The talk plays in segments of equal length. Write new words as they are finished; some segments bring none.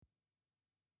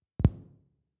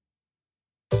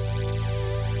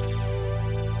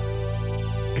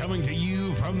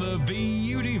From the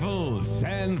beautiful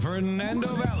San Fernando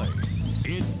Valley,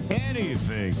 it's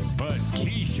Anything But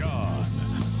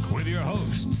Keyshawn with your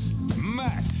hosts,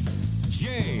 Matt,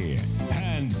 Jay,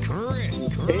 and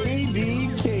Chris.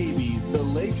 ABKBs. The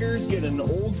Lakers get an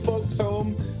old folks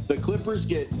home. The Clippers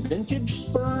get vintage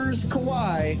Spurs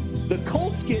Kawhi. The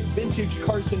Colts get vintage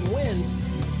Carson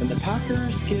Wentz. And the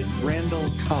Packers get Randall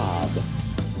Cobb.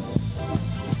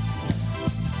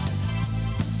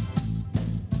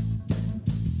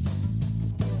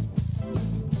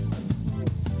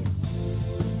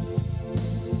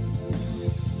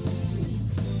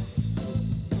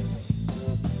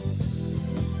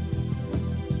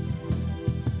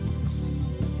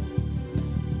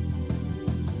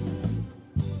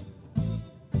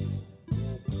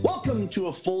 Welcome to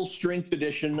a full-strength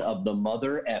edition of the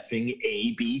mother effing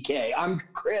ABK. I'm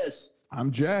Chris.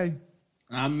 I'm Jay.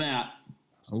 I'm Matt.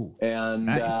 Oh, And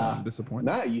Matt, you sound disappointed.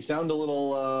 Matt, you sound a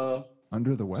little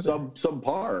Under the weather.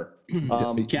 subpar.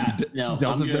 Cat. No,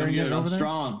 Delta I'm good. variant I'm over there?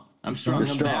 strong. I'm strong. You're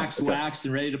I'm strong. waxed, Okay. waxed,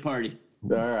 and ready to party. All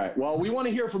right. Well, we want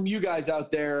to hear from you guys out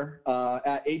there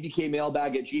at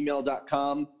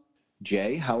abkmailbag@gmail.com.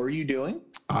 Jay, how are you doing?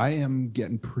 I am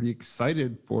getting pretty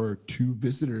excited for two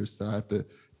visitors that I have to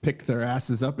pick their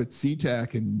asses up at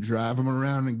SeaTac and drive them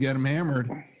around and get them hammered.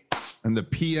 And the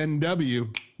PNW,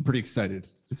 I'm pretty excited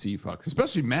to see you fucks,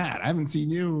 especially Matt. I haven't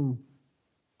seen you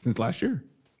since last year.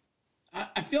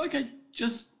 I feel like I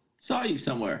just saw you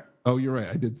somewhere. Oh, you're right.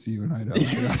 I did see you in Idaho. I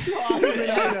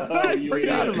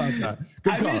Forgot about that.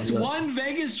 Good I call. missed Yeah. one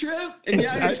Vegas trip, and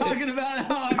now you're talking about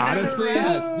how I'm Honestly,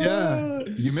 never around. yeah.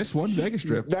 You missed one Vegas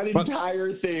trip. That But-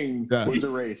 entire thing Yeah. was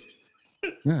erased.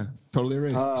 Yeah, totally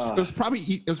erased. Ah. It was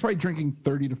probably drinking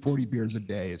 30 to 40 beers a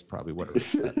day is probably what it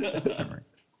was.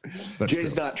 That's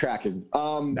Jay's true. not tracking.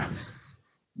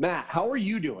 Matt, how are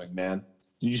you doing, man?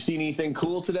 Did you see anything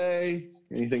cool today?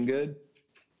 Anything good?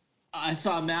 I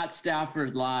saw Matt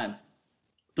Stafford live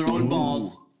throwing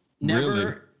balls.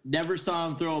 Really? Never saw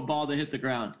him throw a ball that hit the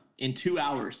ground in 2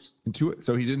 hours.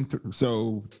 So he didn't.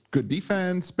 So good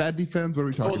defense, bad defense. What are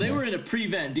we talking Oh, they about? were in a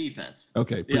prevent defense.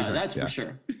 Okay. Yeah, prevent, that's for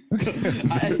sure.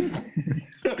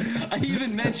 I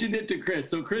even mentioned it to Chris.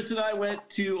 So Chris and I went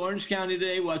to Orange County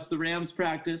today, watched the Rams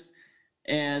practice,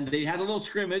 and they had a little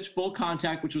scrimmage, full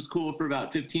contact, which was cool for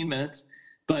about 15 minutes.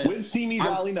 But With Simi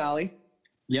Valley Mally.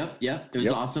 Yep, it was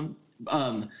awesome.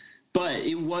 But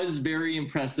it was very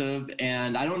impressive,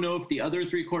 and I don't know if the other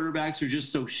three quarterbacks are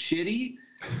just so shitty.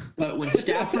 But when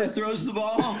Stafford throws the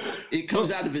ball, it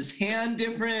comes out of his hand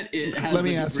different. It has Let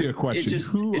me ask you a question. It's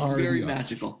very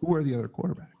magical. Who are the other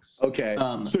quarterbacks? Okay.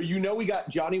 So we got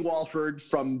Johnny Walford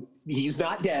from He's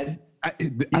Not Dead. I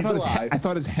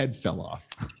thought his head fell off.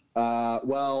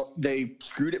 Well, they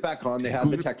screwed it back on. They had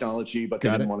the technology, but they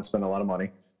didn't want to spend a lot of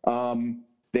money.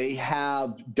 They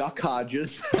have Duck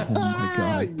Hodges. Oh my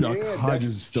God, Duck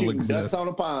Hodges still shooting exists. Ducks on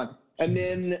a pond. And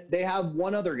then they have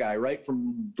one other guy, right,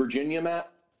 from Virginia,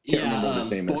 Matt? Can't remember what his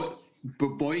name is.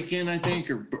 Boykin, I think,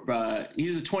 or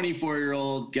he's a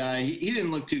 24-year-old guy. He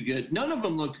didn't look too good. None of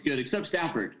them looked good except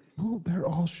Stafford. Oh, they're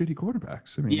all shitty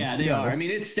quarterbacks. I mean, Yeah, they are. I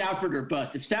mean, it's Stafford or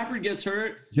bust. If Stafford gets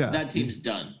hurt, that team's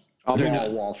done. I'm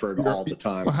all Walford all the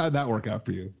time. Well, how'd that work out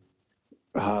for you?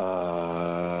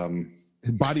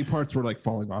 His body parts were like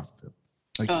falling off of him.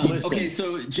 Like, okay,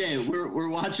 so Jay, we're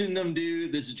watching them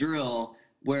do this drill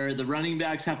where the running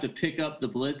backs have to pick up the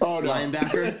blitz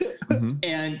linebacker,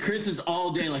 and Chris is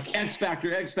all day like X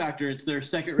Factor. It's their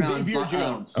second round. Xavier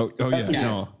Jones. Oh yeah,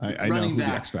 no, I know who the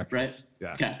back, X Factor. right?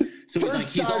 Yeah. Okay. So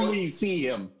First time we see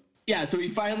him. Yeah, so he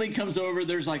finally comes over.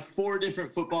 There's like 4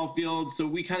 different football fields. So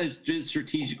we kind of did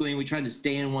strategically, and we tried to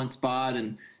stay in one spot.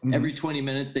 And every 20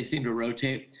 minutes, they seem to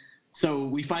rotate. So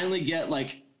we finally get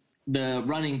like the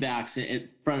running backs in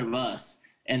front of us.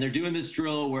 And they're doing this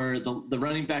drill where the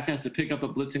running back has to pick up a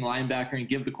blitzing linebacker and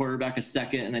give the quarterback a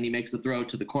second, and then he makes the throw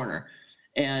to the corner.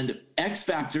 And X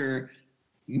Factor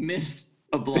missed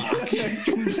a block.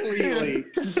 completely.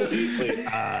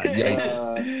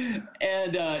 Yikes.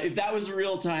 And if that was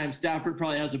real time, Stafford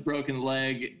probably has a broken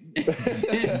leg.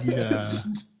 Yeah.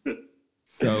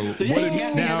 So he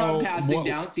can't be in on passing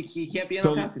downs. He can't be in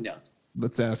on passing downs.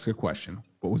 Let's ask a question.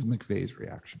 What was McVay's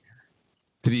reaction here?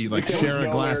 Did he like McVay share was a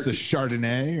glass nowhere of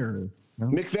Chardonnay or no?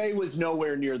 McVay was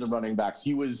nowhere near the running backs.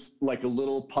 He was like a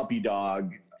little puppy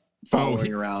dog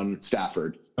following around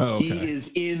Stafford. Oh, okay. He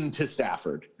is into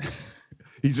Stafford.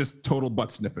 He's just total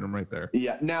butt sniffing him right there.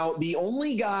 Yeah. Now, the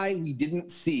only guy we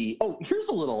didn't see. Oh, here's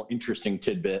a little interesting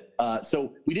tidbit.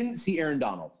 So we didn't see Aaron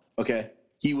Donald. Okay.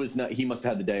 He was not. He must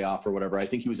have had the day off or whatever. I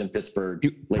think he was in Pittsburgh.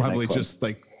 He probably just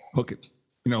like hook it.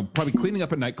 probably cleaning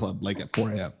up a nightclub like at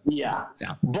 4 a.m. Yeah.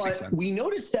 makes But sense. we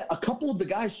noticed that a couple of the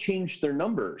guys changed their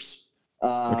numbers.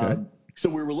 Okay. So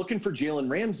we were looking for Jalen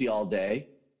Ramsey all day,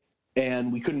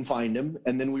 and we couldn't find him.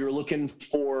 And then I was looking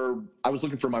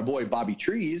for my boy Bobby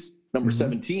Trees, number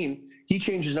 17. He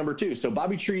changed his number too. So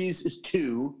Bobby Trees is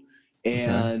 2,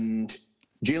 and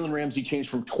Jalen Ramsey changed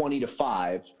from 20 to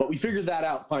 5. But we figured that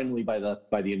out finally by the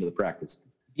end of the practice.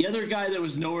 The other guy that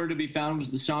was nowhere to be found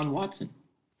was Deshaun Watson.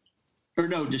 Or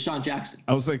no, Deshaun Jackson.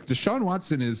 I was like, Deshaun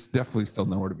Watson is definitely still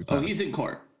nowhere to be Oh, found. he's in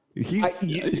court.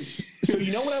 So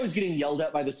when I was getting yelled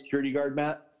at by the security guard,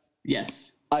 Matt?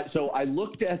 Yes. So I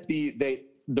looked at the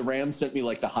Rams sent me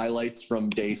like the highlights from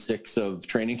day 6 of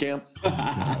training camp,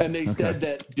 and they said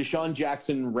that Deshaun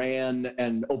Jackson ran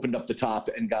and opened up the top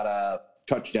and got a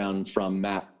touchdown from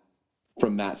Matt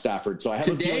Stafford. So I have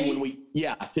a feeling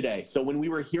today. So when we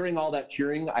were hearing all that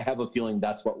cheering, I have a feeling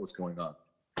that's what was going on.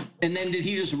 And then did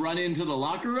he just run into the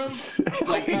locker room?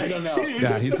 I don't know.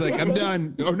 Yeah, he's like, I'm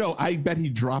done. Oh no, I bet he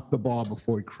dropped the ball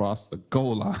before he crossed the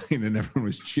goal line, and everyone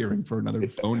was cheering for another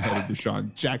boneheaded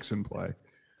Deshaun Jackson play.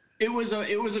 It was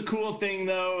a cool thing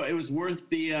though. It was worth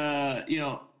the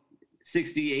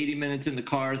 60, 80 minutes in the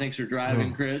car. Thanks for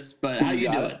driving, Chris. But how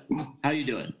you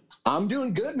doing? I'm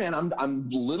doing good, man. I'm a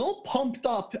little pumped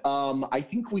up. I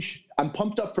think I'm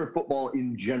pumped up for football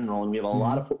in general, and we have a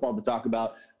lot of football to talk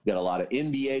about. We got a lot of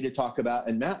NBA to talk about.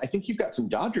 And Matt, I think you've got some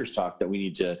Dodgers talk that we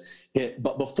need to hit.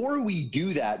 But before we do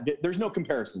that, there's no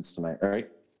comparisons tonight, all right?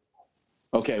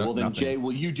 Okay, well then, nothing. Jay,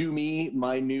 will you do me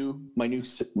my new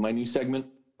segment?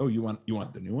 Oh, you want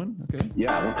the new one? Okay.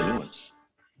 Yeah, I want the new ones.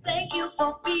 Thank you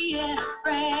for being a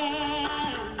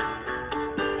friend.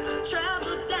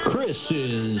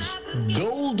 Chris's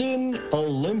Golden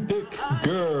Olympic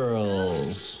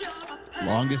Girls.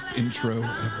 Longest intro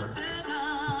ever.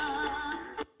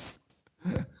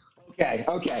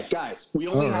 Okay, guys. We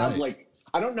only have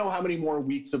I don't know how many more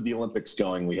weeks of the Olympics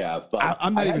going we have, but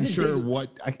I'm not even sure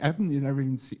I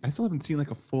still haven't seen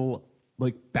like a full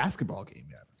basketball game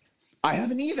yet. I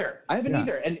haven't either.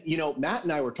 And Matt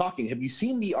and I were talking. Have you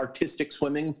seen the artistic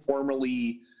swimming,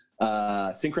 formerly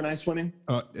synchronized swimming?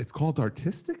 It's called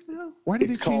artistic now? Why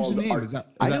did they change the name?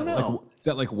 I don't know. Is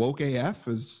that like woke AF?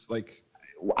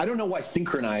 I don't know why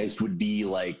synchronized would be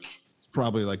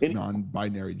probably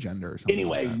non-binary gender or something.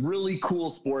 Anyway, really cool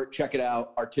sport. Check it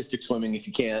out. Artistic swimming if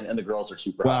you can, and the girls are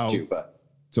super hot too.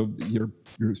 So you're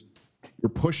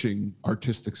pushing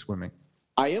artistic swimming.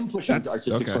 I am pushing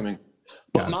artistic swimming.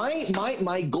 But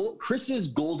my goal, Chris's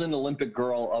Golden Olympic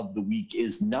Girl of the Week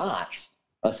is not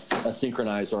a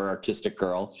synchronized or artistic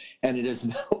girl, and it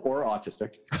is or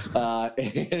autistic.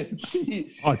 And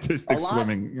autistic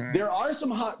swimming. There are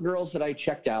some hot girls that I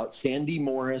checked out: Sandy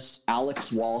Morris,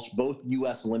 Alex Walsh, both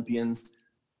U.S. Olympians.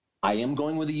 I am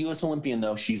going with a U.S. Olympian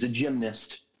though. She's a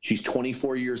gymnast. She's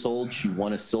 24 years old. She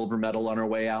won a silver medal on her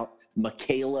way out.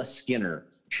 Michaela Skinner.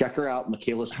 Check her out,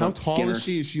 Michaela Skinner. How tall is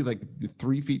she? Is she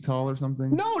 3 feet tall or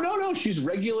something? No. She's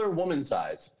regular woman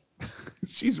size.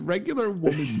 She's regular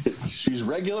woman. She's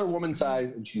regular woman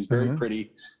size, and she's very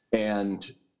pretty. And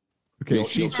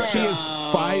she is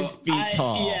 5 feet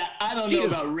tall. Yeah, I don't know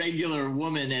about regular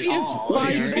woman at all.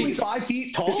 She's only 5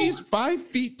 feet tall. She's 5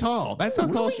 feet tall. That's how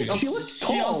tall she is. She looks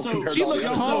tall. She looks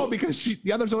tall because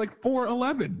the others are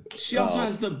 4'11". She also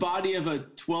has the body of a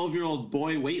 12-year-old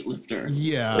boy weightlifter.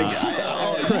 Yeah.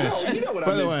 Chris, you know what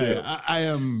I'm into. By the way, I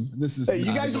am. This is. Hey,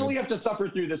 you guys only have to suffer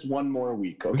through this one more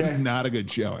week. Okay. This is not a good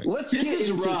showing. Let's get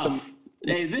into some.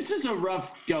 Hey, this is a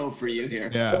rough go for you here.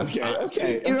 Yeah.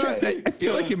 Okay. I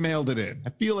feel like you mailed it in.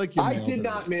 I did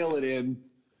not mail it in.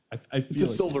 It's a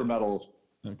silver medal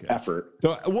effort.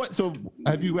 So what? So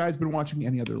have you guys been watching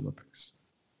any other Olympics?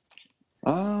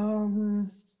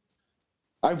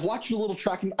 I've watched a little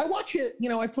track and I watch it.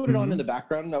 I put it on in the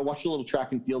background. I watched a little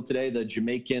track and field today. The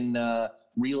Jamaican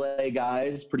relay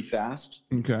guys, pretty fast.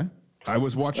 Okay. I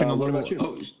was watching a little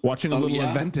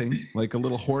eventing, like a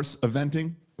little horse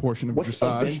eventing portion of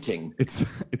dressage. Eventing?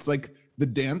 It's like the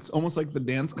dance, almost like the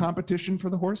dance competition for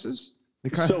the horses.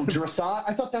 So dressage,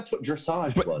 I thought that's what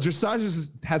dressage was. But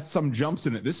dressage has some jumps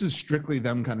in it. This is strictly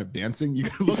them kind of dancing. You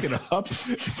can look it up.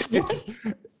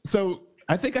 So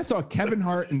I think I saw Kevin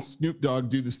Hart and Snoop Dogg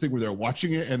do this thing where they're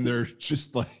watching it and they're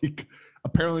just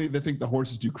apparently they think the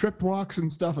horses do crypt walks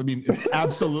and stuff. I mean, it's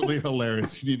absolutely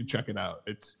hilarious. You need to check it out.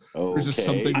 There's just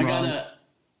something wrong.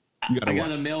 I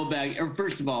got a mailbag.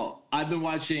 First of all, I've been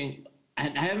watching. I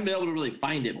haven't been able to really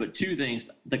find it, but 2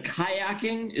 things. The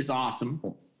kayaking is awesome.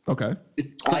 Okay.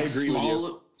 It's I agree with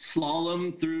you.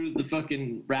 Slalom through the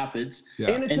fucking rapids.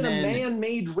 Yeah. And it's in a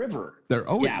man-made river. They're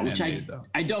always man-made, though.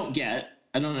 I don't get.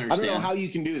 I don't understand. I don't know how you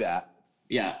can do that.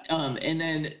 Yeah. And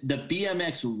then the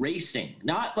BMX racing,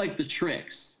 not like the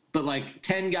tricks, but like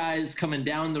 10 guys coming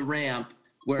down the ramp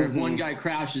where if one guy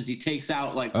crashes, he takes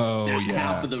out like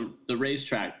half of the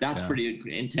racetrack. That's pretty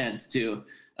intense too.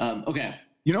 Okay.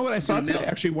 You know what I saw today?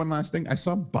 Actually, one last thing. I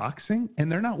saw boxing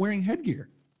and they're not wearing headgear.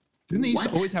 Didn't they used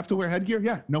to always have to wear headgear?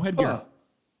 Yeah, no headgear.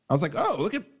 I was like, oh,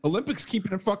 look at Olympics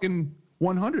keeping it fucking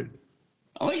 100.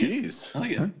 I like it. I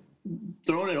like it.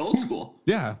 Throwing it old school.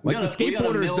 Yeah, like the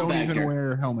skateboarders don't even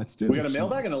wear helmets, too. We got a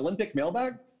mailbag, an Olympic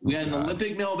mailbag? We got an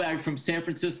Olympic mailbag from San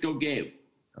Francisco Gabe.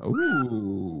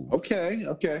 Oh.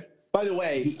 Okay. By the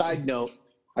way, side note,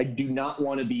 I do not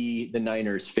want to be the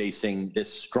Niners facing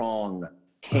this strong,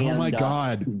 oh my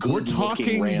God, we're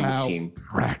talking Rams about team.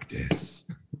 Practice.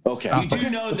 Okay. You do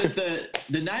know that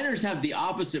the Niners have the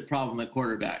opposite problem at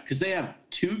quarterback because they have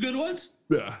two good ones.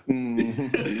 Yeah. We'll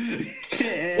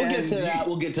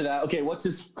get to that. Okay, what's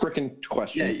his freaking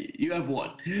question? Yeah, you have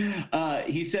one.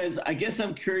 He says, I guess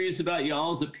I'm curious about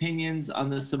y'all's opinions on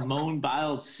the Simone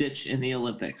Biles sitch in the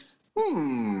Olympics.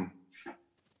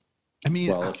 I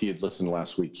mean, well, if you had listened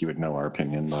last week, you would know our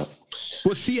opinion.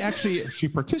 But she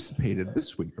participated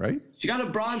this week, right? She got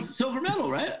a silver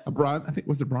medal, right? A bronze. I think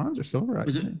was it bronze or silver?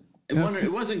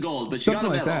 It wasn't gold, but she got a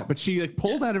medal. Like that. But she like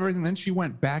pulled out of everything, then she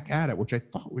went back at it, which I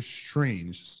thought was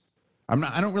strange.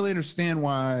 I don't really understand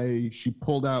why she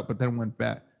pulled out, but then went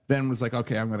back. Then was like,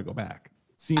 okay, I'm gonna go back.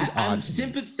 It seemed odd. I'm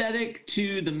sympathetic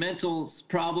to the mental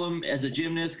problem as a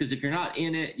gymnast because if you're not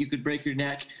in it, you could break your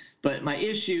neck. But my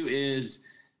issue is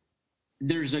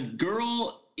there's a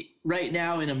girl right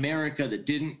now in America that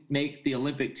didn't make the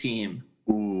Olympic team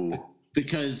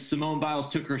because Simone Biles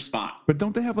took her spot. But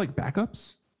don't they have like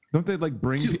backups? Don't they like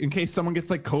bring in case someone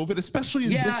gets like COVID, especially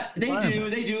in this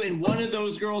environment? They do. And one of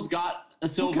those girls got a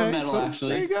silver medal,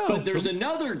 actually. There you go. But there's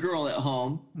another girl at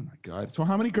home. Oh my God. So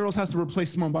how many girls has to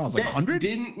replace Simone Biles? Like 100?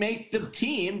 Didn't make the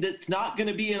team. That's not going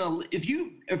to be if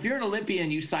you're an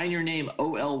Olympian, you sign your name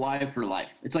OLY for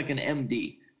life. It's like an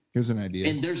MD. Here's an idea.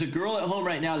 And there's a girl at home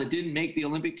right now that didn't make the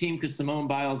Olympic team because Simone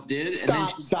Biles did.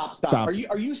 Stop. Are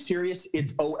you serious?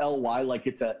 It's OLY, like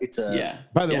it's a yeah.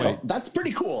 By the way, that's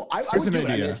pretty cool. I would do it.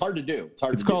 I mean, it's hard to do.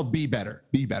 It's called Be Better.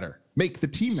 Be Better. Make the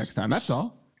team next time. That's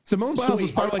all. Simone Biles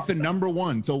is probably like the number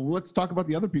one. So let's talk about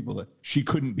the other people that she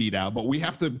couldn't beat out. But we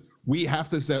have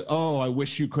to say, oh, I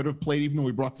wish you could have played, even though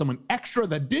we brought someone extra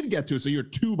that did get to. So you're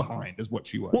 2 behind, is what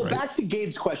she was. Well, right? Back to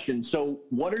Gabe's question. So,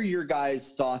 what are your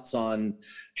guys' thoughts on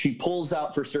she pulls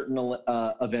out for certain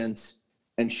events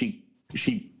and she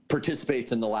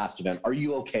participates in the last event? Are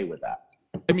you okay with that?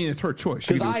 I mean, it's her choice.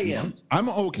 Because I am. I'm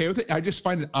okay with it. I just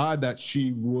find it odd that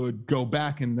she would go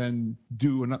back and then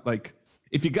do like.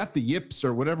 If you got the yips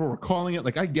or whatever we're calling it,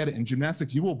 like I get it. In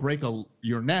gymnastics, you will break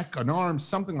your neck, an arm,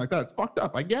 something like that. It's fucked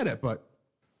up. I get it, but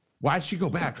why'd she go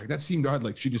back? Like that seemed odd.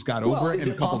 Like she just got over it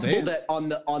in a couple days. Is it possible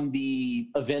that on the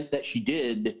event that she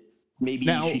did, maybe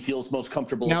she feels most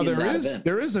comfortable in that event?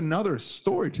 There is another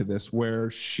story to this where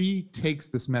she takes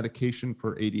this medication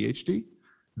for ADHD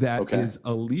that is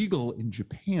illegal in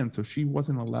Japan, so she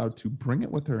wasn't allowed to bring it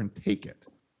with her and take it.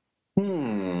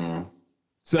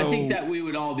 So I think that we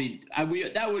would all be.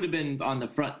 That would have been on the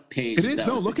front page. It is.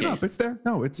 No, look it up. It's there.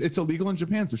 No, it's illegal in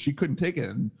Japan, so she couldn't take it.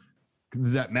 And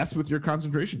does that mess with your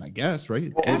concentration? I guess,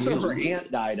 right? Well, also, her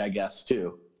aunt died, I guess,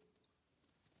 too.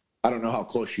 I don't know how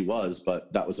close she was,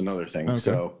 but that was another thing. Okay.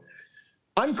 So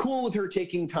I'm cool with her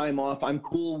taking time off. I'm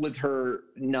cool with her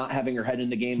not having her head in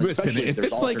the game. Listen, if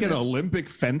it's like an Olympic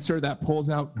fencer that pulls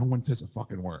out, no one says a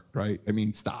fucking word, right? I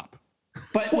mean, stop.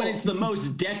 But when it's the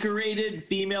most decorated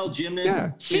female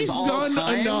gymnast, she's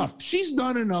done enough. She's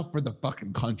done enough for the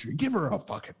fucking country. Give her a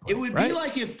fucking break. It would be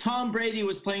like if Tom Brady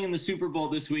was playing in the Super Bowl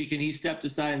this week and he stepped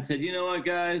aside and said, "You know what,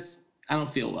 guys, I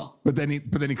don't feel well." But then he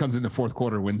comes in the fourth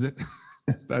quarter, wins it.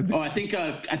 I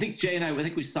think Jay and I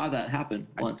think we saw that happen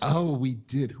once. Oh, we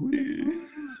did.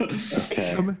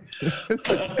 Okay.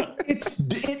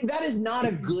 That is not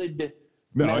a good.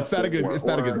 No, it's not a good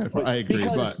metaphor. I agree.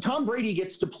 Because Tom Brady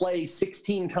gets to play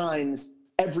 16 times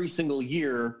every single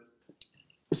year.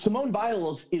 Simone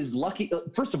Biles is lucky.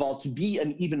 First of all, to be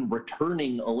an even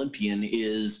returning Olympian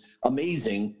is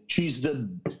amazing. She's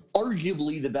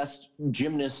arguably the best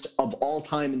gymnast of all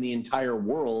time in the entire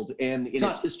world and in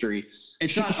its history.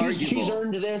 She's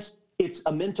earned this. It's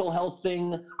a mental health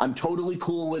thing. I'm totally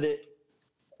cool with it.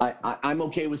 I'm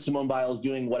okay with Simone Biles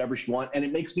doing whatever she wants, and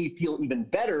it makes me feel even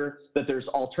better that there's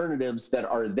alternates that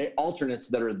are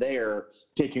there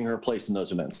taking her place in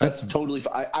those events. That's totally.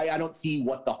 I don't see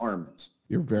what the harm is.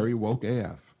 You're very woke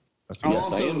AF.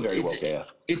 Yes, I am very woke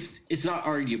AF. It's not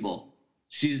arguable.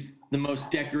 She's the most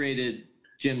decorated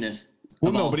gymnast Well,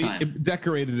 of no, all but he time.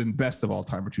 decorated in best of all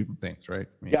time for two things, right?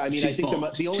 Yeah, I mean, I She's think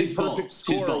bold. the only She's bold. perfect She's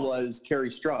score bold. was Carrie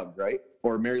Strug, right?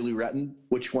 Or Mary Lou Retton.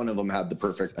 Which one of them had the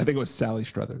perfect? I think it was Sally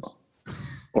Struthers.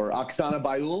 Or Oksana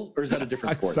Bayul? Or is that a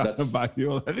different sport? I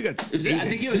think that's Is it- I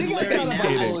think it I was think Larry Oksana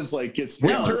skating. Nash. Bayul is like it's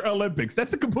Winter Olympics.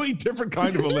 That's a completely different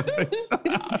kind of Olympics.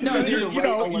 No, you're you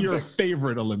know, right, your Olympics.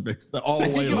 favorite Olympics, the all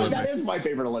think white it was- Olympics. That is my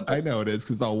favorite Olympics. I know it is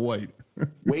because it's all white.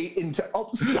 Wait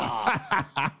until stop.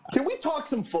 Can we talk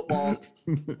some football?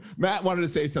 Matt wanted to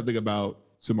say something about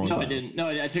Simone. No, I Biles. didn't. No,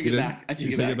 I took You it didn't? back. I took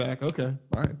You it take back. Okay.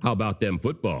 All right. How about them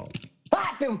football?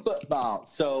 Fucking football.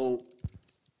 So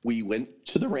we went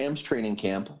to the Rams training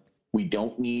camp. We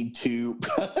don't need to.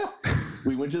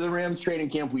 We went to the Rams training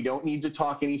camp. We don't need to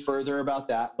talk any further about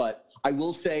that. But I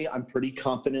will say I'm pretty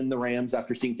confident in the Rams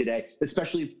after seeing today,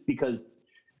 especially because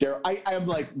I'm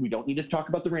like, we don't need to talk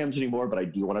about the Rams anymore, but I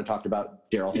do want to talk about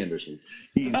Daryl Henderson.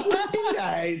 He's pretty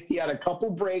nice. He had a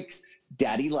couple breaks.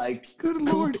 Daddy likes. Good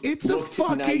Lord, it's a looked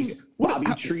fucking. nice.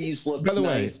 Bobby Trees looks By the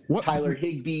way, nice. what- Tyler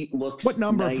Higbee looks What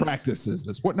number nice. of practice is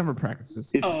this? What number of practice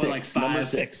is this? It's Oh, six. like 5. Number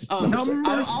 6. Number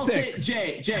I'll say,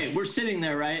 six. Jay, we're sitting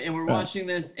there, right? And we're watching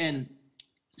this, and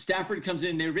Stafford comes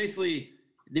in. There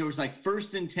was like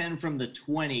 1st and 10 from the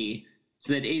 20,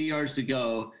 so they had 80 yards to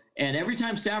go. And every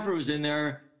time Stafford was in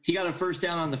there, he got a first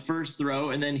down on the first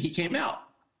throw, and then he came out.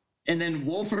 And then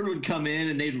Wolford would come in,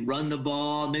 and they'd run the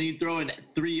ball, and then he'd throw a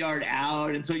 3-yard out.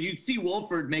 And so you'd see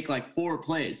Wolford make like 4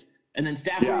 plays, and then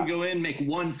Stafford would go in, make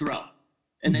 1 throw.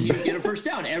 And then you would get a first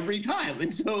down every time.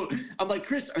 And so I'm like,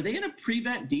 Chris, are they in a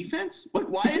prevent defense? Like,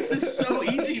 why is this so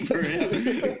easy for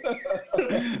him?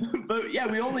 But yeah,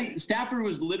 Stafford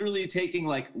was literally taking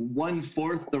like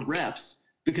 1/4 the reps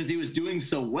because he was doing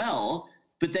so well.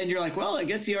 But then you're like, well, I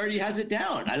guess he already has it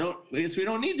down. I guess we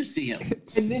don't need to see him.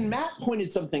 And then Matt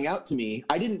pointed something out to me.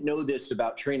 I didn't know this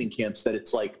about training camps, that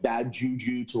it's like bad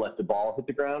juju to let the ball hit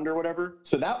the ground or whatever.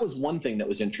 So that was one thing that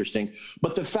was interesting.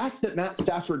 But the fact that Matt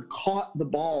Stafford caught the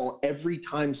ball every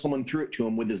time someone threw it to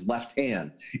him with his left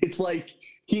hand, it's like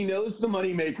he knows the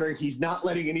moneymaker. He's not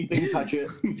letting anything touch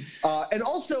it. And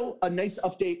also a nice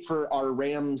update for our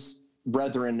Rams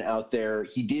brethren out there.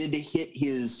 He did hit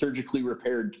his surgically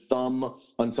repaired thumb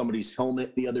on somebody's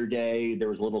helmet the other day. There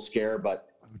was a little scare, but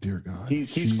Oh, dear God.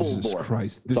 He's full Jesus bore.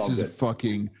 Christ. It's This all is good.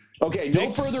 fucking okay. No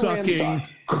dick further Rams sucking, talk.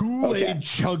 Kool-Aid Okay.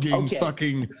 chugging Okay.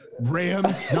 fucking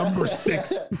Rams number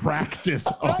 6 practice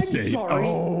update. sorry.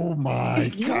 Oh my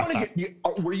You God. want to get?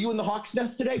 Were you in the Hawks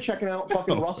nest today, checking out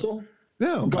fucking Russell?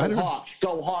 No, Go I don't. Hawks!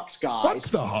 Go Hawks, guys!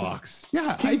 Fuck the Hawks.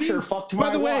 Yeah, Future fucked by my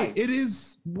the way, wife. it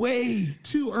is way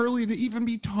too early to even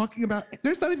be talking about.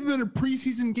 There's not even been a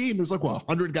preseason game. There's like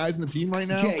 100 guys in the team right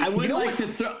now. Jay, I would you know like what? to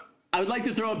throw. I would like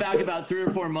to throw it back about 3 or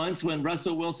 4 months when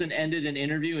Russell Wilson ended an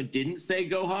interview and didn't say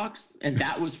 "Go Hawks," and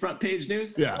that was front page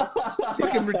news. Yeah,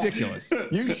 fucking ridiculous.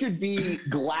 You should be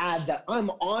glad that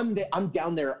I'm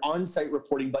down there on site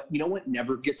reporting. But you know what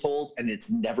never gets old, and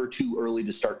it's never too early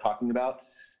to start talking about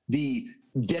the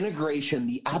denigration,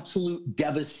 the absolute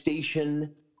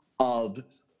devastation of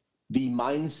the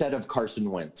mindset of Carson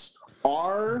Wentz.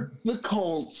 Are the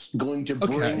Colts going to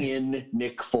bring in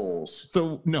Nick Foles?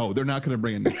 So no, they're not going to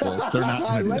bring in Nick Foles. They're not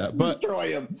going to do Let's that. But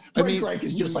destroy him. I Frank mean- Reich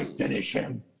is just like, finish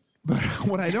him. But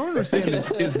what I don't understand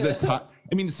is the time.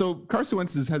 I mean, so Carson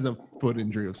Wentz has a foot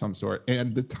injury of some sort,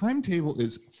 and the timetable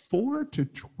is 4 to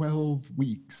 12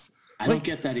 weeks. I don't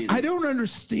get that either. I don't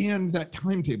understand that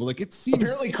timetable. Like it seems.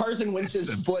 Apparently, Carson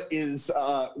Wentz's foot is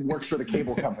works for the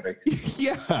cable company.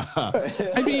 Yeah.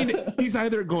 I mean, he's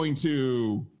either going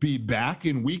to be back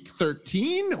in week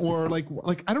 13 or like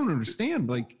I don't understand.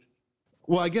 Like,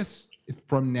 well, I guess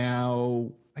from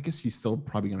now, I guess he's still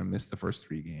probably going to miss the first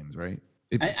 3 games, right?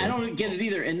 If it I goes- don't get it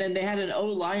either. And then they had an O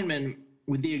lineman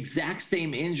with the exact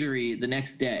same injury the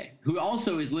next day, who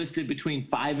also is listed between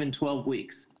 5 and 12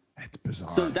 weeks. It's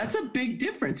bizarre. So that's a big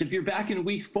difference. If you're back in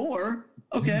week 4,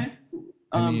 okay.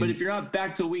 I mean- But if you're not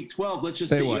back till week 12, let's just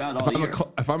Tell sit you you what, out all year.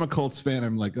 if I'm a Colts fan,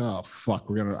 I'm like, oh fuck,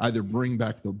 we're gonna either bring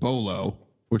back the Bolo,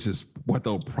 which is what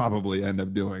they'll probably end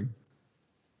up doing,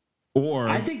 or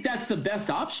I think that's the best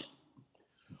option.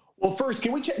 Well, first,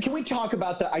 can we talk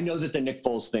about that? I know that the Nick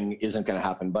Foles thing isn't going to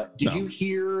happen, but did No. you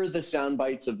hear the sound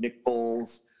bites of Nick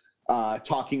Foles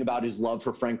talking about his love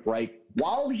for Frank Reich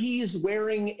while he's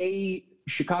wearing a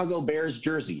Chicago Bears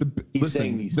jersey? He's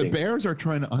saying these the things. Bears are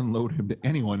trying to unload him to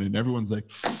anyone, and everyone's like,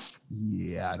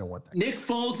 yeah, I don't want that. Nick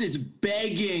Foles is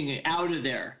begging out of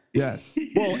there. Yes.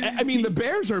 Well, I mean, the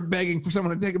Bears are begging for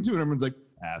someone to take him too, and everyone's like,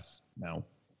 pass. No.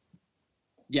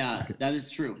 Yeah, that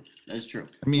is true. That is true.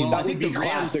 I mean, well, That I would think be the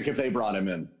Rams. classic if they brought him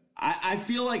in. I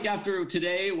feel like after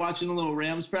today, watching a little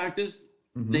Rams practice,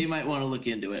 Mm-hmm. they might want to look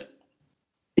into it.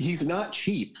 He's not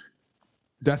cheap.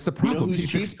 That's the problem. who's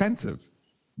He's cheap? expensive.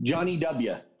 Johnny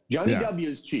W. Johnny Yeah. W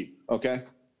is cheap. Okay.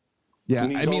 Yeah,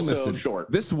 And he's I mean, also listen,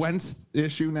 short. this Wentz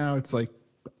issue now, it's like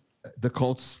the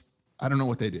Colts, I don't know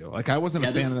what they do. Like, I wasn't a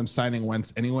Yeah, fan they're- of them signing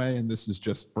Wentz anyway, and this is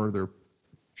just further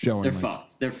showing. They're like,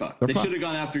 fucked. They're fucked. They're They fucked. should have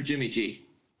gone after Jimmy G.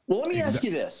 Well, let me ask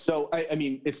you this. So, I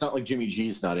mean, it's not like Jimmy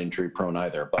G's not injury prone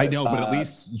either. But I know, but at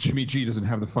least Jimmy G doesn't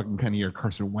have the fucking kind of year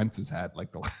Carson Wentz has had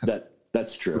like the last.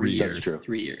 that's true. 3 That's years. true.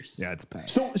 3 years. Yeah, it's bad.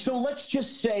 So let's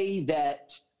just say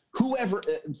that whoever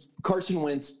Carson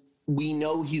Wentz, we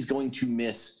know he's going to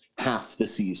miss half the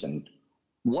season.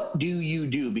 What do you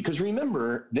do? Because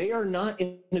remember, they are not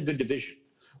in a good division.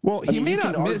 Well, I he mean, may you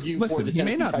can not miss. argue for Listen, the he may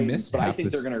Tennessee not Titans, miss but I half think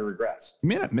this. they're going to regress. He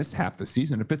may not miss half the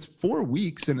season. If it's 4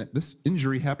 weeks and this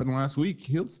injury happened last week,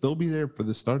 he'll still be there for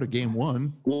the start of game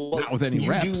 1. Well, Not with any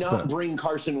you reps, do not but- bring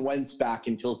Carson Wentz back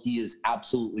until he is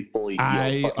absolutely fully healed.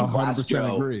 I Fucking Glass 100%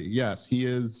 Joe. agree. Yes, he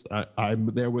is. I'm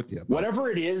there with you. But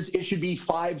Whatever it is, it should be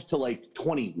 5 to like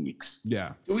 20 weeks.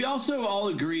 yeah, Do we also all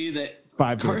agree that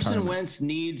 5 to Carson retirement. Wentz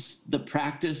needs the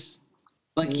practice?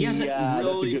 Like he hasn't Yeah, that's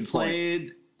a really good point.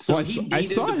 played. So Well, he I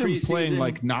needed saw the him playing preseason.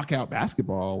 like knockout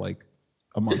basketball like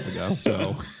a month ago.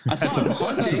 So I saw him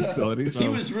hunting. facility. He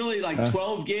So. was really like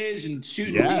 12 gauge and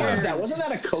shooting. Yeah. Who was weird. that? Wasn't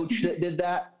that a coach that did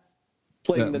that?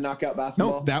 Playing No. the knockout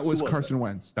basketball? No, that was Who Carson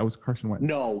Wentz. That was Carson Wentz.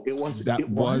 No, it wasn't. that it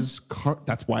was.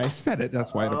 That's why I said it.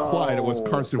 That's why it applied. It was Oh,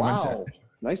 Carson wow. Wentz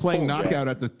Nice playing pull, Jay. knockout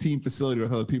at the team facility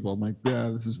with other people. I'm like, yeah,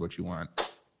 this is what you want.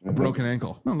 A broken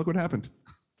ankle. Oh, look what happened.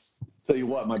 Tell you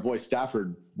what, my boy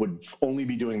Stafford would only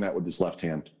be doing that with his left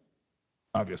hand.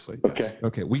 Obviously. Okay.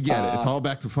 Okay, we get it. It's all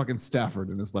back to fucking Stafford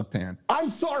in his left hand.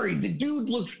 I'm sorry, the dude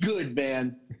looks good,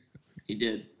 man. He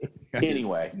did.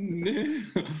 Anyway,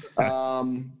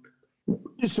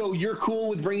 so you're cool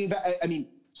with bringing back? I mean,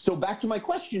 so back to my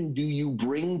question: do you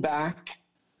bring back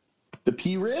the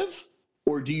P-Riv,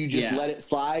 or do you just Yeah. let it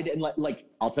slide and like?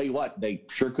 I'll tell you what, they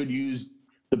sure could use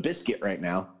the biscuit right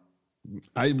now.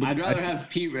 I'd rather have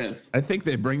P-Riv. I think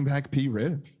they bring back P.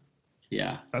 Riv.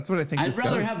 Yeah. That's what I think. I'd this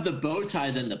rather goes. have the bow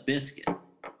tie than the biscuit.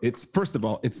 It's first of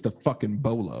all, it's the fucking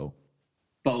bolo.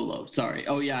 Bolo, sorry.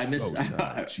 Oh yeah, I missed. Bow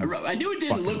tie, I knew it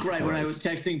didn't Jesus look right when I was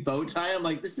Christ. texting bow tie. I'm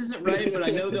like, this isn't right, but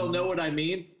I know they'll know what I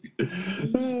mean.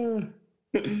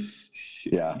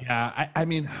 Yeah. Yeah, I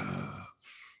mean,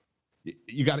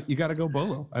 you got to go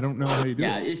bolo. I don't know how you do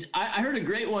Yeah, it. it's. I heard a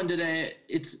great one today.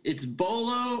 It's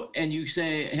bolo, and you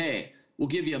say, hey, we'll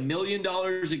give you $1 million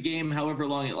a game, however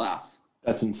long it lasts.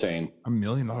 That's insane. $1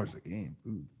 million a game.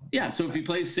 Ooh. Yeah, so if he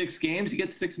plays 6 games, he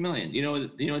gets $6 million.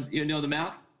 You know the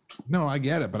math. No, I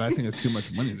get it, but I think it's too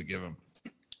much money to give him.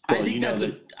 Well,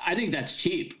 I think that's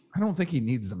cheap. I don't think he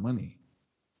needs the money.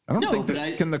 I don't No, think.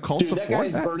 but Can the Colts Dude, that afford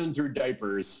guy's that? burning through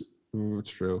diapers. Ooh, it's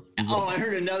true. Oh, I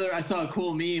heard another. I saw a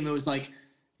cool meme. It was like,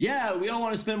 yeah, we all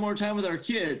want to spend more time with our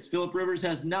kids. Philip Rivers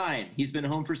has 9. He's been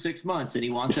home for 6 months and he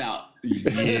wants out.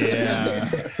 Yeah,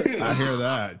 I hear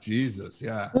that. Jesus,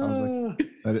 yeah. I was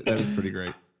like, that is pretty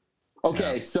great.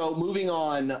 Okay, so moving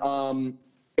on.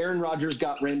 Aaron Rodgers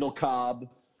got Randall Cobb.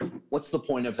 What's the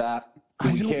point of that? Do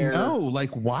I we don't care? know.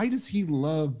 Like, why does he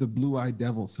love the Blue-Eyed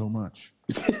Devil so much?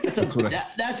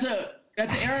 That's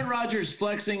Aaron Rodgers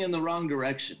flexing in the wrong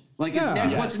direction. Like, Yeah.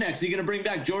 next, Yes. what's next? Is he gonna bring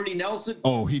back Jordy Nelson?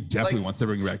 Oh, he definitely Like- wants to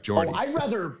bring back Jordy.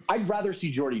 Oh, I'd rather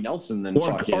see Jordy Nelson than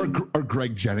fucking. or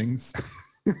Greg Jennings.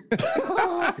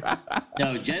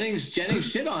 No, Jennings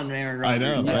shit on Aaron I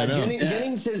Rodgers. know. Yeah, know.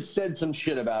 Jennings has said some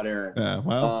shit about Aaron. Yeah,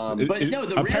 well, But no,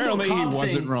 the Randall apparently he Cobb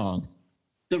wasn't thing- wrong.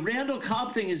 The Randall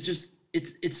Cobb thing is just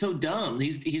it's so dumb.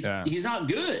 He's not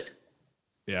good.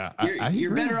 Yeah,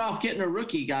 You're better off getting a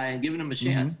rookie guy and giving him a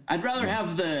chance. I'd rather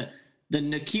have the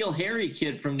N'Keal Harry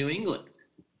kid from New England.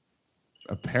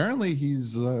 Apparently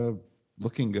he's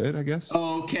looking good, I guess.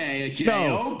 Okay, Jay.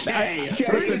 No, okay. Jay,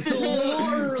 it's a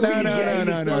little early, No. Jay.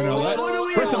 It's a little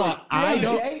early. First of all, I Jay,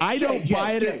 don't Jay,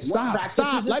 buy Jay, it. what Stop. practice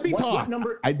is this? Let me What talk.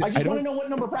 number? I I just want don't- to know what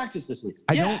number practice this week.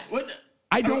 I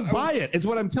don't buy it. Is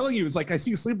what I'm telling you. It's like I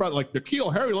see Sleeper like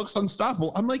N'Keal Harry looks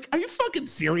unstoppable. I'm like, are you fucking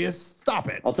serious? Stop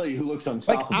it. I'll tell you who looks Like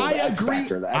unstoppable. I the X agree.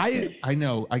 Factor, the X Men. I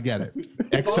know. I get it. As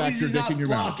X long as Factor, he's dick not in your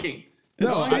mouth. blocking. As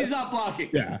No, long as he's not blocking.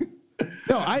 Yeah.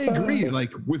 No, I agree.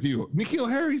 Like with you, N'Keal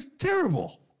Harry's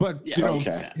terrible. But Yeah, you know,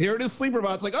 okay. here it is. Sleeper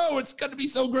Bot's like, oh, it's gonna be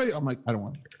so great. I'm like, I don't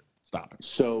want to hear it. Stop it.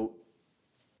 So,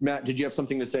 Matt, did you have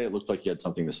something to say? It looked like you had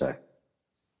something to say.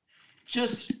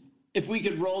 Just if we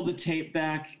could roll the tape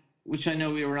back, which I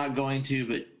know we were not going to,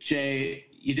 but Jay,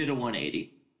 you did a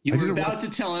 180. You I were did a about to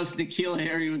tell us N'Keal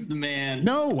Harry was the man.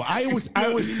 No, I was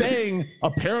saying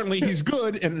apparently he's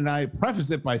good, and I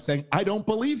prefaced it by saying I don't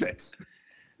believe it.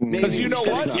 Because you know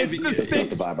That's what? not- It's the that's not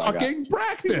sixth vibe I got. fucking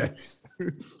practice.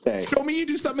 Hey, Show me you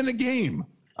do something in a game.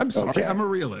 I'm sorry. Okay. I'm a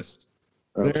realist.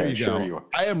 Okay, There you sure go. you are.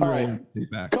 I am All right. rolling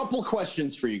tape back. Couple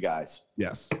questions for you guys.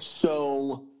 Yes.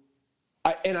 So,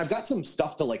 I've got some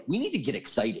stuff to we need to get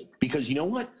excited because you know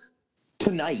what?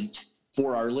 Tonight,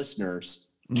 for our listeners,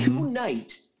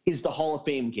 tonight is the Hall of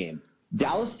Fame game.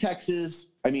 Dallas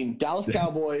Cowboys.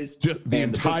 Just the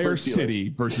and entire Pittsburgh Steelers. city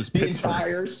versus The Pittsburgh.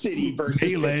 entire city versus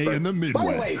Melee Pittsburgh. in the By the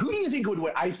Midwest. way, who do you think would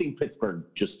win? I think Pittsburgh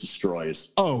just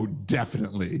destroys. Oh,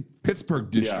 definitely. Pittsburgh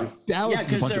destroys. Dallas Yeah, is a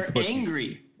because bunch they're of pussies.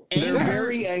 angry. They're Anger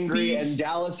very angry, beats- and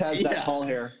Dallas has that Yeah. tall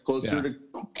hair closer to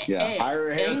Hey,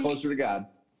 higher hair ang- closer to God.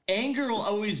 Anger will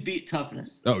always beat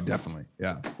toughness. Oh, definitely.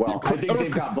 Yeah. Well, I think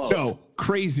they've got both. No,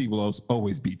 crazy will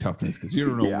always be toughness because you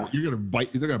don't know Yeah. you're gonna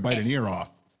bite. They're gonna bite an ear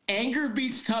off. Anger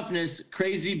beats toughness.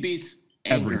 Crazy beats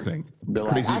anger. Everything. They're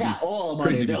like, Crazy I got beats- all money.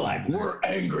 crazy They're beats like, anger. we're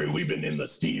angry. We've been in the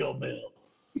steel mill.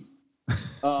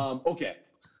 Okay.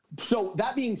 So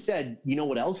that being said, you know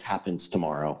what else happens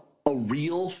tomorrow? A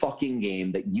real fucking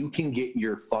game that you can get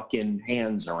your fucking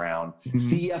hands around.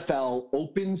 CFL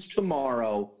opens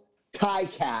tomorrow.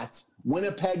 Ticats,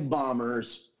 Winnipeg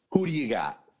Bombers. Who do you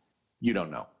got? You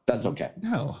don't know. That's okay.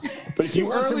 No. But if you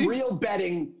want early. some real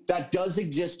betting, that does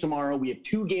exist tomorrow. We have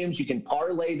 2 games. You can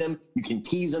parlay them. You can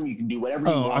tease them. You can do whatever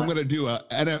you Oh, want. I'm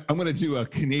gonna do a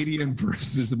Canadian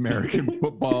versus American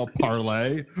football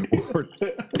parlay. Or,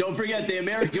 Don't forget the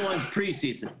American one's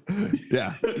preseason.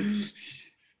 yeah.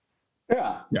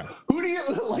 Yeah. Yeah. Who do you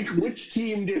like?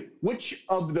 Which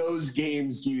of those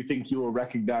games do you think you will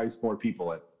recognize more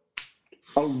people in?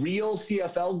 A real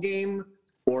CFL game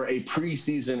or a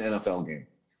preseason NFL game?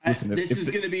 Listen, This if is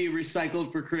the- going to be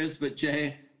recycled for Chris, but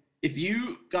Jay, if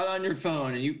you got on your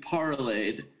phone and you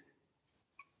parlayed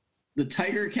the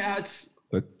Tiger Cats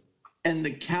But- and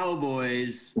the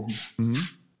Cowboys, Mhm.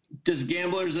 does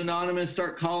Gamblers Anonymous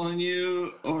start calling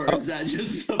you, or is that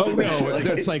just Oh something no, like-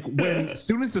 that's like as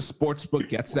soon as the sports book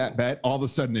gets that bet, all of a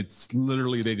sudden it's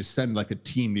literally they just send like a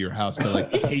team to your house to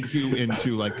like take you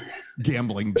into like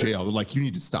gambling jail. They're like, you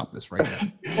need to stop this right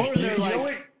now. or they're You know like,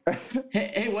 what?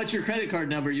 hey, what's your credit card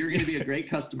number? You're going to be a great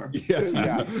customer.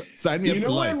 Yeah. Sign me up You for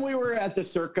know life. when we were at the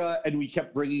Circa and we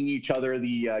kept bringing each other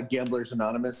the Gamblers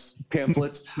Anonymous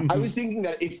pamphlets? I was thinking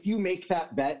that if you make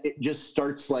that bet, it just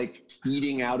starts like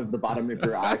feeding out of the bottom of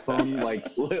your iPhone. Like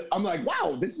I'm like,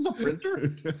 wow, this is a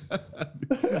printer.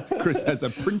 Chris has a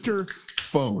printer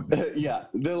phone. Yeah,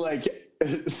 they're like,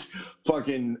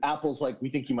 fucking Apple's like, we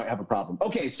think you might have a problem.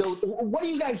 Okay, so what do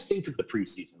you guys think of the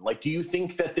preseason? Like, do you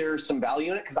think that there's some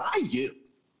value in it? Because I do.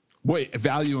 Wait,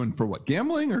 value in for what?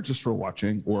 Gambling or just for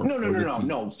watching? Or No, for the team?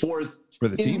 no. For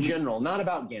the in teams? general, not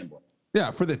about gambling.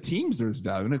 Yeah, for the teams, there's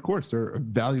value, and of course, they're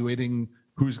evaluating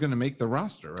who's going to make the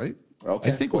roster, right?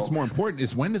 Okay, I think what's well, more important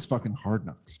is when does fucking Hard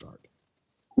Knocks start?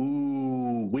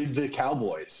 Ooh, with the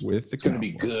Cowboys. With the It's going to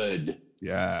be Cowboys. good.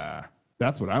 Yeah,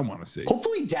 that's what I want to see.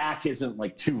 Hopefully, Dak isn't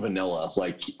like too vanilla.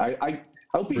 Like I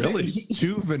hope he's Really,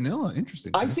 too vanilla.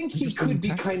 Interesting. I think he Interesting could be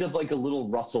tactic. kind of like a little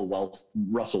Russell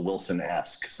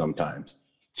Wilson-esque sometimes.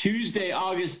 Tuesday,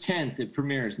 August 10th, it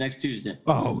premieres next Tuesday.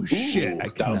 Oh shit! I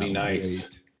that would be cannot nice.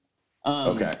 wait.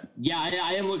 Okay. Yeah,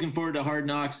 I am looking forward to Hard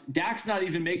Knocks. Dak's not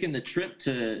even making the trip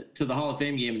to the Hall of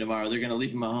Fame game tomorrow. They're going to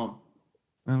leave him at home.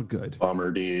 Oh, good.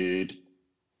 Bummer, dude.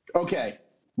 Okay,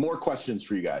 more questions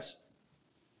for you guys.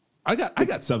 I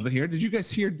got something here. Did you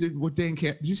guys hear? Did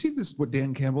you see this? What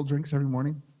Dan Campbell drinks every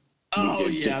morning? Oh,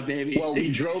 did- yeah, baby. Well, we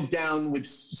drove down with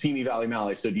Simi Valley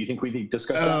Mally, so do you think we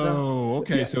discuss that now? Oh,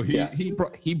 okay. Yeah, So yeah. he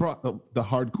brought the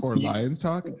hardcore Lions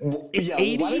talk. Yeah,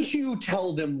 80? why don't you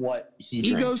tell them what he He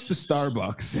drinks? goes to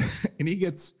Starbucks and he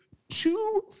gets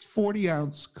 2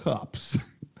 40-ounce cups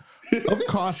of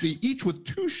coffee, each with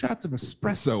 2 shots of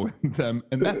espresso in them,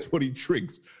 and that's what he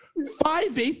drinks.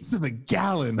 5/8 of a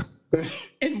gallon.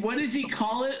 And what does he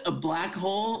call it? A black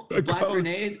hole? A I black call it-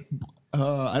 grenade?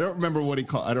 I don't remember what he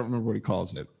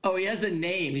calls it. Oh, he has a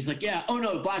name. He's like, yeah. Oh,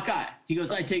 no, black eye. He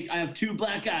goes, I have 2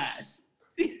 black eyes.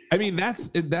 I mean,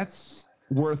 that's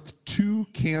worth 2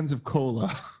 cans of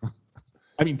cola.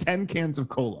 I mean, 10 cans of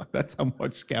cola. That's how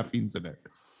much caffeine's in it.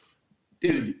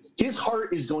 Dude, His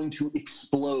heart is going to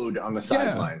explode on the Yeah.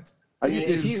 sidelines. I mean, It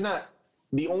if is- he's not,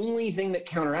 the only thing that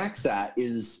counteracts that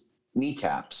is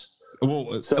kneecaps.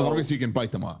 Well, So- as long as you can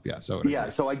bite them off. Yeah. So Yeah,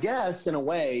 so I guess in a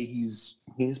way he's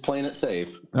playing it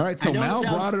safe. All right. So I know it Mal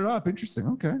sounds- brought it up. Interesting.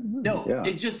 Okay. no, Yeah.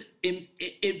 it just,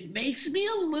 it makes me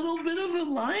a little bit of a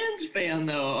Lions fan,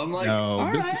 though. I'm like, No,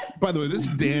 all this. right. By the way, this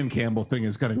Dan Campbell thing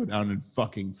is gonna go down in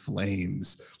fucking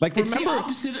flames. Like, It's the remember?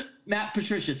 opposite of Matt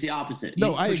Patricia. It's the opposite.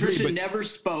 No, I agree, Patricia but- never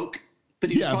spoke,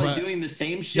 but he was Yeah, probably but- doing the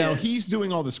same shit. Now he's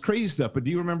doing all this crazy stuff. But do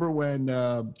you remember when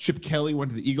Chip Kelly went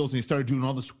to the Eagles and he started doing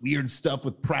all this weird stuff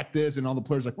with practice and all the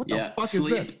players like, what the Yeah, fuck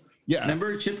sleep. is this? Yeah.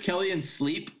 Remember Chip Kelly in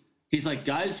Sleep? He's like,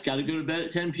 guys, got to go to bed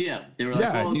at 10 p.m. They were like,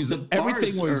 Yeah, well, he's the like, bars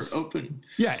everything was are open.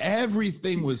 Yeah,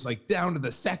 everything was like down to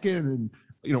the second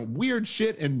and weird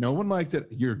shit, and no one liked it.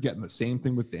 You're getting the same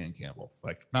thing with Dan Campbell.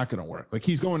 Like, not gonna work. Like,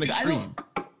 he's going extreme.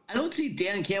 I don't see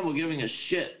Dan Campbell giving a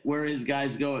shit where his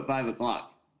guys go at 5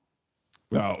 o'clock.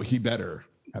 Well, he better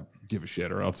give a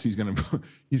shit, or else he's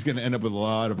gonna end up with a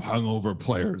lot of hungover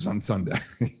players on Sunday.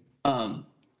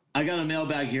 I got a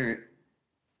mailbag here.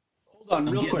 Hold on,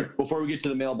 real quick before we get to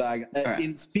the mailbag. Right.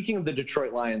 In speaking of the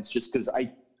Detroit Lions, just because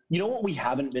you know what we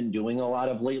haven't been doing a lot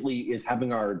of lately is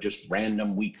having our just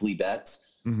random weekly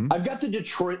bets. Mm-hmm. I've got the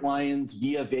Detroit Lions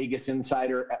via Vegas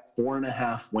Insider at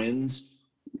 4.5 wins.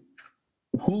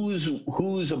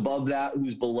 Who's above that?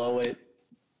 Who's below it?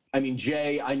 I mean,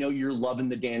 Jay, I know you're loving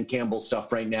the Dan Campbell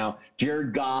stuff right now.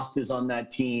 Jared Goff is on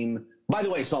that team. By the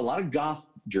way, I saw a lot of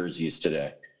Goff jerseys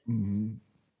today. Mm-hmm.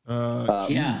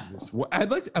 Yeah. Well,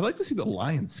 I'd like to see the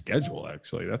Lions schedule.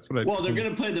 Actually, that's what I. Well, they're going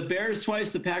to play the Bears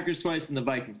twice, the Packers twice, and the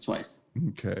Vikings twice.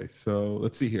 Okay, so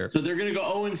let's see here. So they're going to go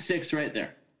 0-6 right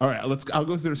there. All right, I'll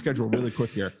go through the schedule really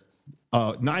quick here.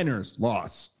 Niners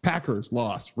lost, Packers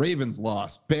lost, Ravens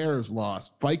lost, Bears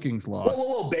lost, Vikings lost.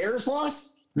 Whoa! Bears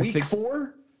lost week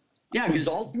 4. Yeah,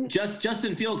 because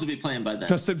Justin Fields will be playing by then.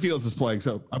 Justin Fields is playing,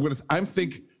 so I'm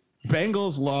think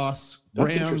Bengals lost,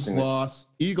 Rams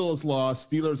lost, Eagles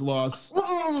lost, Steelers lost.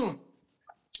 I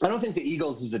don't think the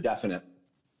Eagles is a definite.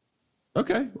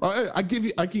 Okay, I give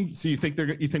you. So you think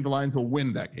the Lions will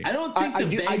win that game? I don't think the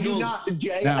Bengals. I do not,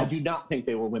 Jay. Now, I do not think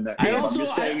they will win that game. I'm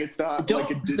just saying it's not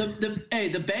like a.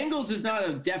 The Bengals is not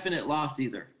a definite loss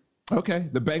either. Okay,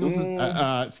 the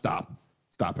Bengals is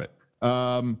stop it.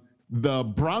 The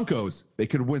Broncos, they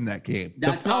could win that game.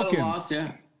 That's the Falcons, not a loss,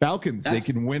 yeah. Falcons, they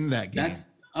can win that game. That's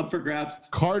up for grabs.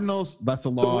 Cardinals, that's a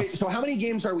loss. So how many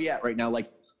games are we at right now?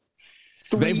 Like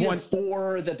 3 to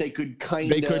 4 that they could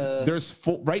kind of. There's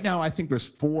 4 right now. I think there's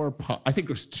 4. I think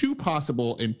there's 2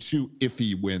 possible and 2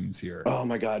 iffy wins here. Oh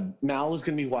my God, Mal is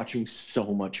going to be watching so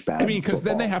much bad. I mean, because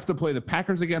then they have to play the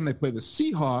Packers again. They play the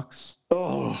Seahawks.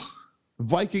 Oh,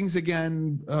 Vikings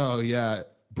again. Oh yeah.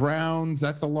 Browns,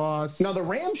 that's a loss. Now the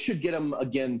Rams should get them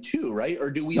again too, right? Or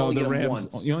do we only get them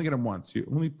once? You only get them once. You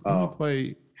only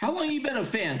play. How long have you been a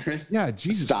fan, Chris? Yeah,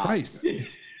 Jesus Christ.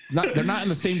 They're not in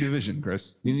the same division,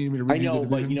 Chris. You need me to read I know,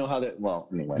 but you know how that. Well,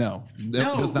 anyway. No, it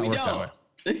does not work that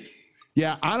way.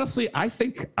 Yeah, honestly, I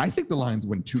think the Lions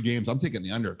win 2 games. I'm taking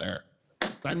the under there.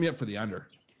 Sign me up for the under.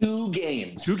 2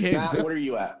 games. 2 games. Matt, yeah. what are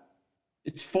you at?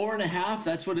 It's 4.5.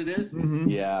 That's what it is. Mm-hmm.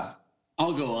 Yeah.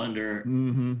 I'll go under.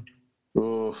 Mm-hmm.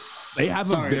 Oof. They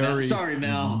have a very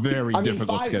Mel. very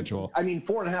difficult schedule. I mean,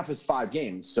 4.5 is 5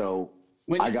 games, so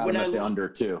I got them at the under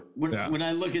too. When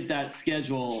I look at that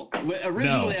schedule,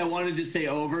 originally I wanted to say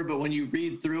over, but when you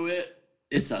read through it,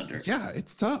 it's under. Yeah,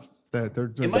 it's tough.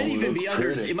 It might even be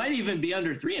under. It might even be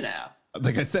under 3.5.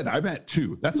 Like I said, I'm at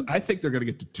 2. I think they're going to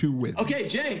get to 2 wins. Okay,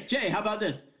 Jay, how about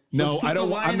this? No, I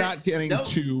don't. I'm not getting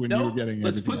 2, and you're getting.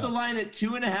 Let's put else. The line at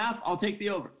 2.5. I'll take the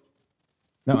over.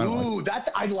 No,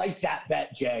 I like that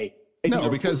bet, Jay. No,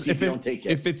 because if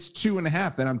it's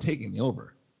 2.5, then I'm taking the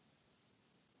over.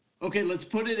 Okay, let's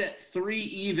put it at 3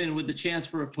 even with the chance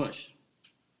for a push.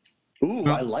 Ooh,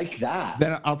 I like that.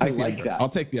 Then I'll take the like under. that. I'll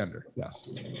take the under. Yes.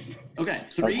 Okay,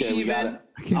 3 even.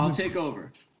 I'll take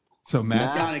over. So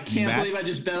Matt, God, I can't believe I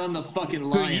just bet on the fucking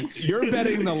Lions. So you're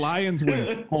betting the Lions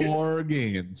win 4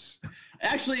 games.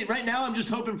 Actually, right now I'm just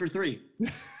hoping for 3.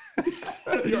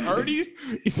 You're already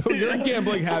your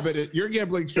gambling habit. Your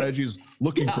gambling strategy is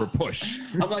looking for a push.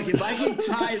 I'm like, if I can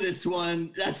tie this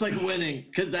one, that's like winning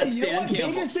because that's Dan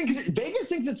Campbell. Vegas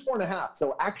thinks it's 4.5.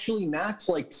 So actually, Matt's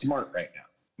like smart right now.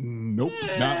 Nope,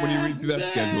 not when you read through that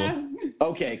schedule.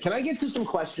 Okay, can I get to some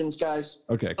questions, guys?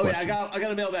 Okay. Oh yeah, I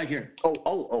got a mail back here.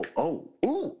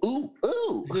 Ooh.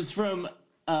 This is from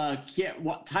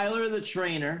Tyler the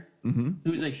trainer,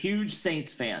 who's a huge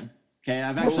Saints fan. Okay,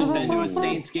 I've actually been to a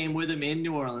Saints game with him in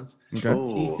New Orleans. Okay.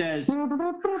 He says,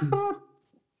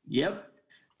 "Yep,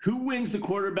 who wins the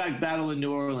quarterback battle in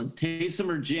New Orleans, Taysom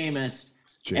or Jameis?"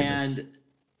 And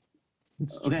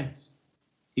okay,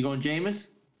 you going Jameis?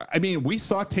 I mean, we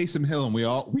saw Taysom Hill, and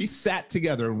we sat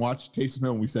together and watched Taysom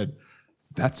Hill, and we said,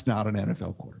 "That's not an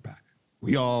NFL quarterback."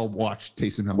 We all watched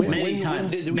Taysom Hill. Many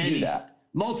times. When did we do that?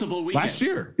 Multiple weekends.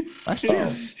 Last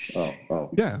year. Oh.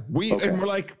 Yeah, and we're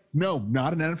like, no,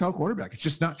 not an NFL quarterback. It's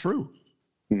just not true.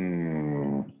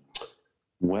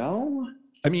 Well,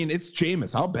 I mean, it's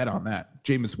Jameis. I'll bet on that.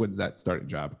 Jameis wins that starting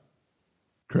job.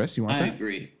 Chris, you want that? I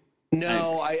agree.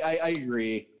 No, I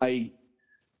agree. I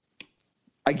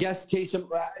I guess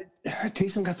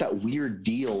Taysom got that weird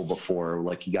deal before,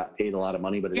 like he got paid a lot of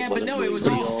money, but Yeah, it but wasn't no, really it was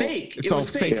all real. fake. It's It all was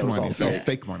fake It was money. all It's all fake.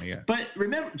 fake money. Yeah. But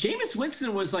remember, Jameis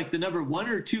Winston was like the number 1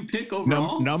 or 2 pick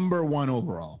overall. Number one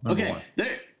overall. Number Okay, one.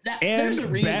 there's a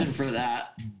reason best- for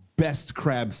that. Best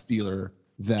crab stealer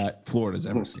that Florida's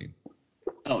ever seen.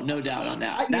 Oh, no doubt on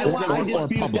that. You know That's what? the I or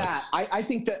dispute Publix. that. I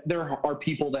think that there are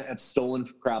people that have stolen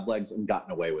crab legs and gotten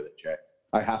away with it, Jay.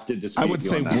 I have to dispute I would you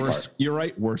say on that worst. You're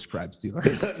right. Worst crab stealer.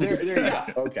 part. there you go.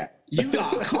 Okay. You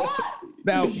got caught.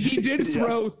 Now he did Yeah.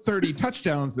 throw 30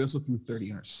 touchdowns, but he also threw 30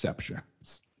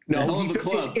 interceptions. No, hell of a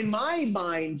club. in my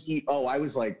mind, I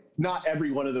was like, not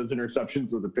every one of those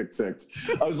interceptions was a pick six.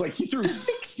 I was like, he threw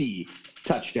 60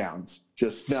 touchdowns,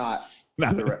 just not. No,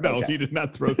 okay. he did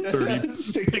not throw 30 pick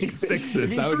sixes. If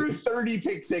he That would- threw 30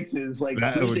 pick sixes, like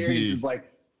That Bruce would Arians be- is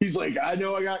like, he's like, I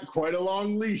know I got quite a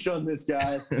long leash on this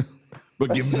guy.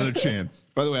 but give him another chance.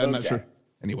 By the way, I'm not Okay. sure.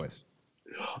 Anyways,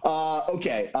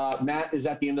 Okay, Matt, is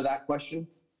that the end of that question?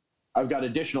 I've got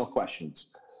additional questions.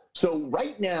 So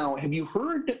right now, have you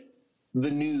heard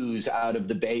the news out of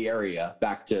the Bay Area,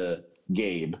 back to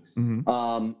Gabe,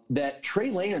 that Trey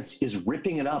Lance is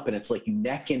ripping it up and it's like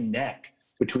neck and neck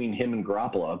between him and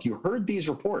Garoppolo? Have you heard these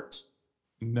reports?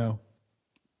 no.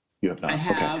 You have not. I Okay.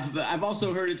 have, but I've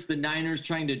also heard it's the Niners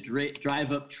trying to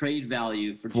drive up trade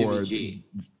value for Jimmy For- G.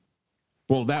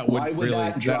 Well, that would Why would really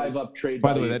that drive up trade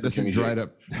By the way, value that for doesn't Jimmy G? dry it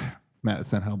up. Matt,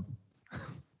 that's not how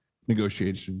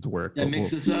negotiations work. Did I but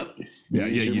mix we'll- this up? Yeah,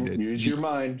 Use you your- did. Use your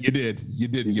mind. You did. You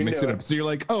can mixed do it it. up. So you're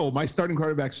like, oh, my starting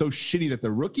quarterback's so shitty that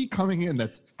the rookie coming in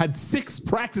that's had 6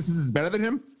 practices is better than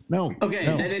him? No. Okay,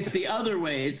 no. then it's the other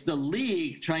way. It's the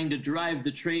league trying to drive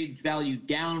the trade value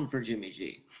down for Jimmy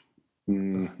G.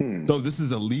 Mhm. So this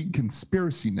is a league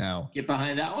conspiracy now. Get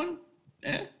behind that one?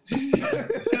 Eh.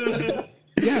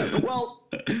 Yeah. Well,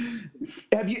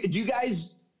 do you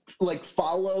guys like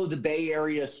follow the Bay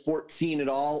Area sports scene at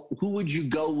all? Who would you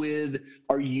go with?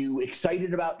 Are you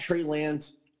excited about Trey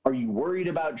Lance? Are you worried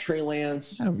about Trey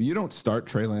Lance? No, you don't start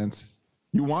Trey Lance.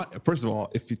 You want, first of all,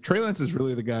 if Trey Lance is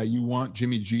really the guy, you want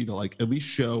Jimmy G to like at least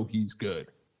show he's good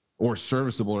or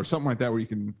serviceable or something like that, where you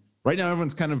can. Right now,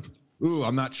 everyone's kind of, ooh,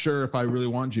 I'm not sure if I really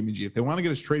want Jimmy G. If they want to get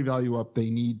his trade value up, they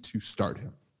need to start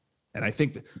him. And I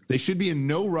think that they should be in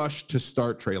no rush to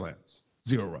start Trey Lance.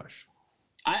 Zero rush.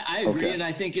 I agree, Okay. and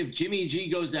I think if Jimmy G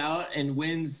goes out and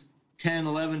wins 10,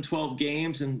 11, 12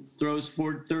 games and throws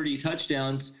 30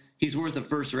 touchdowns, he's worth a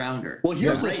first rounder. Well,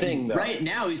 here's the right, thing, though. Right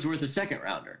now, he's worth a second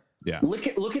rounder. Yeah. Look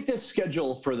at this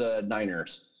schedule for the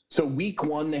Niners. So week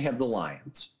 1, they have the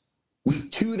Lions. Week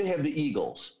 2, they have the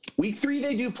Eagles. Week 3,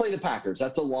 they do play the Packers.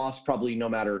 That's a loss probably no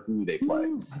matter who they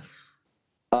play.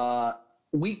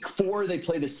 Week 4, they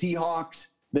play the Seahawks,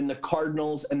 then the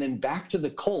Cardinals, and then back to the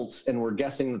Colts. And we're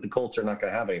guessing that the Colts are not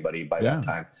going to have anybody by that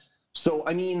time. So,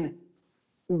 I mean,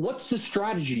 what's the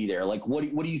strategy there? Like, what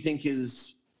do you think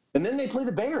is – and then they play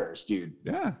the Bears, dude,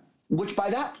 Yeah. which by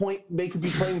that point, they could be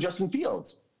playing Justin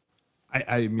Fields.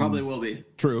 I mean, Probably will be.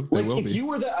 true. They Like, will if be. you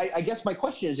were the – I guess my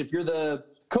question is, if you're the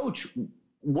coach,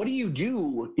 what do you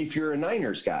do if you're a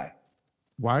Niners guy?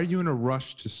 Why are you in a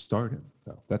rush to start him,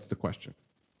 though? That's the question.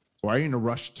 Why are you in a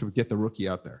rush to get the rookie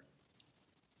out there?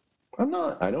 I'm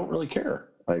not. I don't really care.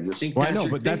 I just Think Well, I know,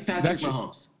 Patrick- but think that's Patrick your-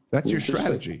 Mahomes. That's your We're just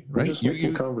strategy, we're right? just You-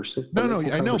 making you- conversa- No, we're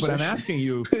making I know, but I'm conversation. asking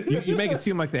you, you make it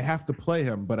seem like they have to play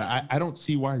him, but I don't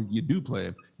see why you do play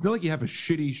him. It's not like you have a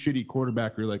shitty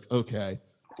quarterback where you're like, okay,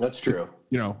 That's true.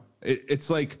 you know, it's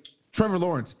like Trevor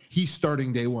Lawrence, he's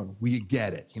starting day 1. We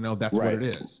get it. You know, that's Right. what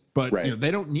it is. But Right. you know,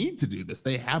 they don't need to do this.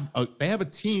 They have a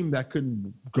team that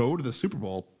could go to the Super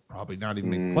Bowl, probably not even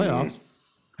make the playoffs.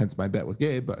 Hence my bet with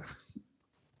Gabe, but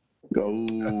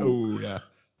Oh. yeah.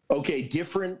 Okay,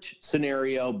 different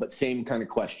scenario, but same kind of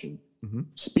question. Mhm.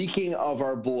 Speaking of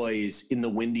our boys in the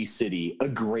Windy City, a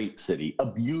great city, a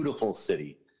beautiful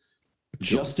city,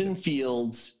 Justin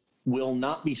Fields will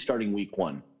not be starting week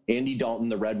 1. Andy Dalton,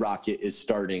 the Red Rocket, is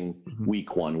starting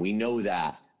week 1. We know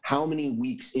that. How many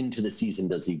weeks into the season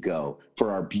does he go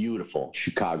for our beautiful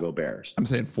Chicago Bears? I'm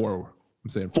saying 4. I'm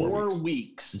saying 4 weeks.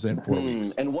 weeks. I'm saying 4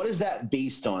 weeks. And what is that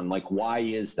based on? Like, why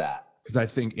is that? Because I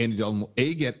think Andy Dalton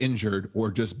will get injured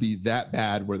or just be that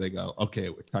bad where they go, okay,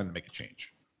 it's time to make a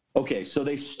change. Okay, so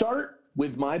they start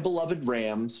with my beloved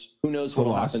Rams. Who knows what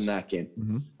will loss. happen in that game?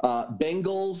 Mhm.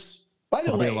 Bengals. By the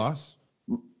Probably a way, loss.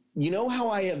 you know how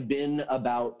I have been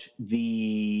about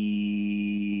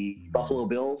the Buffalo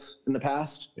Bills in the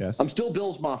past? Yes. I'm still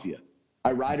Bills Mafia.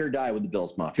 I ride or die with the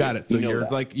Bills Mafia. Got it. So You know you're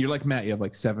that. like Matt. You have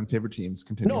like 7 favorite teams.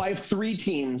 Continue. No, I have 3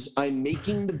 teams. I'm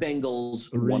making the Bengals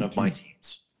 3 one of my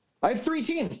teams. I have 3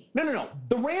 teams. No.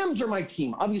 The Rams are my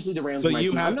team. Obviously, the Rams So are my you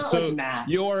team. have I'm not like Matt.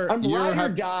 I'm ride or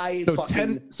die. So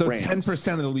fucking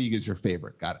 10% of the league is your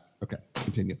favorite. Got it. Okay,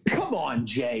 continue. Come on,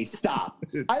 Jay, stop.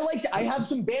 I have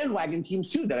some bandwagon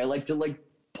teams too that I like to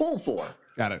pull for.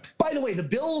 Got it. By the way, the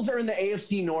Bills are in the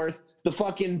AFC North. The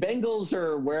fucking Bengals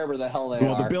are wherever the hell they are.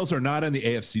 Well, the Bills are not in the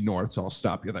AFC North, so I'll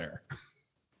stop you there.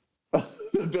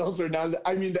 The Bills are not.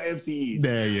 I mean, the AFC East.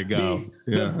 There you go.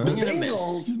 The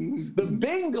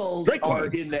Bengals Great are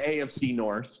point. in the AFC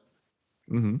North.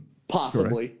 Mm-hmm.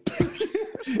 Possibly.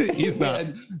 He's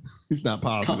not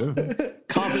positive.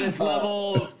 Confidence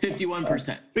level 51%.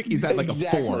 I think he's at like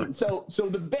Exactly. a 4. So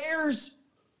the Bears.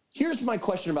 Here's my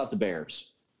question about the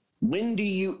Bears. When do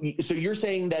you? So you're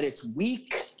saying that it's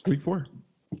week 4.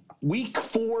 Week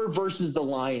 4 versus the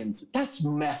Lions. That's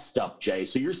messed up, Jay.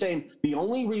 So you're saying the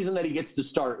only reason that he gets to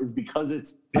start is because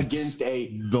it's against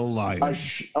the Lions.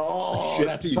 shit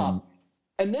that's team. tough.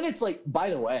 And then it's like,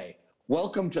 by the way,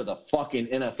 welcome to the fucking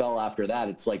NFL after that.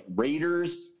 It's like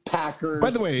Raiders, Packers. By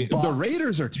the way, Bucks. the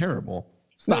Raiders are terrible.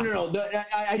 Stop. No.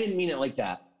 I didn't mean it like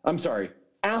that. I'm sorry.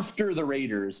 After the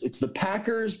Raiders, it's the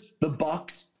Packers, the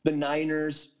Bucks, the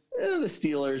Niners, the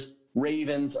Steelers,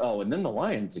 Ravens. Oh, and then the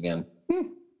Lions again.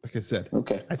 Like I said,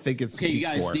 Okay. I think it's Okay, you week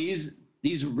guys, 4.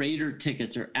 these Raider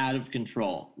tickets are out of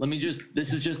control.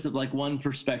 This is just like one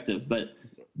perspective, but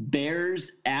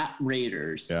Bears at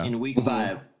Raiders in week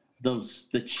 5,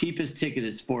 the cheapest ticket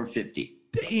is $450.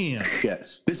 Damn.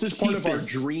 Yes. This is part of our Cheapest.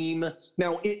 dream.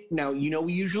 Now,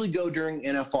 we usually go during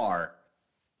NFR.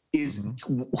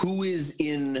 Who is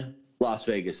in Las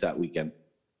Vegas that weekend?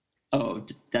 Oh,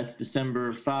 that's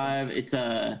December 5. It's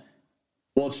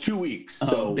Well, it's 2 weeks.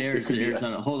 So Bears it could at be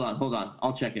Arizona. Hold on.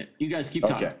 I'll check it. You guys keep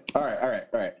talking. Okay. All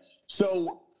right.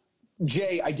 So,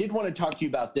 Jay, I did want to talk to you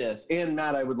about this. And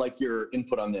Matt, I would like your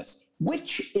input on this.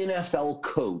 Which NFL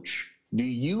coach do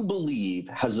you believe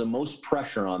has the most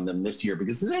pressure on them this year?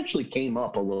 Because this actually came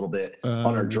up a little bit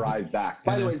on our drive back.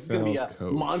 By the way, this is going to be a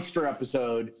NFL monster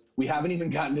episode. We haven't even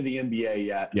gotten to the NBA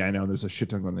yet. Yeah, I know. There's a shit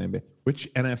ton on the NBA.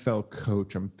 Which NFL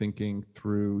coach I'm thinking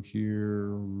through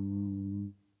here?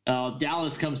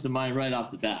 Dallas comes to mind right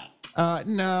off the bat.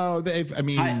 No, they've. I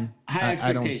mean, High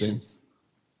I don't think. expectations.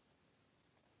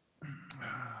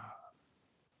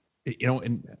 And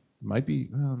it might be.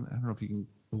 I don't know if you can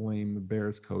blame the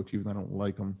Bears coach, even though I don't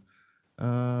like him.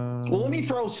 Well, let me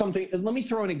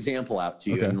throw an example out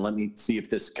to you, Okay. and let me see if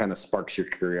this kind of sparks your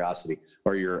curiosity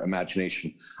or your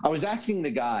imagination. I was asking the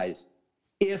guys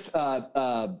if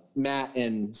Matt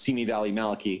and Simi Valley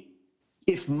Maliki,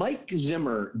 if Mike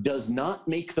Zimmer does not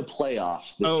make the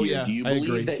playoffs this year, do you I believe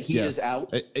agree. that he is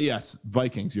out? Yes,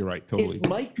 Vikings. You're right. Totally. If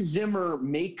Mike Zimmer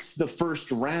makes the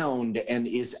first round and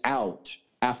is out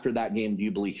after that game, do you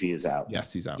believe he is out?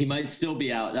 Yes, he's out. He might still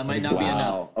be out. That might not be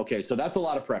enough. Wow. Okay, so that's a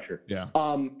lot of pressure. Yeah.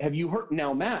 Have you heard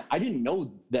now, Matt? I didn't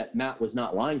know that Matt was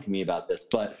not lying to me about this,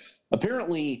 but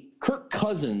apparently Kirk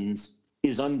Cousins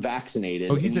is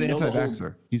unvaccinated. Oh, he's an and you know the whole-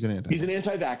 anti-vaxxer. He's an anti. He's an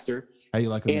anti-vaxxer, How you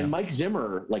like him? and now? Mike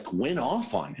Zimmer went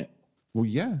off on him. Well,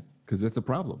 yeah, because it's a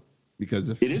problem. Because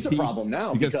if It is a problem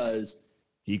now because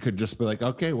he could just be like,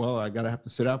 okay, well, I gotta have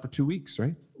to sit out for 2 weeks,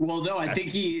 right? Well, no, I think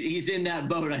he's in that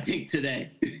boat. I think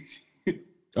today.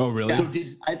 Oh, really? so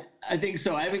did I think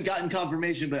so. I haven't gotten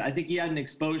confirmation, but I think he had an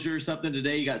exposure or something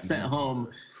today. He got sent home.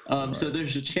 So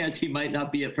there's a chance he might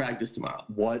not be at practice tomorrow.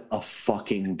 what a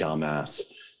fucking dumbass.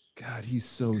 God, he's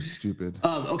so stupid.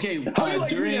 Okay. How do you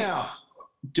like me now?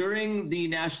 During the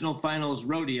National Finals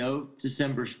Rodeo,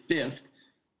 December 5th,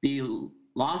 the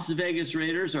Las Vegas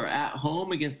Raiders are at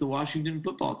home against the Washington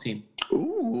football team.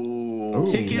 Ooh,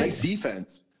 Tickets- nice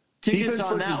defense. Tickets Defense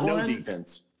on versus that no one,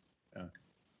 defense.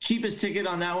 cheapest ticket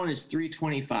on that one is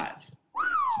 $325.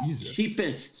 Jesus.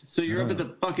 Cheapest. So you're up at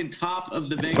the fucking top of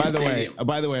the Vegas By the way,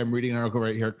 Stadium. I'm reading an article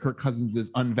right here. Kirk Cousins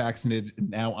is unvaccinated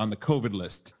now on the COVID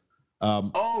list.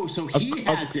 Oh, so he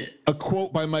has it. A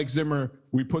quote by Mike Zimmer: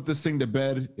 "We put this thing to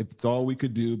bed. If it's all we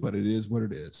could do, but it is what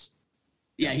it is."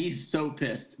 Yeah, he's so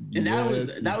pissed. And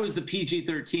Yes. that was the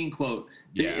PG-13 quote.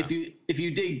 Yeah. If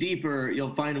you dig deeper,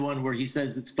 you'll find one where he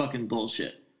says it's fucking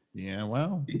bullshit. Yeah,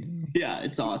 well, Yeah,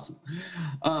 it's awesome.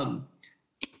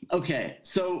 Okay,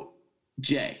 so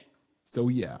Jay, so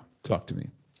yeah, talk to me.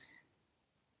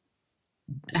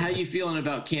 how you feeling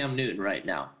about Cam Newton right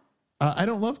now? I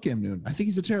don't love Cam Newton. I think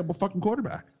he's a terrible fucking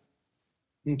quarterback.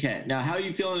 Okay, now how are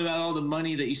you feeling about all the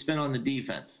money that you spent on the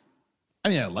defense? I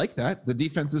mean, I like that. The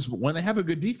defense is, when they have a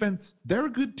good defense, they're a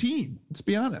good team. Let's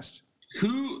be honest.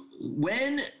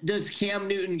 When does Cam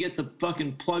Newton get the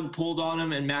fucking plug pulled on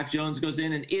him and Mac Jones goes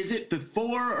in? And is it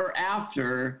before or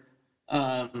after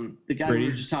the guy we Brady?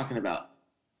 were just talking about?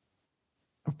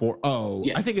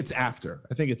 Yeah. I think it's after.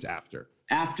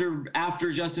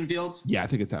 After Justin Fields Yeah, I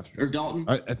think it's after. or Dalton?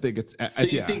 I think it's. So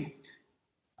yeah.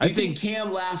 you think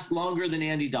Cam lasts longer than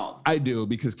Andy Dalton? I do,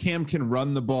 because Cam can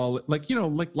run the ball like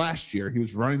last year he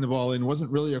was running the ball in,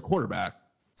 wasn't really a quarterback,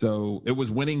 so it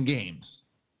was winning games.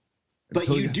 But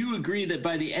you do agree that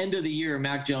by the end of the year,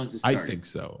 Mac Jones is starting? I think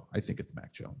so. I think it's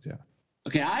Mac Jones. Yeah.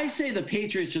 Okay, I say the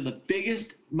Patriots are the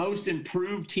biggest, most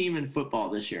improved team in football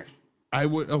this year. I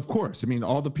would, of course. I mean,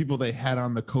 all the people they had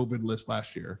on the COVID list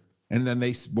last year, and then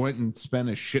they went and spent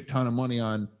a shit ton of money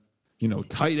on,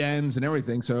 tight ends and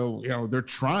everything. So, they're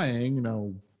trying.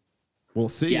 We'll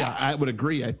see. Yeah. I would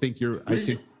agree. I think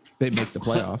they make the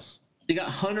playoffs. They got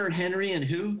Hunter Henry and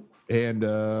who? And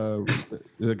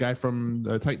the guy from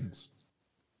the Titans.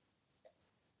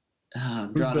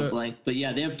 I'm drawing a blank, but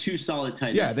yeah, they have two solid tight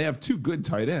ends. Yeah, they have two good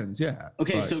tight ends. Yeah.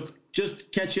 Okay, so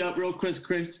just catch you up real quick,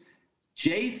 Chris.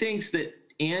 Jay thinks that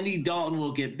Andy Dalton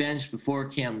will get benched before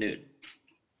Cam Newton.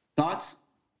 Thoughts?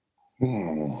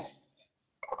 Andy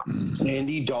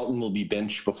Dalton will be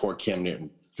benched before Cam Newton.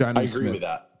 Johnny I agree Smith. with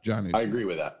that. Johnny. I Smith. agree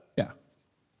with that. Yeah,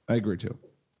 I agree too,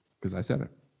 because I said it.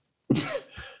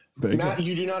 Matt,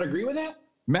 you do not agree with that?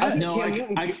 Matt, I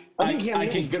think Cam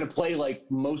Newton's going to play like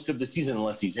most of the season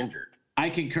unless he's injured. I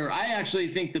concur. I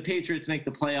actually think the Patriots make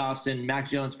the playoffs and Mac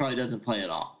Jones probably doesn't play at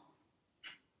all.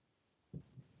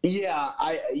 Yeah,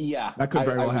 that could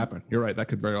very well happen. You're right. That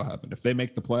could very well happen. If they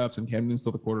make the playoffs and Cam Newton's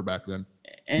still the quarterback, then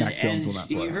Mac Jones will not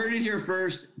play. You heard it here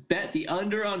first. Bet the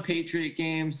under on Patriot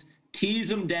games. Tease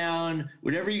them down.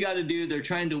 Whatever you got to do. They're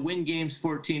trying to win games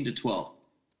 14-12.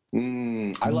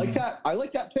 I like that. I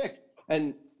like that pick.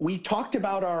 And we talked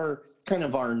about our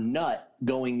nut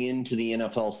going into the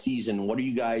NFL season. What are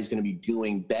you guys going to be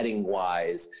doing betting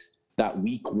wise? That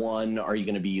week one, are you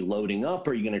going to be loading up?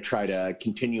 Or are you going to try to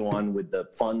continue on with the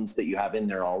funds that you have in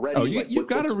there already? Oh, you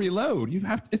got to reload.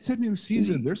 It's a new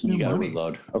season. There's new money.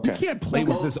 Reload. Okay. You can't play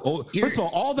with this old. First of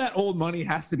all that old money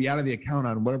has to be out of the account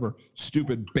on whatever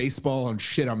stupid baseball and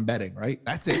shit I'm betting. Right?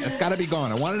 That's it. That's got to be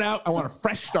gone. I want it out. I want a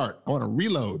fresh start. I want to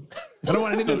reload. I don't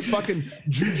want any of this fucking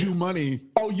juju money.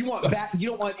 Oh, you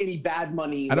don't want any bad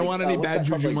money. I don't want any bad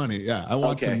juju money. Yeah, I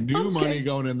want some new money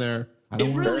going in there.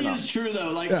 It really is true though.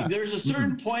 Like there's a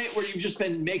certain point where you've just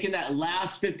been making that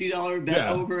last $50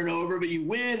 bet over and over, but you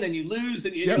win, then you lose,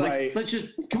 then you're like,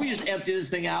 can we just empty this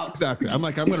thing out? Exactly. I'm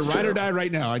like, I'm gonna ride or die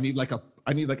right now. I need like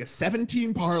a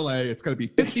 17 parlay. It's gonna be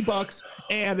 $50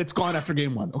 and it's gone after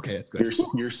game one. Okay, it's good.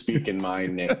 You're speaking my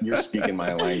name. You're speaking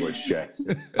my language, Jay.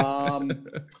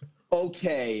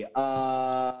 Okay.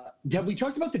 Have we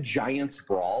talked about the Giants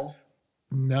brawl?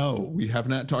 No, we have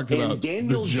not talked about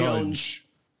Daniel the Jones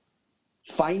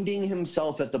finding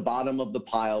himself at the bottom of the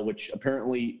pile, which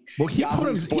apparently he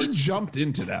jumped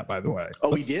into that, by the way.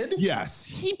 Oh, he did? Yes,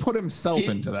 he put himself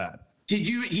into that. Did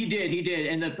you? He did,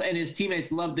 and his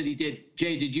teammates loved that he did.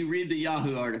 Jay, did you read the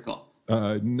Yahoo article?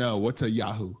 No. What's a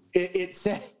Yahoo?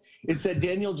 It said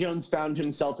Daniel Jones found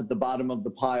himself at the bottom of the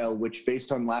pile, which,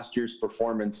 based on last year's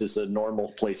performance, is a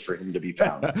normal place for him to be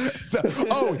found.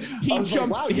 He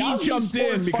jumped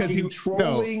in because he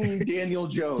trolling Daniel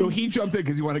Jones. So he jumped in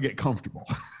because he wanted to get comfortable.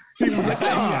 He was like,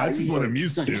 this is what I'm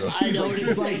used to. I know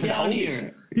it's like down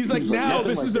here. He's like, now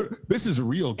this is a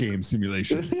real game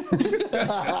simulation.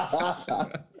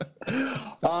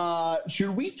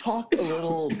 Should we talk a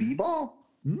little b-ball?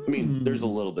 I mean, there's a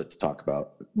little bit to talk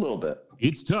about. A little bit.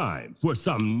 It's time for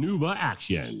some Nuba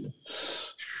action.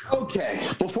 Okay.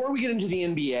 Before we get into the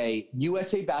NBA,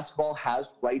 USA Basketball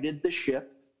has righted the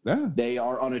ship. Yeah. They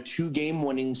are on a 2-game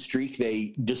winning streak.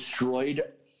 They destroyed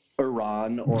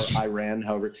Iran or Iran,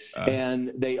 however, and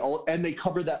they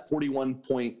covered that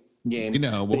 41-point game.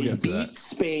 We'll they get to beat that.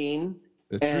 Spain.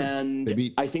 That's and true.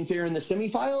 I think they're in the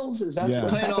semifinals. Is that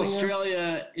what's playing happening?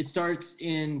 Australia? It starts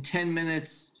in 10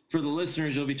 minutes. For the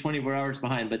listeners, you'll be 24 hours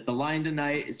behind. But the line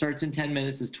tonight, it starts in 10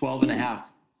 minutes, is 12.5.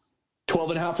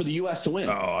 12.5 for the U.S. to win.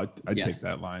 Oh, I'd take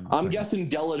that line. I'm guessing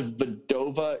Della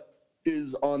Vadova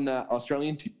is on that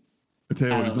Australian team. I tell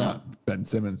you what, it's not Ben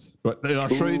Simmons. But the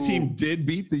Australian team did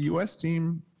beat the U.S.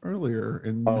 team earlier.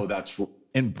 That's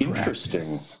in interesting.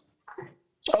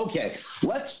 Okay,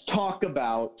 let's talk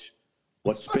about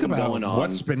what's been going on.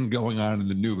 What's been going on in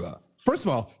the Nuba? First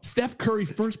of all, Steph Curry,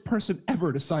 first person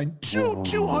ever to sign two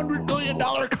 $200 million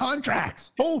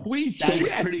contracts. Holy shit.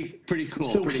 That's pretty cool.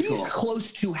 So he's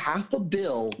close to $500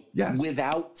 million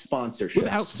without sponsorships.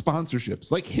 Without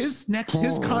sponsorships. Like his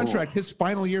contract, his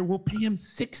final year will pay him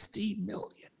 $60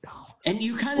 million. And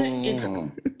you kind of,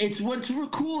 it's what's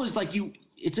cool is like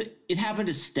it happened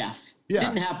to Steph. Yeah.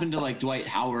 Didn't happen to like Dwight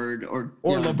Howard or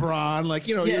LeBron. Like,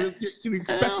 you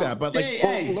expect that. But like,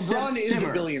 LeBron is a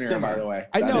billionaire, by the way.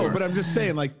 I know, but I'm just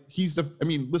saying, like,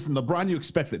 listen, LeBron, you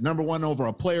expect it. Number one over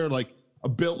a player like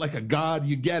built like a god,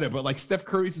 you get it. But like Steph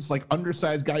Curry's this like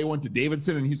undersized guy who went to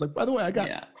Davidson, and he's like, by the way, I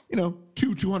got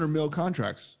two $200 million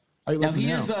contracts. He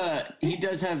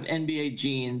does have NBA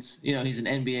genes. He's an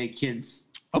NBA kid's.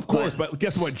 Of course, but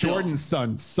guess what? Jordan's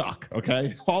sons suck.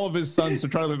 Okay, all of his sons to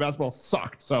try to play basketball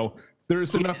sucked. So there's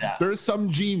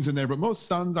some genes in there, but most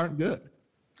sons aren't good.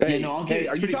 Hey,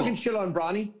 are you talking shit on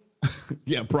Bronny?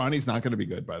 Yeah, Bronny's not going to be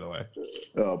good, by the way.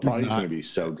 Oh, Bronny's going to be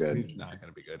so good. He's not going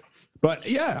to be good. But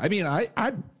yeah, I mean,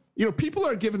 I people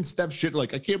are giving Steph shit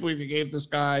like, I can't believe you gave this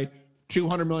guy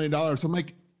 $200 million. I'm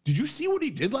like, did you see what he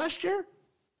did last year?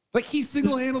 Like, he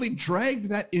single-handedly dragged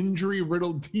that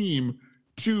injury-riddled team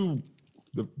to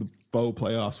the faux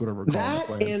playoffs, whatever.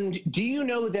 And do you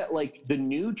know that like the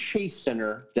new Chase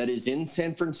Center that is in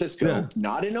San Francisco,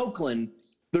 not in Oakland,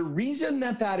 the reason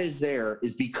that is there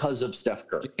is because of Steph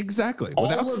Curry. Exactly.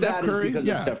 All of Steph that Curry, is because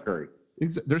of Steph Curry.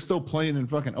 They're still playing in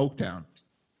fucking Oaktown.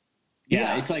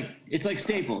 Yeah, it's like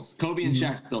Staples. Kobe and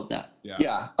Shaq built that.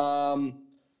 Yeah.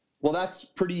 Well, that's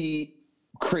pretty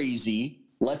crazy.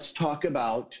 Let's talk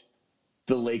about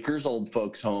the Lakers' old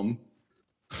folks' home.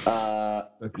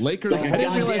 Lakers. I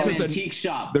didn't realize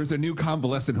there's a new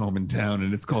convalescent home in town,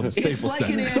 and it's called the Staples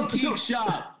Center. It's like an antique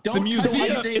shop. It's a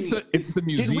museum. It's the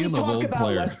museum of old players. Did we talk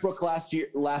about Westbrook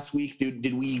last week?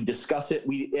 Did we discuss it?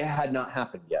 It had not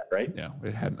happened yet, right? Yeah,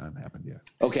 it had not happened yet.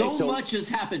 Okay, so much has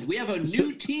happened. We have a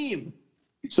new team.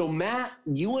 So Matt,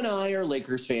 you and I are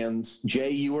Lakers fans. Jay,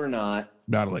 you are not.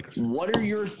 Not a Lakers fan. What are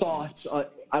your thoughts?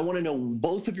 I want to know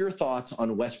both of your thoughts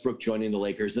on Westbrook joining the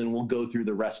Lakers. Then we'll go through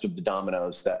the rest of the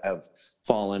dominoes that have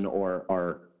fallen or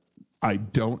are. I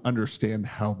don't understand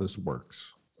how this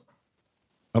works.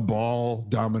 A ball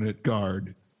dominant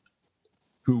guard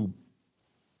who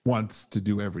wants to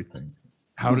do everything.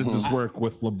 How does this work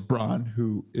with LeBron,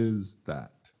 who is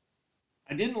that?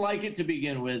 I didn't like it to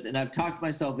begin with, and I've talked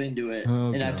myself into it.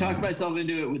 I've talked myself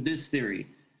into it with this theory.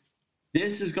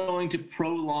 This is going to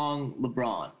prolong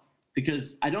LeBron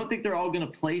because I don't think they're all going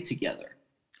to play together.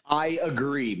 I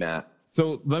agree, Matt.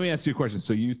 So let me ask you a question.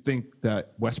 So you think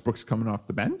that Westbrook's coming off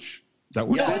the bench?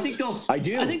 Yes, I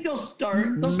do. I think they'll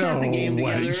start. They'll start the game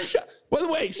together. By the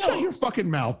way, shut your fucking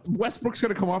mouth. Westbrook's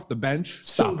going to come off the bench.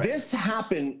 Stop it. This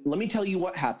happened. Let me tell you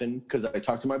what happened because I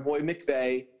talked to my boy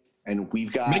McVay, and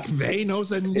we've got McVay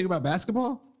knows anything about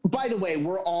basketball. By the way,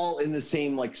 we're all in the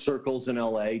same like circles in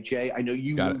LA, Jay. I know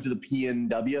you moved to the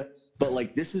PNW, but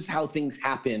like this is how things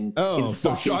happen. Oh,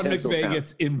 so Sean McVay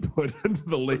gets input into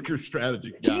the Lakers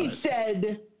strategy. He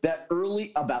said that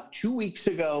about 2 weeks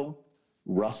ago,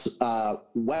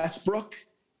 Westbrook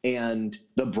and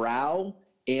the Brow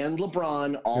and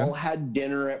LeBron all had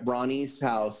dinner at Bronny's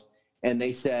house, and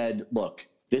they said, look,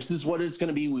 this is what it's going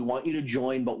to be. We want you to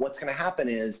join, but what's going to happen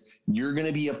is you're going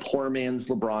to be a poor man's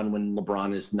LeBron when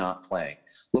LeBron is not playing.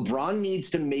 LeBron needs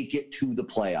to make it to the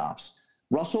playoffs.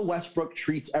 Russell Westbrook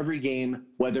treats every game,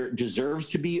 whether it deserves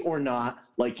to be or not,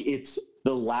 like it's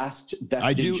the last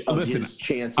vestige of his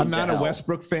chance. I'm not a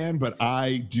Westbrook fan, but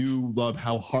I do love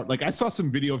how hard. Like I saw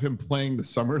some video of him playing the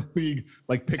summer league,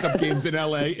 like pickup games in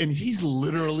LA, and he's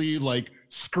literally like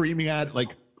screaming at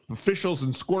like officials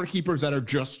and scorekeepers that are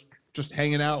just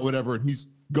hanging out, whatever, and he's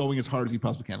going as hard as he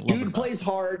possibly can. Dude plays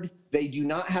hard. They do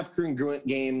not have congruent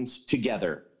games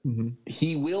together. Mm-hmm.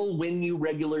 He will win you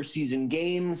regular season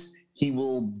games. He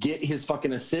will get his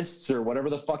fucking assists or whatever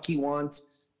the fuck he wants.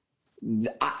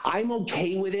 I'm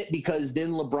okay with it because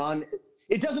then LeBron,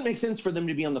 it doesn't make sense for them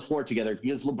to be on the floor together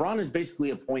because LeBron is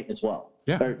basically a point as well.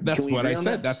 Yeah, that's what I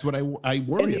said. That's what I worry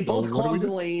about. And they both clog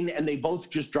the lane and they both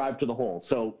just drive to the hole.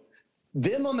 So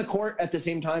them on the court at the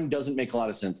same time doesn't make a lot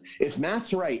of sense. If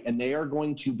Matt's right and they are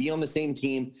going to be on the same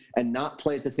team and not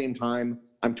play at the same time,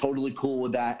 I'm totally cool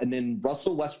with that. And then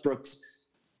Russell Westbrook's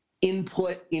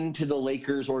input into the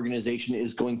Lakers organization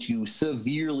is going to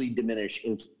severely diminish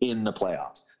in the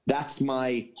playoffs. That's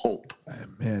my hope.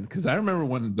 Man, because I remember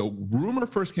when the rumor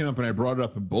first came up and I brought it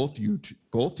up, and both you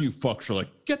fucks are like,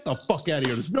 "Get the fuck out of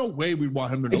here! There's no way we'd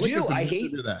want him to." I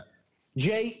hate that.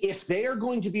 Jay, if they are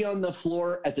going to be on the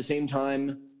floor at the same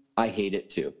time, I hate it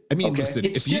too. I mean, listen,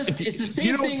 if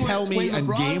you don't tell me in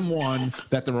game one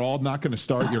that they're all not going to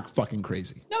start, you're fucking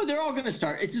crazy. No, they're all going to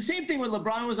start. It's the same thing when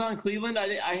LeBron was on Cleveland. I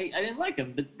didn't like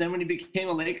him, but then when he became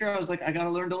a Laker, I was like, I got to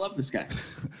learn to love this guy.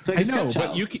 Like I know,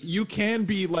 but you can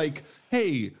be like,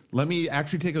 hey, let me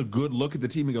actually take a good look at the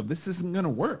team and go, this isn't going to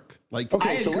work. Like,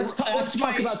 okay, so let's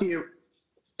talk about the.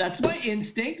 That's my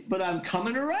instinct, but I'm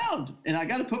coming around, and I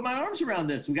got to put my arms around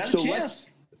this. We got a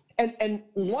chance. And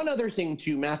one other thing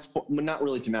to Matt's point, not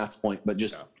really to Matt's point, but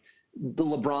just the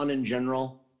LeBron in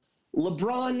general.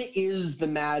 LeBron is the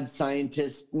mad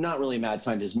scientist, not really a mad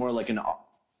scientist, more like an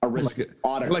autocrat.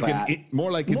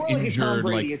 More like an injured, Tom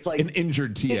Brady. like It's like an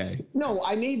injured TA. No,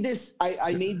 I made this.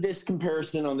 I made this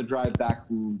comparison on the drive back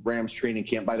from Rams training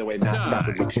camp. By the way, Matt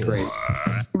Stafford looks great.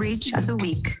 Reach of the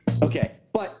week. Okay,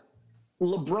 but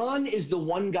LeBron is the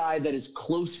one guy that is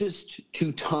closest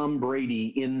to Tom Brady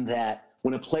in that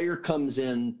when a player comes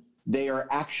in, they are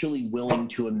actually willing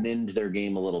to amend their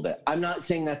game a little bit. I'm not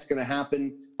saying that's going to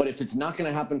happen, but if it's not going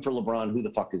to happen for LeBron, who the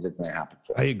fuck is it going to happen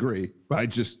for? I agree, but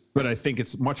I think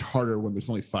it's much harder when there's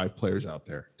only 5 players out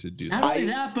there to do that. Not only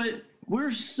that, but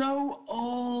we're so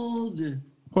old.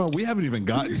 Well, we haven't even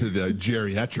gotten to the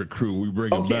geriatric crew. We bring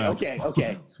them back.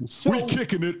 Okay. So We're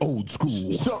kicking it old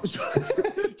school.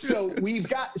 So we've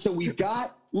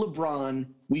got LeBron,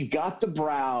 we've got the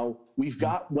Brow, we've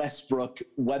got Westbrook,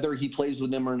 whether he plays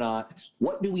with them or not.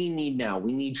 What do we need now?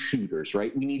 We need shooters,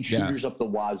 right? We need shooters up the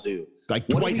wazoo. Like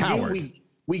What Dwight do we do? Howard.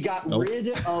 We got rid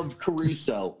of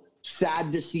Caruso.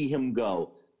 Sad to see him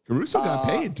go. Caruso got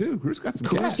paid too. Caruso got some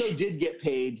Caruso cash. did get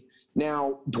paid.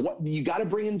 Now, you got to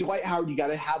bring in Dwight Howard. You got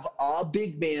to have a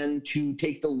big man to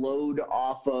take the load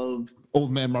off of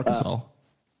Old man Marcus Hall.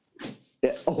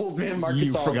 old man Marcus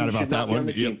You All, forgot who about should that not be one. on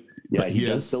the team. Yep. Yeah, But he he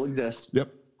does is. still exist.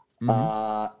 Yep.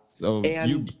 So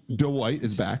and Dwight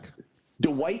is back.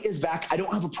 Dwight is back. I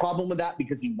don't have a problem with that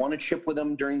because he won a chip with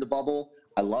him during the bubble.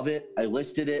 I love it. I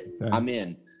listed it. Yeah. I'm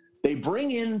in. They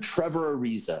bring in Trevor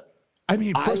Ariza. I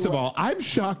mean, first of all, I'm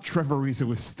shocked Trevor Ariza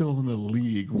was still in the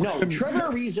league. No,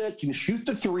 Trevor Ariza can shoot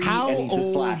the three, How and he's a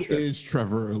old slasher. is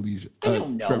Trevor Ariza? I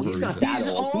don't know. Trevor He's not Ariza? that He's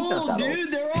old. He's not old, that dude.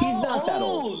 old. They're all He's not that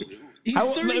old. He's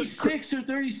How- 36 or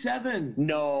 37.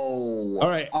 No. All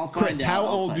right, I'll find Chris, out. how I'll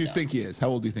old find do you out. think he is? How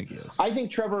old do you think he is? I think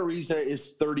Trevor Ariza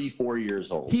is 34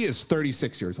 years old. He is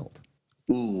 36 years old.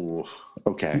 Ooh,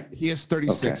 okay. He is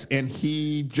 36, and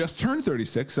he just turned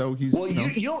 36, so he's Well,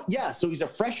 you don't. Yeah, so he's a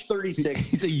fresh 36.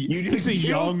 he's a You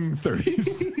young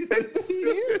 30s. he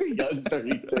is a young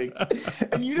 36.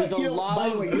 And you There's don't. a lot By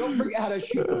the of- way, you don't forget how to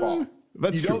shoot the ball.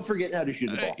 That's you true. don't forget how to shoot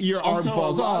the ball. Your arm Also,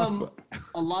 falls off.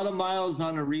 a lot of miles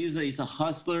on Ariza. He's a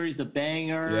hustler. He's a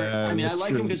banger. Yeah, I mean, I that's like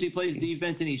true. him because he plays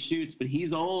defense and he shoots, but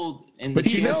he's old. And But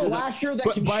He's you a know- slasher that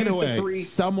But can by shoot the way, the three.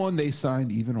 someone they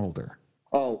signed even older.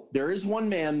 Oh, there is one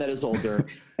man that is older,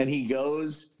 and he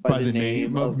goes by the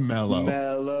name of Melo.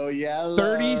 Mellow Yellow.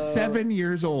 37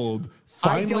 years old.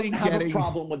 I Finally don't have getting a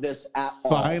problem with this at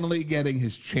all. finally getting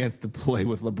his chance to play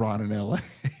with LeBron in LA.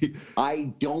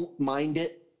 I don't mind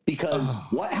it because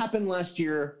what happened last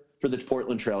year for the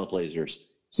Portland Trail Blazers?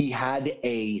 He had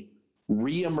a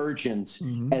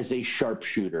reemergence as a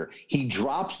sharpshooter. He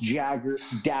drops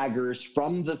daggers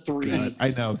from the three. God,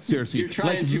 I know, seriously. You're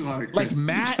trying too hard, Like Chris. You're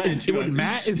Matt trying is too when hard.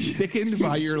 Matt is sickened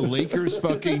by your Lakers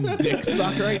fucking dick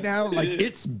suck right now. Like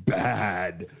it's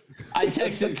bad. I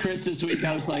texted Chris this week.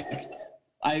 I was like,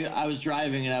 I was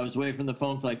driving and I was away from the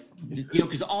phone for like,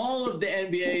 because all of the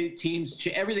NBA teams,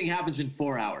 everything happens in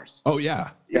 4 hours. Oh yeah.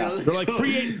 You know? They're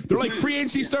like free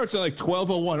agency starts at like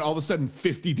 12:01. All of a sudden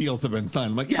 50 deals have been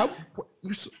signed. I'm like, Yeah.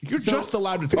 you're just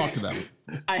allowed to talk to them.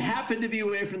 I happened to be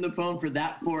away from the phone for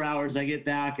that 4 hours. I get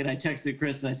back and I texted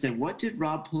Chris and I said, "What did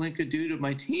Rob Pelinka do to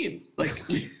my team?" Like,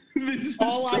 this is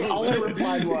all I so-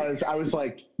 replied was, I was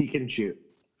like, he can shoot.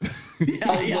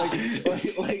 I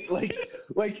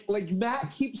was like Matt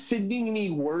keeps sending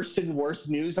me worse and worse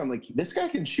news. I'm like, this guy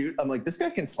can shoot. I'm like, this guy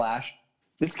can slash.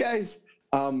 This guy's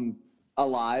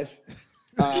alive.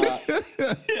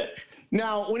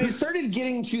 Now, when it started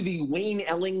getting to the Wayne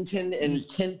Ellington and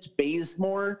Kent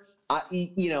Bazemore, I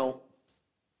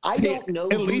don't know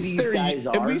At who least these they're guys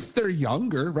are. at least they're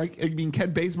younger, right? I mean,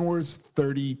 Ken Bazemore is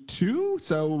 32,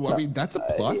 so I mean that's a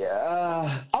plus.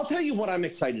 I'll tell you what I'm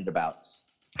excited about.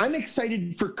 I'm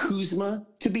excited for Kuzma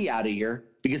to be out of here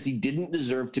because he didn't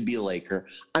deserve to be a Laker.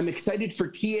 I'm excited for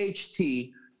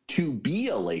THT to be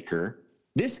a Laker.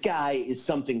 This guy is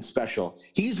something special.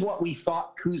 He's what we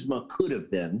thought Kuzma could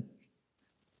have been.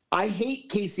 I hate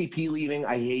KCP leaving.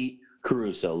 I hate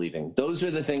Caruso leaving. Those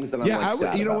are the things that I'm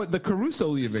sad you know about. what? The Caruso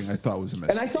leaving I thought was a And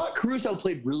mistake. I thought Caruso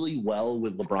played really well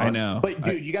with LeBron. I know. But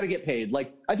dude, you got to get paid.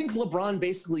 Like I think LeBron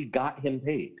basically got him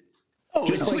paid. Oh,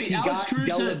 Just like wait, he Alex got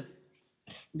Caruso, Della-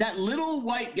 that little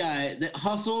white guy that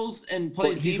hustles and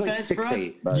plays he's like defense for us.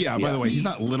 6'8". But yeah, by the way, he's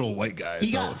not little white guy. He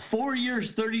so. got 4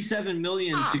 years, $37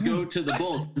 million to go to the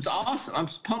Bulls. It's awesome. I'm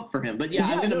just pumped for him. But yeah,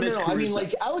 I'm gonna miss I Caruso. mean,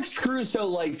 like Alex Caruso,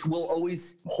 like will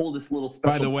always hold this little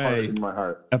special By the part way, in my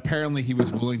heart. apparently he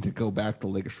was willing to go back to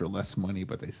Lakers for less money,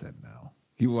 but they said no.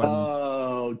 He won.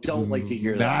 Oh, don't like to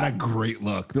hear Not that. a great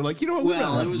look. They're like, you know what?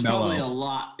 Well, it was probably a Melo.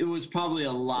 lot. It was probably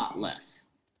a lot less.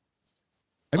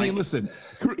 I mean, like- listen,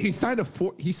 he signed a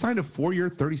 4-year,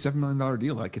 $37 million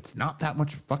deal. Like, it's not that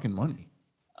much fucking money.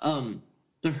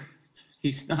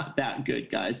 He's not that good,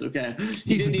 guys. Okay, He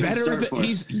He's didn't even better start than for us.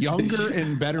 he's younger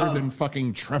and better than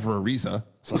fucking Trevor Ariza.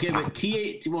 So Okay, stop. but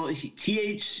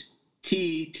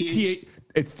THT.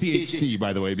 It's THC,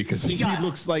 by the way, because He he got-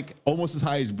 looks like almost as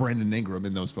high as Brandon Ingram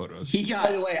in those photos. He got.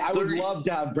 By the way, I would 30 love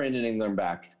to have Brandon Ingram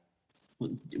back.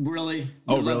 Really.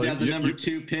 Oh, You'd love really? To have the You- number you-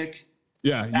 2 pick.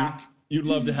 Yeah, back. you'd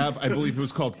love to have. I believe it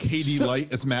was called KD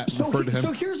Light, as Matt referred to him.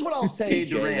 So here's what I'll say, Hey,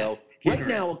 Jay, Durant. though. Hey, Right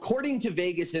Durant. now, according to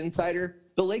Vegas Insider,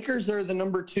 the Lakers are the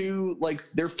number 2, like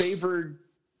they're favored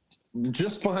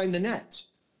just behind the Nets.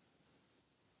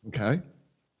 Okay,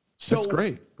 So that's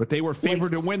great. But they were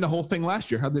favored to win the whole thing last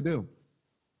year. How'd they do?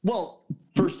 Well,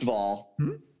 first of all,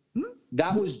 Hmm?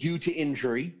 that was due to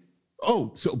injury.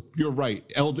 Oh, so you're right.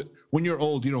 When you're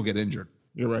old, you don't get injured.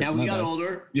 You're right. Now we My got bad.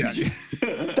 older. Yeah.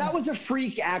 That was a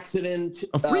freak accident.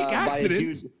 A freak by accident?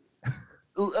 dude.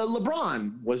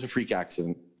 LeBron was a freak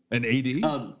accident. An AD.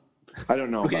 I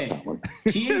don't know Okay. about that one.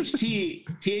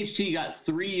 THT got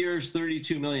 3 years,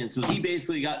 32 million. So he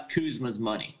basically got Kuzma's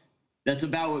money. That's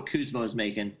about what Kuzma was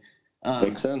making.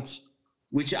 Makes sense.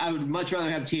 Which I would much rather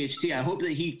have THT. I hope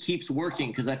that he keeps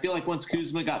working because I feel like once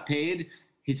Kuzma got paid,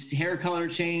 his hair color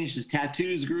changed, his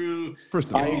tattoos grew. First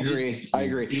of all, I agree.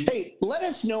 Hey, let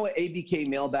us know at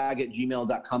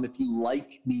abkmailbag@gmail.com if you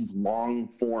like these long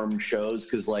form shows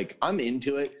because, like, I'm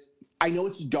into it. I know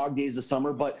it's the dog days of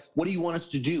summer, but what do you want us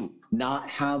to do? Not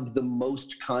have the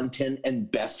most content and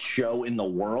best show in the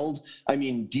world? I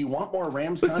mean, do you want more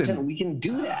Rams Listen. content? We can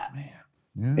do that.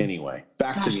 Yeah. Anyway,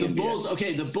 back to Gosh, the the NBA. Bulls.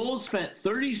 Okay, the Bulls spent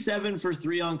 37 for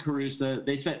 3 on Caruso.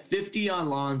 They spent 50 on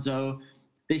Lonzo.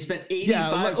 They spent 85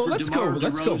 Yeah, for let's go.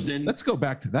 DeMar DeRozan. Let's go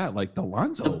back to that. Like the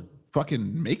Lonzo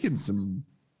fucking making some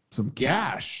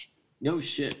cash. No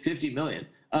shit, 50 million.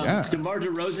 Yeah. DeMar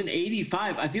DeRozan,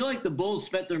 85. I feel like the Bulls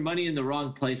spent their money in the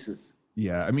wrong places.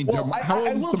 Yeah, I mean, Well, how old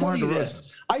I is will DeMar tell you DeRozan?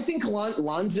 this. I think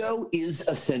Lonzo is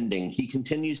ascending. He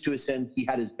continues to ascend. He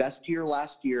had his best year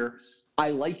last year. I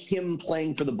like him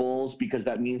playing for the Bulls because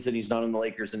that means that he's not on the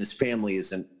Lakers and his family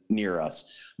isn't near us.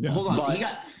 Yeah. Hold on. But-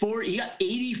 He got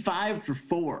 85 for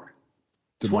 4.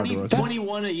 DeMar 20, DeRozan.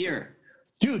 21 a year.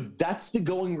 Dude, that's the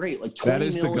going rate. Like That 20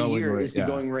 is the mil a going year rate, is the yeah.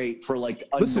 going rate for like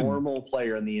a Listen. normal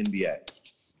player in the NBA.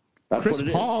 That's Chris what it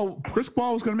is.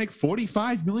 Paul was going to make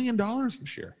 $45 million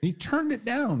this year. He turned it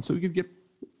down so he could get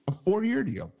a 4-year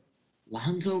deal.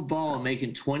 Lonzo Ball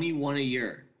making 21 a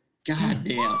year. God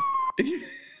damn.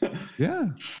 Yeah.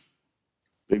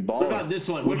 Big baller. What about this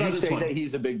one? What Would about you this say one? that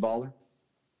he's a big baller?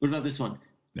 What about this one?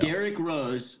 No. Derrick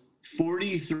Rose,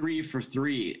 43 for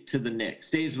 3 to the Knicks.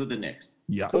 Stays with the Knicks.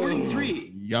 Yuck.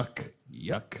 43.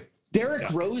 Yuck. Derrick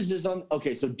Rose is on.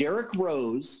 Okay, so Derrick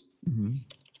Rose. Mhm.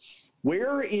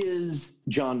 Where is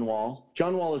John Wall?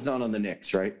 John Wall is not on the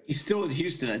Knicks, right? He's still with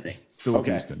Houston, I think. Still with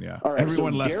Okay. Houston, yeah. All right,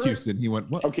 Everyone so left Derrick- Houston. He went,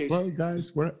 what? Okay. Well,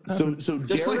 guys, we're So Just like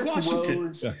Derrick Washington.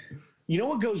 Rose. Yeah. You know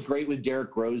what goes great with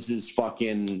Derrick Rose's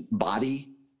fucking body?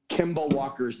 Kemba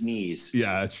Walker's knees.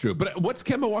 yeah, that's true. But what's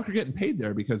Kemba Walker getting paid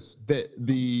there? Because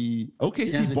the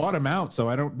OKC Yeah. bought him out, so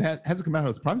that hasn't come out.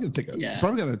 It's probably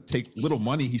going to take little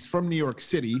money. He's from New York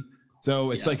City,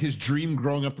 so it's Yeah. like his dream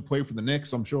growing up to play for the Knicks.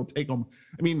 So I'm sure he'll take him.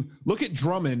 I mean, look at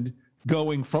Drummond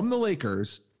going from the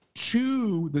Lakers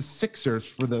to the Sixers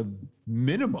for the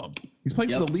minimum. He's playing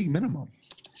for Yep. the league minimum.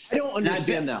 I don't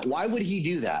understand that. Why would he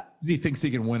do that? He thinks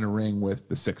he can win a ring with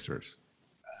the Sixers.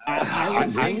 I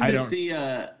would think I that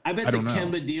don't- I bet I the don't know.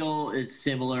 Kemba deal is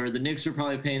similar. The Knicks are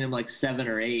probably paying him like 7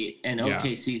 or 8, and Yeah.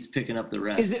 OKC's picking up the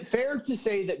rest. Is it fair to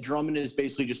say that Drummond is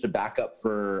basically just a backup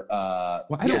for Well,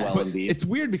 I don't. Joel But Embiid? it's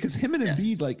weird because him and Yes.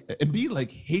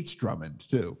 Embiid hates Drummond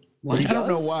too. Why? Like, I don't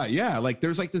know does? why. Yeah, like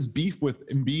there's like this beef with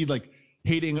Embiid, like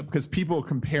hating because people are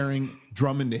comparing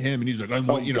Drummond to him, and he's like, I'm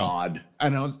Oh you know, God. I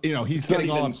know, he's It's not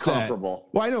getting all even upset. comparable.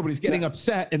 Well, I know, but he's getting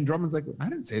upset, and Drummond's like, I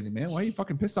didn't say anything, man. Why are you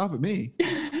fucking pissed off at me?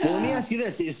 Well, let me ask you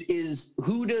this: is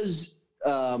who does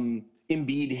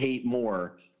Embiid hate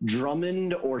more,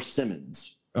 Drummond or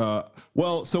Simmons?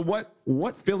 Well, so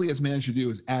what Philly has managed to do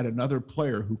is add another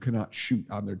player who cannot shoot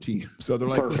on their team. So they're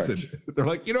like, Perfect. listen, they're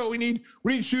like, you know, we need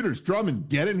shooters. Drummond,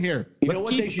 get in here. You know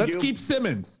what they should let's do? keep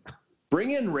Simmons.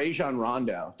 Bring in Rajon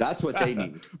Rondo. That's what they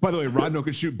need. By the way, Rondo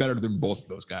can shoot better than both of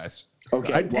those guys.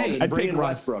 Okay, I'd- well, I'd then bring take in Ron-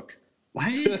 Westbrook.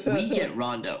 Why did we get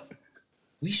Rondo?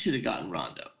 We should have gotten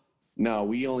Rondo. No,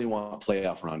 we only want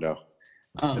playoff Rondo.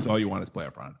 That's all you want is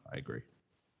playoff Rondo. I agree.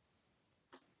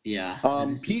 Yeah.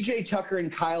 PJ Tucker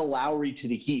and Kyle Lowry to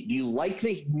the Heat. Do you like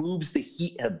the moves the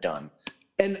Heat have done?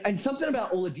 And something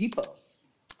about Oladipo.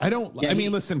 I don't. Yeah, I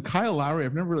mean, listen, Kyle Lowry.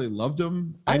 I've never really loved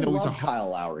him. I know love he's Kyle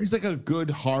Lowry. He's like a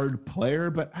good hard player,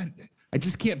 but I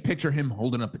just can't picture him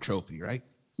holding up a trophy, right?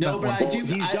 It's No, not but one- I Well,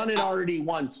 do. he's done it already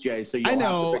once, Jay. So I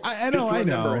know, I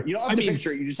know. You don't have to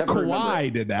picture it. You just have to remember Kawhi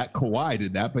it. did that. Kawhi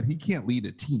did that, but he can't lead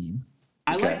a team.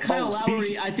 I Okay. like Kyle Oh,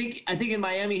 Lowry. I think in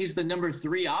Miami he's the number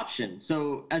 3 option.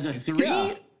 So as a 3,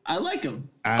 Yeah. I like him.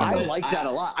 I don't know. like that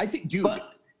a lot. I think, dude,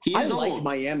 But he I is like old.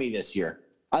 Miami this year.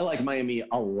 I like Miami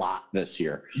a lot this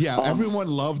year. Yeah, Um, everyone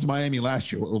loved Miami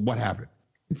last year. What happened?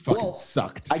 It fucking Well,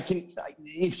 sucked.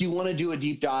 If you want to do a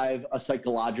deep dive, a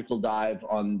psychological dive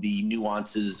on the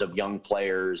nuances of young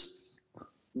players,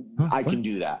 I can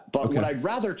do that. But Okay. what I'd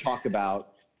rather talk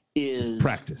about is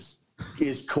Practice.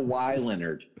 Kawhi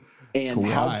Leonard and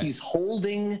how Kawhi. he's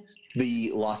holding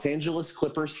the Los Angeles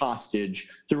Clippers hostage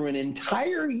through an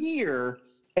entire year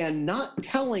and not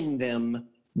telling them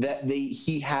that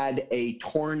he had a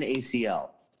torn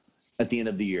ACL at the end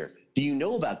of the year. Do you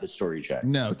know about this story, Jay?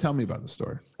 No, tell me about the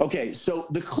story. Okay, so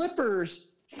the Clippers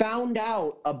found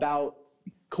out about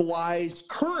Kawhi's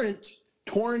current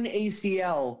torn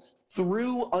ACL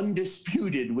through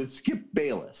Undisputed with Skip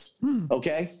Bayless.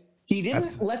 Okay? He didn't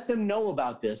That's- let them know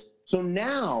about this. So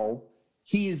now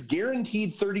he's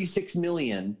guaranteed $36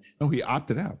 million. Oh, he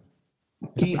opted out.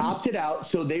 He opted out,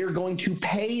 so they are going to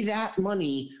pay that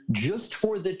money just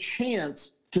for the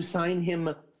chance to sign him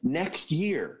next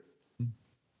year.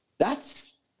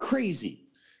 That's crazy.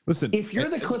 Listen, If you're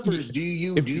the Clippers, do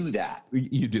you if do that?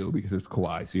 You do, because it's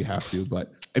Kawhi, so you have to.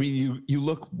 But I mean, you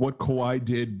look what Kawhi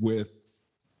did with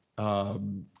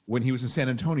when he was in San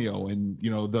Antonio, and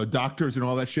the doctors and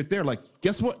all that shit there. Like,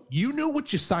 guess what? You knew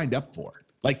what you signed up for.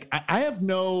 Like, I have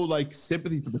no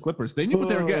sympathy for the Clippers. They knew what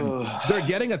they were getting. They're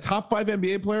getting a top 5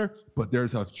 NBA player, but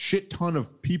there's a shit ton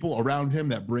of people around him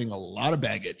that bring a lot of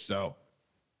baggage. So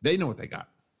they know what they got.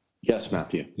 Yes,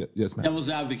 Matthew. Yes, man. Devil's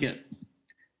advocate.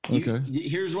 Okay.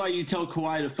 Here's why you tell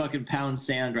Kawhi to fucking pound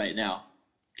sand right now.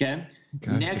 Okay.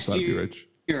 Okay, Next I thought it'd be year, rich.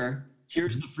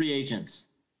 here's the free agents: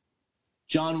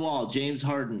 John Wall, James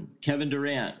Harden, Kevin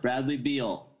Durant, Bradley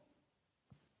Beal,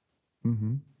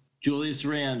 Mm-hmm. Julius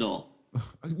Randle.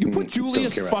 You put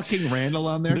Julius care about- fucking Randle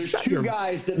on there. There's Shut two your-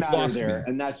 guys that you matter lost there, me.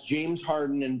 and that's James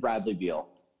Harden and Bradley Beal.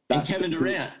 And That's Kevin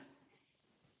Durant.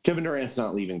 Kevin Durant's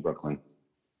not leaving Brooklyn.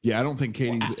 Yeah, I don't think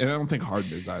Katie's, and I don't think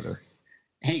Harden is either.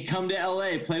 Hey, come to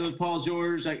LA, play with Paul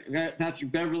George. I got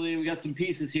Patrick Beverly. We got some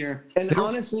pieces here. And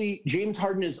honestly, James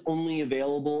Harden is only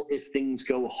available if things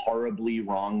go horribly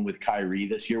wrong with Kyrie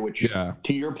this year, which, Yeah.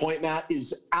 to your point, Matt,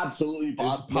 is absolutely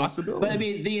possible. Possibility. But I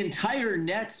mean, the entire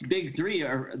Nets big 3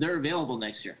 they're available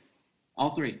next year,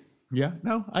 all 3. Yeah,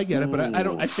 no, I get it, but I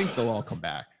don't. I think they'll all come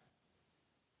back.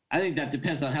 I think that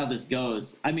depends on how this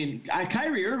goes. I mean,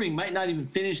 Kyrie Irving might not even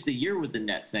finish the year with the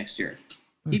Nets next year.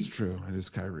 That's true. It is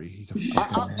Kyrie. He's a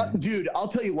fucking. Dude, I'll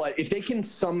tell you what, if they can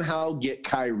somehow get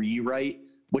Kyrie right,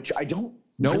 which I don't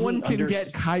No really one can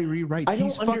get Kyrie right. I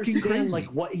He's don't fucking understand crazy.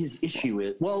 what his issue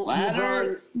is. Well,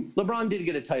 Ladder. LeBron did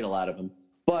get a title out of him,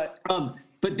 but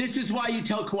But this is why you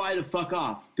tell Kawhi to fuck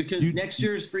off, because next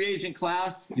year's free agent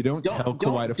class. You don't tell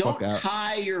Kawhi to fuck Don't out.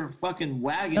 tie your fucking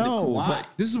wagon No, to Kawhi. but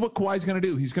this is what Kawhi's going to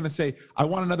do. He's going to say, "I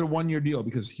want another 1-year deal,"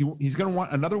 because he's going to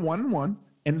want another 1-1,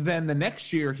 and then the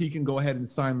next year he can go ahead and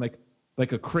sign like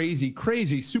a crazy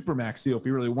supermax deal if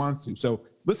he really wants to. So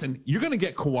listen, you're going to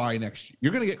get Kawhi next year.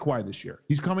 You're going to get Kawhi this year.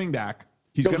 He's coming back.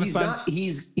 He's going to sign.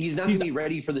 he's not going to be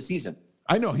ready for the season.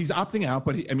 I know he's opting out,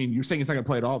 but you're saying he's not going to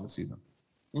play at all this season.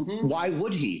 Why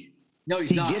would he? No,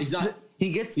 he's not. He's not.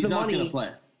 He gets He's the not money. going to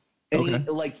play. And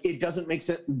Okay. it doesn't make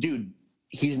sense, dude.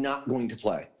 He's not going to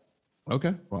play.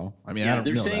 Okay. Well, I Yeah, don't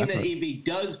they're know saying that but- if he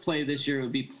does play this year, it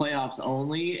would be playoffs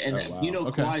only. And Oh, wow.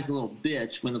 Okay. Kawhi's a little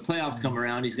bitch. When the playoffs come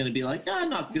around, he's going to be like, I'm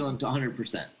not feeling to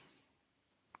 100%.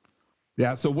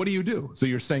 Yeah. So what do you do? So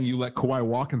you're saying you let Kawhi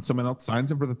walk and someone else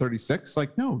signs him for the 36?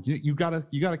 Like, no, you gotta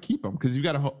keep him because you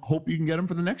gotta hope you can get him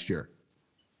for the next year.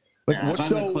 Like, Nah, what? if I'm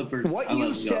the So Clippers, what I'll let you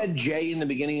him go. said, Jay, in the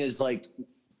beginning is like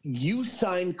you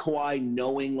signed Kawhi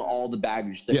knowing all the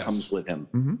baggage that Yes. comes with him.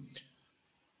 Mhm.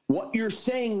 What you're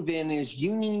saying then is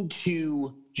you need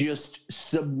to just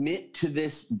submit to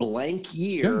this blank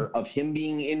year of him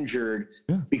being injured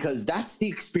because that's the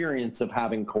experience of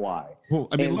having Kawhi. Well,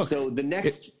 I mean, and look, so the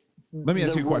next let me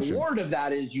ask you a question. The reward of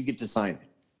that is you get to sign it.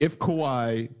 If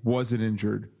Kawhi wasn't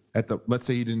injured let's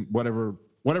say he didn't, whatever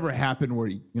happened where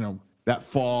he, that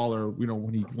fall or,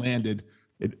 when he landed,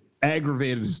 it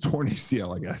aggravated his torn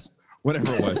ACL, I guess,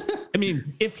 whatever it was. I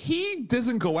mean, if he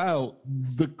doesn't go out,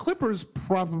 the Clippers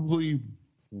probably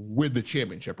win the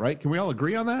championship, right? Can we all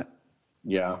agree on that?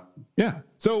 Yeah. Yeah.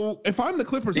 So if I'm the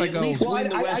Clippers, They I at go. least Well, win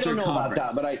the I Western don't know about Conference.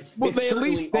 that, but Well, it's they at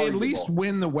least arguable.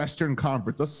 win the Western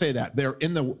Conference. Let's say that they're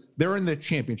in the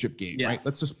championship game, Yeah. right?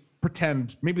 Let's just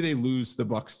pretend maybe they lose the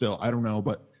Bucks still. I don't know,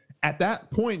 but at that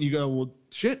point, you go, well,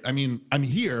 shit. I mean, I'm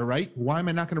here, right? Why am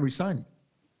I not going to resign you?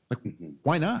 Like,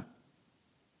 why not?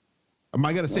 Am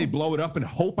I going to say blow it up and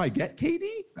hope I get KD?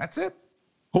 That's it.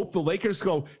 Hope the Lakers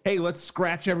go, hey, let's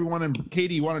scratch everyone and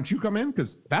KD, why don't you come in?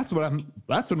 Because that's when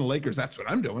the Lakers. That's what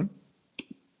I'm doing.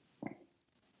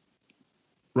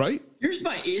 Right? Here's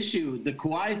my issue. The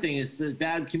Kawhi thing is a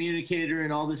bad communicator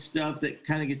and all this stuff that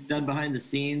kind of gets done behind the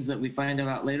scenes that we find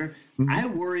out later. I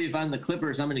worry if I'm the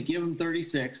Clippers, I'm going to give him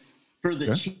 36 for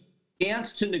the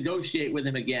chance to negotiate with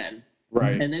him again.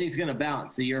 Right. And then he's going to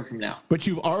bounce a year from now. But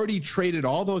you've already traded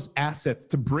all those assets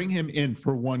to bring him in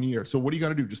for 1 year. So what are you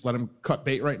going to do? Just let him cut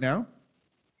bait right now?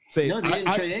 Say No, they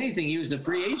didn't trade anything. He was a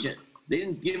free agent. They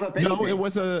didn't give up anything. it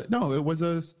was a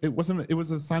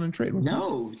sign and trade. Wasn't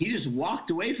No, he just walked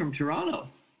away from Toronto.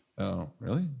 it? Oh,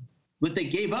 really? What they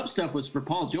gave up stuff was for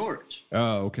Paul George.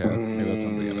 Oh, okay. Maybe that's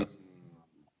something else.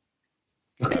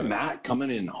 Look at Matt coming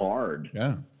in hard.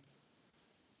 Yeah.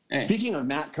 Hey, Speaking of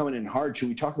Matt coming in hard, should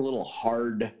we talk a little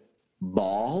hard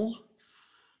ball?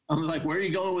 I'm like, where are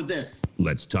you going with this?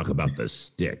 Let's talk about the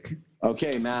stick.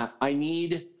 Okay, Matt, I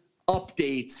need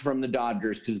updates from the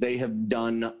Dodgers because they have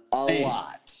done a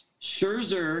lot.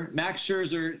 Max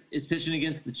Scherzer is pitching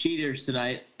against the Cheaters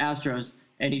tonight, Astros,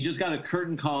 and he just got a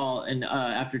curtain call and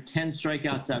after 10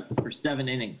 strikeouts for 7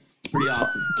 innings. Pretty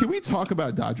awesome. Can we talk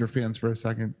about Dodger fans for a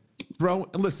second?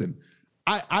 Listen,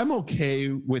 I'm okay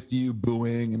with you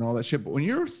booing and all that shit, but when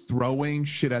you're throwing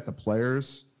shit at the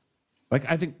players, like,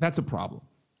 I think that's a problem.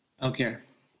 I don't care.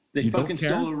 They You don't fucking care?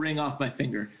 stole a ring off my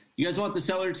finger. You guys want the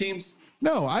seller teams?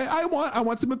 No, I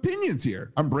want some opinions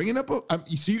here. I'm bringing up.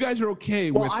 So you guys are okay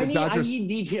Well, with I the Dodgers? need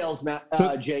details, Matt,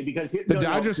 So Jay, because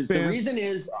Dodgers 'cause fans- the reason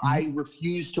is I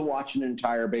refuse to watch an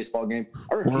entire baseball game.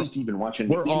 I refuse to even watch an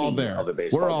We're all inning there. of a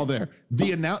baseball We're all game.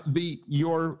 there.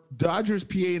 Your Dodgers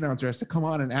PA announcer has to come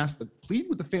on and plead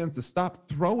with the fans to stop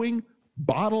throwing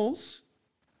bottles.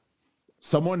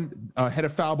 Someone had a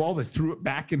foul ball, they threw it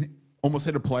back and almost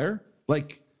hit a player.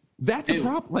 Like, that's a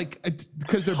problem. Like,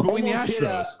 because they're booing the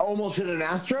Astros. Almost hit an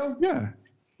Astro? Yeah.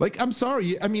 Like, I'm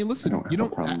sorry. I mean, listen, I do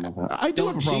have a problem with that. I do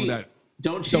have a problem with that.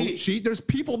 Don't cheat. Don't cheat. There's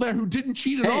people there who didn't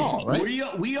cheat at Hey, all,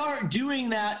 right? we aren't doing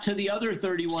that to the other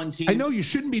 31 teams. I know you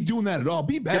shouldn't be doing that at all.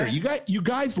 Be better. Yeah. You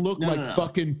guys look No, like no, no.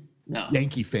 fucking No.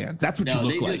 Yankee fans. That's what No, you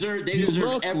look they like. deserve You deserve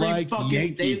look every like fucking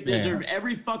Yankee they deserve fans.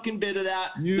 every fucking bit of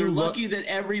that. You They're look- lucky that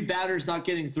every batter's not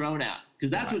getting thrown out because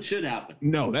that's what should happen.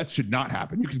 No, that should not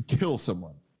happen. You can kill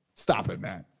someone. Stop it,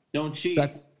 man. Don't cheat.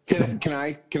 Can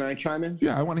I chime in?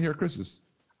 Yeah, I want to hear Chris's.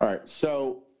 All right.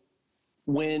 So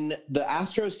when the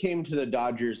Astros came to the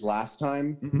Dodgers last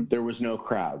time, there was no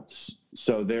crowds.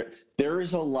 So there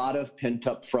is a lot of pent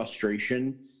up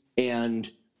frustration.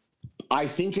 And I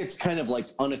think it's kind of like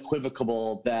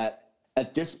unequivocal that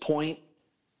at this point,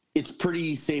 it's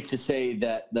pretty safe to say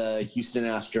that the Houston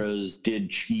Astros did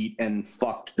cheat and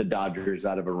fucked the Dodgers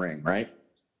out of a ring, right?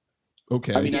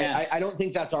 Okay. I mean, Yes. I don't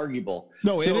think that's arguable.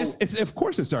 no, So- it is. Of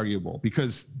course, it's arguable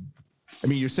because, I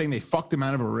mean, you're saying they fucked him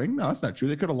out of a ring? No, that's not true.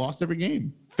 They could have lost every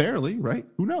game fairly, right?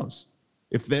 Who knows?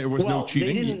 If there was Well, no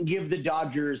cheating, they didn't give the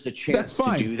Dodgers a chance that's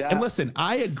fine. to do that. And listen,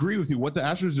 I agree with you. What the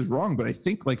Astros is wrong, but I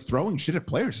think like throwing shit at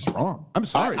players is wrong. I'm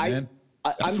sorry, man.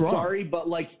 I'm That's wrong. sorry, but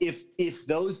like if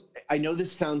those, I know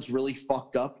this sounds really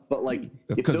fucked up, but like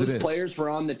That's if 'cause it those is. players were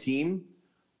on the team,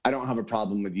 I don't have a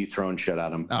problem with you throwing shit at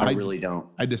them. No, I really don't.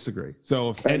 I disagree. So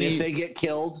if And any, if they get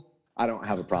killed, I don't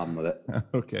have a problem with it.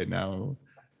 okay, now,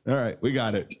 all right, we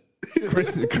got it.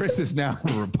 Chris is now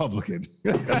a Republican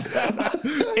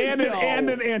and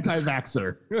an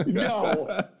anti-vaxxer. No.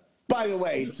 By the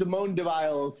way, Simone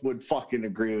DeViles would fucking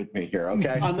agree with me here.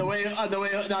 Okay. on the way,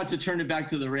 not to turn it back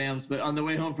to the Rams, but on the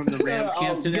way home from the Rams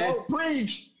camp today, Go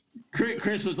preach.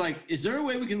 Chris was like, "Is there a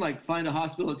way we can like find a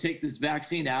hospital to take this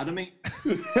vaccine out of me?"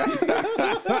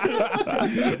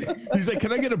 He's like,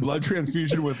 can I get a blood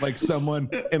transfusion with like someone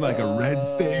in like a red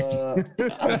steak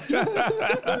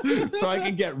so I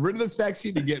can get rid of this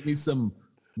vaccine to get me some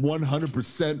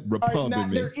 100% All right, Repub in Matt,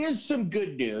 me. there is some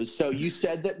good news. So you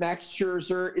said that Max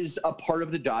Scherzer is a part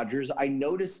of the Dodgers. I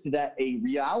noticed that a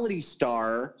reality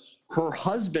star, her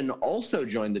husband, also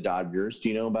joined the Dodgers. Do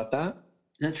you know about that?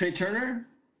 Is that Trey Turner?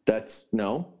 That's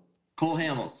no. Cole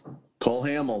Hamels. Cole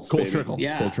Hamels. Cole baby. Trickle.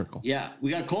 Yeah. Cole Trickle. Yeah.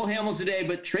 We got Cole Hamels today,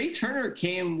 but Trey Turner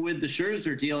came with the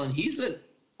Scherzer deal, and he's an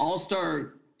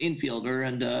all-star infielder.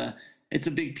 And It's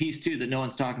a big piece too that no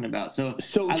one's talking about. So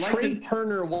I like Trey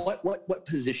Turner, what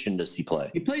position does he play?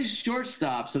 he plays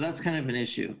shortstop, so that's kind of an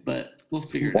issue, but we'll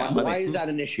figure it out. Why is that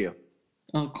an issue?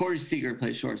 Oh, Corey Seager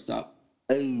plays shortstop.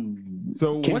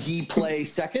 So Can he play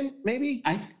second, maybe?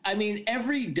 I mean,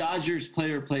 every Dodgers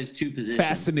player plays two positions.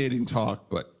 fascinating talk,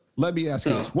 but let me ask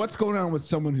you So- this: what's going on with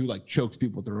someone who like chokes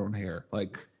people with their own hair?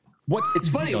 Like, what's It's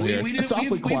the funny. deal here? It's awfully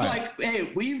We've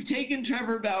quiet. we've taken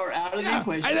Trevor Bauer out of the Yeah,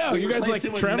 equation. I know. We You guys replaced like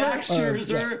him with Trevor? Max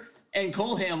Scherzer and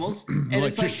Cole Hamels, and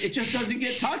Like, it's like just- it just doesn't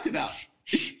get talked about.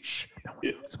 Shh, no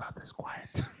one knows about this. Quiet.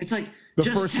 It's like The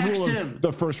just first text rule him. of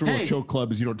the first rule Hey, of Choke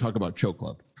Club is you don't talk about Choke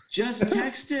Club. Just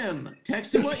text him.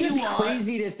 Text him It's what you just want.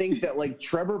 crazy to think that like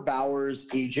Trevor Bauer's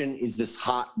agent is this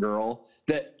hot girl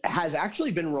that has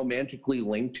actually been romantically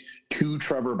linked to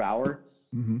Trevor Bauer.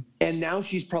 Mm-hmm. And now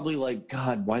she's probably like,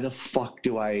 God, why the fuck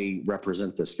do I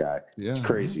represent this guy? Yeah. It's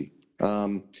crazy.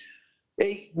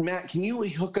 Hey, Matt, can you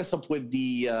hook us up with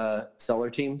the seller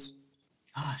teams?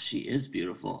 Ah, she is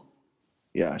beautiful.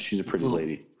 Yeah, she's a pretty Little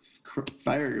lady.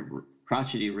 Fire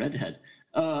crotchety redhead.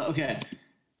 Okay.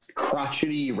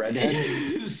 Crotchety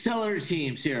redhead. Seller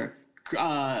teams here.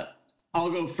 I'll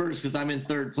go first because I'm in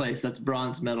third place. That's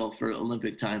bronze medal for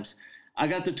Olympic times. I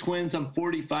got the Twins. I'm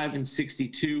 45 and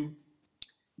 62.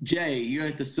 Jay, you're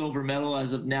at the silver medal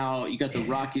as of now. You got the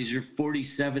Rockies. You're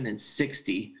 47 and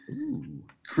 60. Ooh.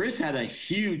 Chris had a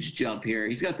huge jump here.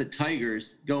 He's got the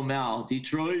Tigers. Go Mal.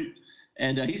 Detroit.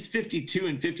 And he's 52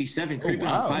 and 57, creeping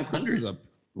on This 500. is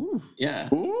ooh. Yeah.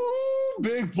 Ooh,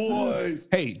 big boys.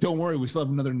 Hey, don't worry. We still have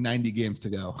another 90 games to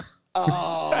go.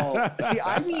 Oh, see,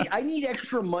 I need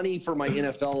extra money for my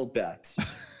NFL bets.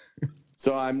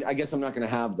 So I guess I'm not going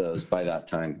to have those by that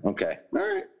time. Okay.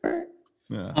 All right.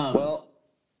 Yeah. Well,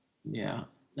 Yeah,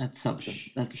 that's something.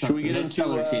 That's should we something. get Those into,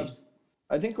 seller teams?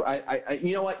 I think I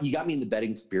you know what? You got me in the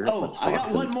betting spirit. Oh, Let's I talk got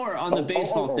some- one more on the Oh,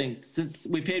 baseball oh. thing since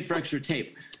we paid for extra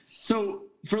tape. So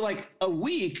for like a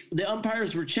week, the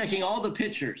umpires were checking all the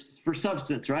pitchers for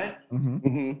substance, right?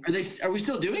 Mhm. Are we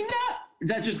still doing that? Or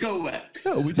did that just go away?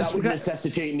 No, we That just would forgot.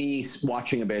 necessitate me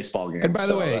watching a baseball game. And by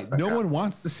the so way, that- no one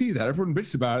wants to see that. Everyone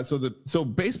bitches about it. So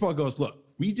baseball goes, look,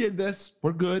 we did this.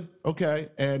 We're good. Okay.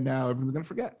 And now everyone's going to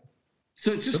forget.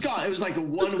 So it's just gone. It was like a It's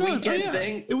one gone. weekend Oh, yeah.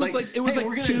 thing. It was hey, like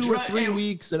we're gonna 2 or drug- 3 hey,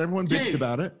 weeks and everyone bitched hey.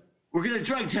 about it. We're gonna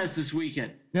drug test this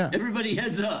weekend. Yeah. Everybody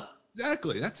heads up.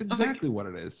 Exactly. That's exactly what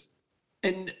it is.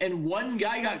 And one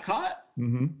guy got caught.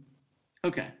 Mm-hmm.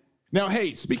 Okay. Now,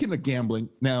 hey, speaking of gambling,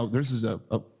 now this is an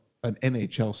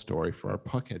NHL story for our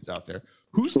puckheads out there.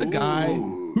 Who's the guy?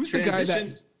 Ooh. Who's the guy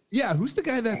Transition? who's the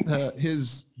guy that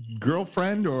his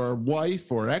girlfriend or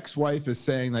wife or ex-wife is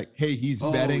saying like, hey, he's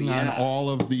Oh, betting on yeah. all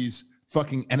of these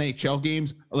fucking NHL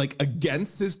games like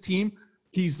against his team.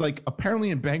 He's like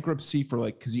apparently in bankruptcy for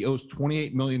like because he owes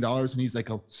 $28 million and he's like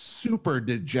a super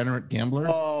degenerate gambler.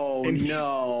 Oh And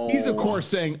no. He's of course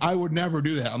saying, I would never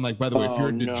do that. I'm like, by the way, if Oh, you're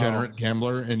a no. degenerate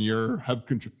gambler and have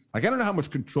control, like, I don't know how much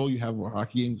control you have over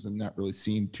hockey games. I'm not really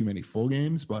seeing too many full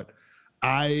games, but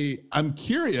I'm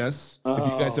curious if you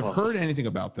guys Oh. have heard anything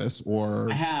about this or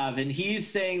I have, and he's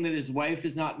saying that his wife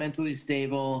is not mentally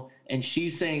stable, and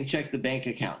she's saying check the bank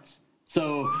accounts.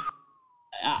 So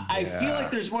I feel Yeah.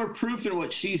 like there's more proof in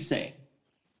what she's saying.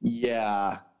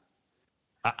 Yeah.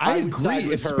 I would side agree,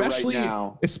 with her right especially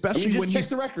now. especially just when check he's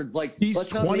the record. Like he's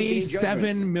let's not make any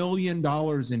judgment. $27 million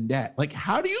in debt. Like,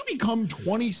 how do you become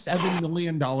 $27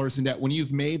 million in debt when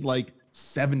you've made like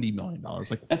 $70 million?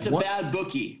 Like, That's a what? bad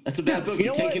bookie. That's a bad bookie You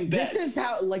know taking what? bets. This is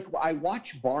how like I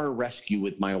watch Bar Rescue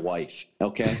with my wife.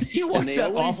 Okay. You watch And they that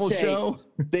always awful say- show?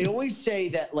 They always say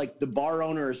that like the bar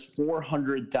owner is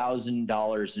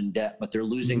 $400,000 in debt, but they're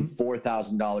losing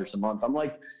 $4,000 a month. I'm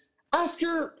like,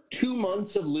 after 2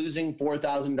 months of losing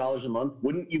 $4,000 a month,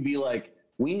 wouldn't you be like,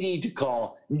 we need to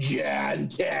call John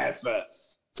Taffa?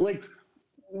 Like,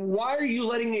 why are you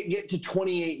letting it get to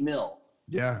 28 mil?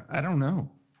 Yeah, I don't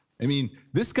know. I mean,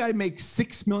 this guy makes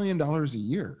 $6 million a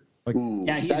year. Like, Ooh,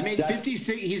 Yeah, he's that's- made that's-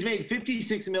 56. He's made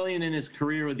 56 million in his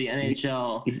career with the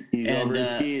NHL. He's and, over his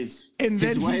skis. and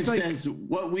His then wife he's like, says,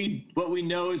 "What we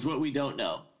know is what we don't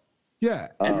know." yeah,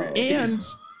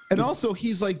 and also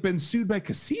he's like been sued by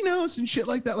casinos and shit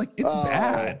like that. Like, it's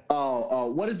bad. Oh,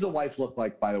 what does the wife look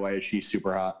like, by the way? Is she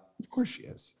super hot? Of course she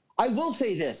is. I will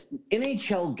say this: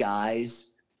 NHL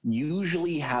guys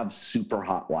usually have super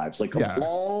hot wives. Like Yeah. of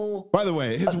all, By the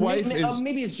way, his wife is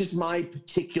maybe it's just my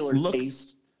particular Look-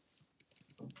 taste.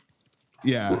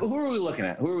 yeah. Who are we looking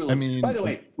at? Who are we looking? mean- By the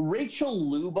way, Rachel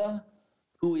Luba,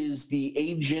 who is the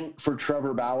agent for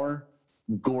Trevor Bauer,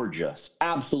 gorgeous,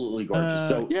 absolutely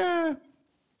gorgeous. Yeah.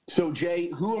 So Jay,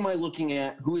 who am I looking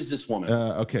at? Who is this woman?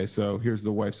 Okay, so here's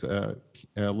the wife's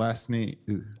last name.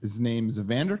 His name is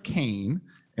Evander Kane,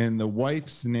 and the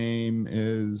wife's name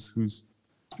is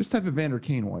just type Evander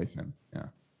Kane wife in.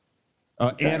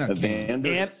 Yeah. Anna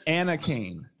Kane. Anna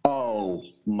Kane. Oh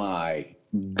my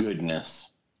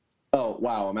goodness. Oh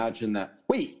wow, imagine that.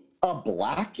 Wait, a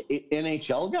black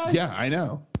NHL guy? Yeah, I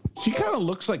know. She kind of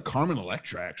looks like Carmen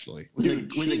Electra, actually.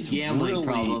 Dude, with a gambling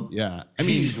problem. Yeah, I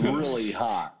mean, she's really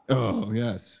hot. Oh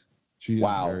yes, she is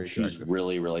Wow, very she's attractive.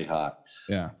 really, really hot.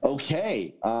 Yeah.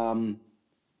 Okay,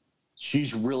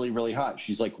 she's really, really hot.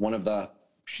 She's like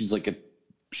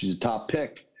she's a top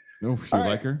pick. Oh, you All like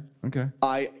right. her? Okay.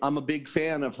 I'm a big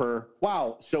fan of her.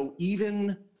 Wow. So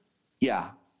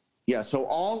so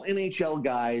all NHL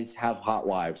guys have hot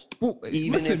wives. Well,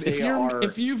 Even listen,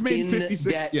 if you've made in 56,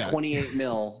 debt, yeah. 28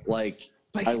 mil, like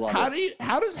I love how it.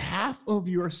 how does half of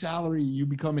your salary you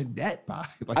become in debt by?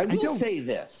 Like, I will say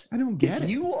this. I don't get if it.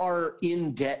 you are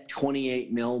in debt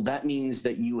 28 mil, that means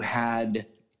that you had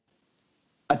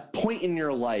a point in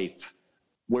your life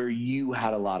where you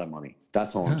had a lot of money.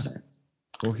 That's all I'm saying.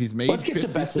 Well, he's made. Let's get to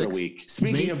bets of the week.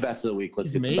 Speaking of bets of the week,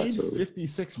 let's he's get to made bets of the week.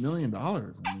 $56 million. I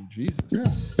mean,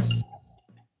 Jesus.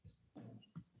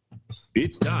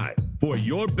 It's time for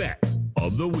your bet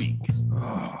of the week.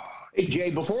 Hey,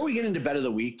 Jay, before we get into bet of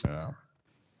the week, Yeah.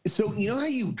 so you know how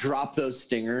you drop those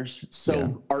stingers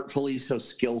so artfully, so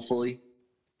skillfully?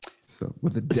 So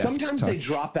with a deft Sometimes they touch.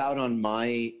 drop out on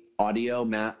my audio,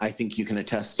 Matt. I think you can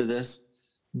attest to this.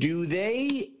 Do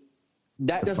they?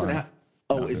 That doesn't fine. have.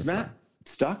 Oh, No, is they're Matt fine.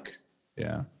 stuck?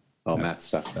 Yeah. Oh, That's- Matt's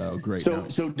stuck. Oh, great. So, now.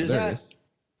 so does There it that is.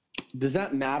 does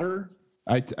that matter?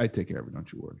 I take care of it.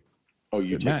 Don't you worry. Oh,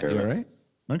 you take Matt, care you of all it. right?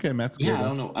 Okay, Matt's good. Yeah, I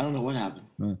don't know what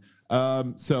happened.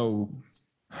 So,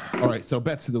 all right. So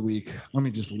bets of the week. Let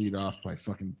me just lead off by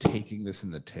fucking taking this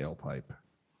in the tailpipe.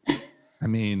 I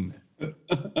mean,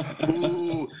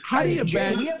 Ooh, how do you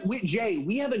Jay, bet? Jay,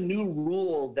 we have a new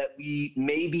rule that we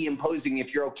may be imposing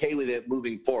if you're okay with it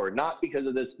moving forward. Not because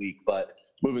of this week, but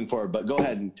moving forward. But go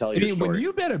ahead and tell I your mean, story. when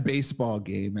you bet a baseball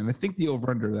game, and I think the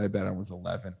over/under that I bet on was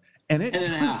 11, and it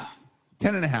 10.5.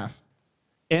 10.5,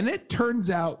 and it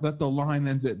turns out that the line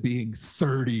ends up being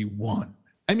 31.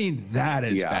 I mean, that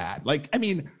is bad. Like, I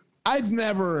mean, I've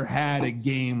never had a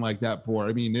game like that before.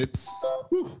 I mean, it's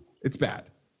bad.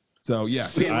 So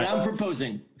yes, Okay, what I'm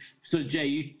proposing. So Jay,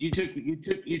 you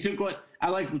took what I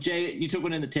like. Jay, you took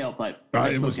one in the tailpipe.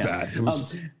 it was bad. It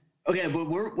was. Okay, but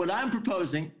what I'm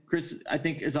proposing, Chris, I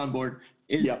think is on board.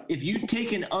 Is if you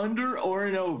take an under or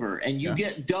an over and you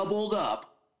get doubled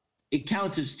up, it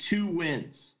counts as 2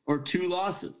 wins or 2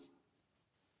 losses.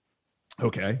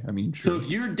 Okay, I mean, sure. So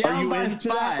if you're Are down you by into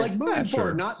 5, that? Like moving Sure.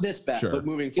 forward, not this bet, Sure. but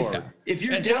moving forward. if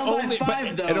you're And down only, by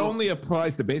 5, but though, it only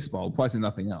applies to baseball. It applies to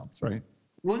nothing else, right?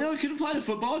 well, no, it could apply to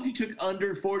football. If you took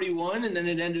under 41 and then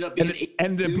it ended up And being it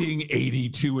ended up 82. being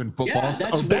 82 in football. Yeah, that's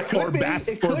what it could be.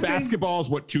 It could be. Basketball is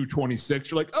what, 226.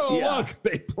 You're like, oh, Yeah. look,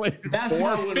 they played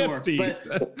Basketball would work,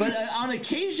 450. but on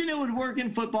occasion it would work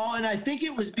in football, and I think it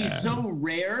would be so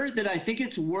rare that I think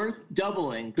it's worth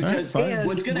doubling because fine. And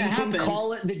what's going to we happen? can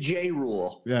call it the J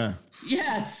rule. Yeah.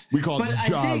 Yes, We call it but I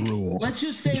Ja think- rule. Let's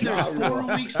just say there's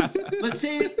 4 weeks. Let's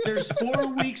say there's 4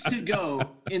 weeks to go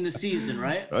in the season,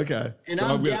 right? Okay. And So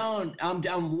I'm gonna- down.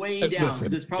 I'm way down because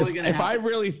Listen, it's probably going to if I happen.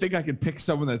 really think I can pick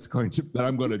someone that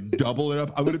I'm going to double it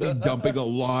up, I'm going to be dumping a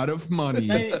lot of money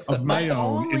Hey, of my my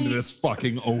own only- into this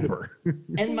fucking over.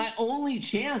 And my only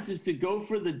chance is to go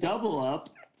for the double up.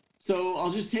 So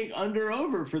I'll just take under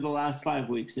over for the last 5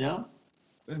 weeks. You know,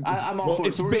 I'm all Well, for it.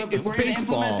 it's So we're ba- gonna it's implement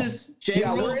baseball. this. J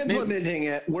Yeah, rule. we're Maybe- implementing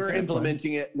it. We're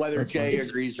implementing it whether That's Jay fine.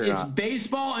 agrees or It's not.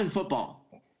 baseball and football.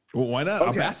 Well, why not?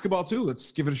 Okay. Basketball too.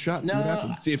 Let's give it a shot. See what No,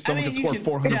 happens. See if I someone mean, can you score can-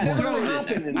 400 It's Yeah, never throw points. going it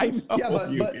to in. happen. I know, Yeah,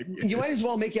 but you- you might as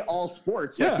well make it all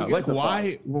sports. Yeah, who like gives a fuck?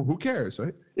 why? Well, who cares,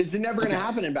 right? It's never going to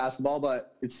happen in basketball,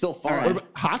 but it's still fun. All What about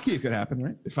hockey? It could happen,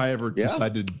 right? If I ever Yeah.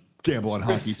 decide to gamble on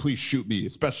hockey, Chris. please shoot me,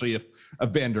 especially if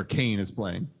Evander Kane is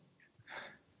playing.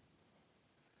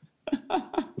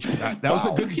 That was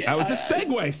a good. Okay, That was a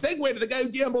segue to the guy who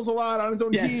gambles a lot on his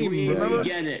own Yes, team. we remember?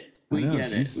 get it. We I know,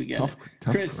 get it. Jesus, We get tough it.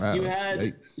 Chris, crowd. you had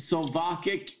Yikes.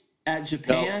 Slovakic at No,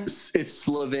 Japan. it's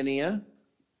Slovenia.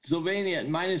 Slovenia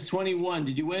minus 21.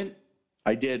 Did you win?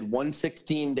 I did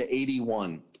 116 to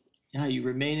 81. Yeah, you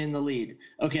remain in the lead.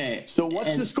 Okay. So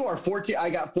what's and, the score? 14. I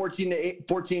got 14 to 8.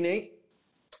 14-8.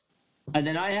 And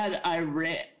then I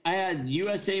had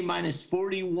USA minus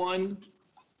 41.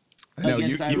 No,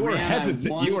 you against were Iran, I hesitant.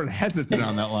 won. You were hesitant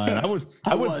on that line. I was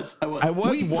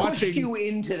We pushed watching. you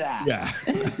into that. Yeah.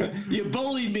 You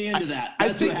bullied me into that. I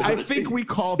That's what think happened. we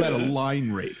call that a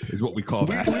line rape, is what we call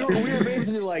that. We were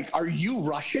basically like, "Are you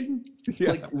Russian?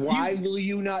 Yeah. Like, why will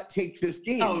you not take this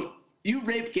game?" Oh, you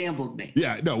rape gambled me.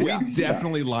 Yeah, no, we Yeah.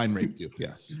 definitely line raped you.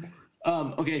 Yes.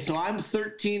 Okay, so I'm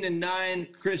 13-9.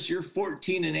 Chris, you're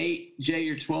 14-8. Jay,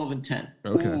 you're 12-10.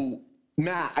 Okay. Ooh,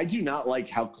 Matt, I do not like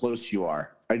how close you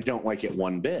are. I don't like it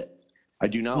one bit. I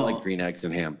do not Well- like green eggs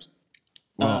and hams.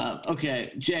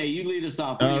 Okay, Jay, you lead us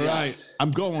off. What do All you got? right.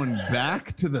 I'm going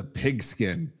back to the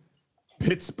pigskin.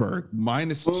 Pittsburgh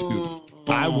 -2.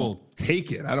 I will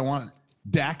take it. I don't want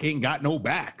Dak ain't got no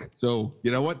back. So you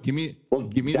know what? Give me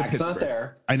the Dak's Pittsburgh. not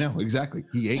there. I know exactly.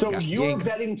 He ain't So got, he you're ain't got-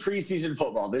 betting preseason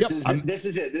football. This Yep, is I'm- this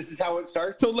is it. This is how it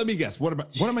starts. So let me guess. What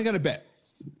am I going to bet?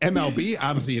 MLB?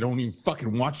 Obviously, you don't even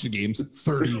fucking watch the games.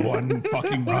 31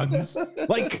 fucking runs.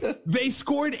 Like they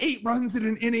scored 8 runs in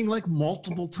an inning like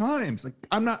multiple times. Like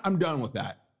I'm done with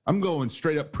that. I'm going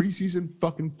straight up preseason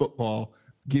fucking football.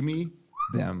 Give me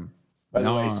them. By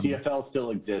the way, Non. CFL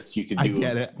still exists. You can do. I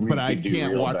get it, you but I can do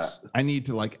can't real watch. bet. I need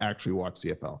to like actually watch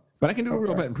CFL, but I can do a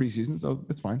real Okay. bet in preseason, so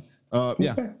it's fine.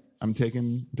 Yeah, I'm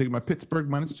taking my Pittsburgh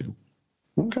 -2.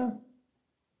 Okay.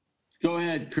 Go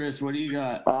ahead, Chris. What do you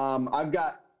got?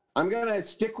 I'm gonna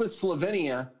stick with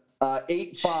Slovenia,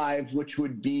 8-5, which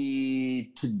would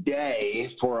be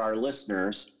today for our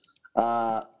listeners.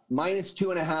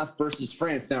 -2.5 versus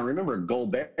France. Now remember,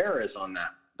 Gobert is on that.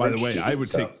 By the French way, team, I would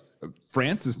so take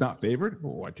France is not favored.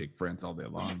 Oh, I take France all day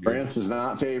long. dude. France is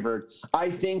not favored. I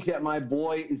think that my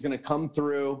boy is gonna come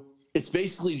through. It's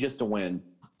basically just a win.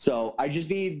 So I just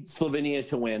need Slovenia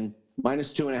to win,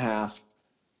 -2.5.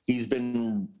 He's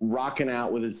been rocking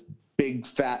out with his big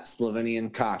fat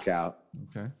Slovenian cock out.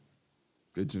 Okay,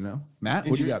 good to know. Matt,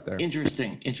 what do you got there?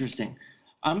 Interesting.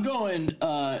 I'm going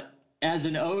as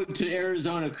an ode to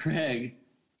Arizona Craig.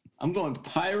 I'm going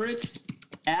Pirates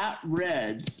at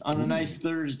Reds on a nice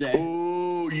Thursday.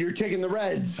 Oh, you're taking the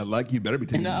Reds. I like you. Better be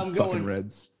taking And the I'm fucking going-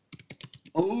 Reds.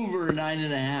 Over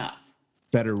 9.5.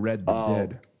 Better red than Oh.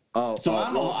 dead. So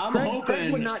I'm Craig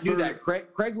hoping would not do for- that.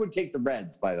 Craig would take the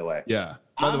Reds, by the way. Yeah.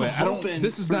 By the I'm way, I don't. hoping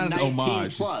This is for not an 19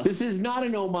 homage. plus. This is not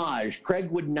an homage.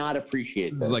 Craig would not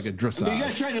appreciate This this. is like a Are you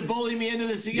guys dressage. trying to bully me into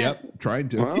this again? Yep, trying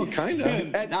to. well, kind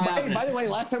of. Not happening. By the way,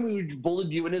 last time we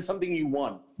bullied you into something, you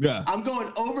won. Yeah, I'm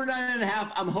going over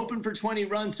 9.5. I'm hoping for 20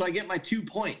 runs so I get my 2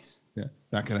 points. yeah,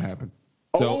 not gonna happen.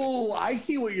 So, Oh, I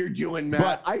see what you're doing, Matt.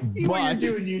 But- I see what but-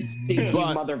 you're doing, you stinky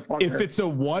but motherfucker. if it's a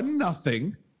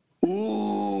 1-0,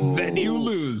 Ooh. then you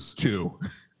lose 2.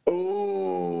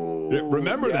 Ooh.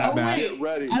 Remember that, Oh, Matt. wait. Get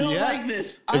ready. I don't Yeah. like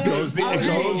this. It goes. It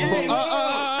goes.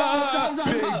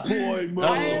 Stop. Big boy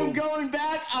I am mode. going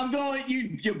back. I'm going.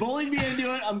 You bullied me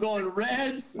into it. I'm going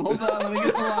Reds. Hold on. Let me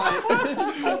get the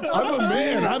line. I'm a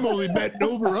man. I'm only betting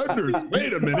over unders.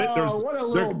 Wait a minute. Oh, what a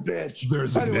little bitch.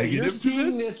 there's By a the way, you're negative to seeing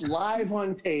this? this live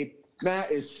on tape.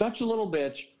 Matt is such a little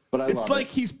bitch, but I It's love like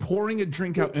it. he's pouring a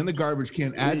drink out in the garbage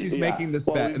can as he's Yeah. making this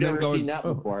Well, bet, we've and then never going, seen that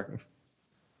 "Oh." before.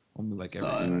 Only like So,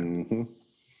 every. Mhm.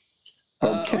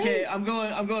 Okay. I'm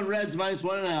going Reds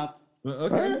 -1.5.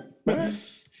 Okay.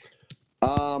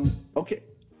 Okay.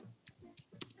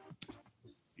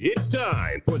 It's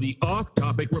time for the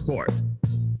off-topic report.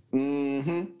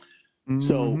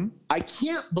 So I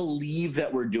can't believe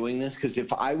that we're doing this because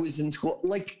if I was in school,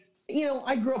 like, you know,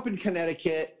 I grew up in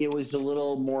Connecticut. It was a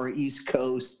little more East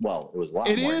Coast. Well, it was a lot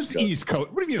It more is East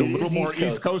Coast. What do you mean It a little is more East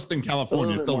East Coast than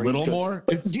California? It's a bit little East Coast. more.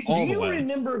 But It's do all the you way.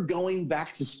 remember going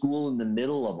back to school in the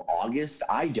middle of August?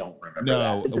 I don't remember No,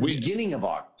 that. At the we- beginning of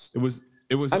August. It was.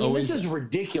 I mean, always. this is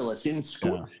ridiculous in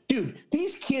school. Dude,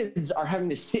 these kids are having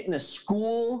to sit in a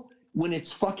school when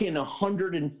it's fucking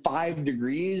 105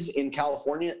 degrees in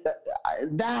California.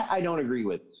 That I don't agree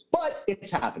with, but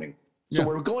it's happening. So Yeah.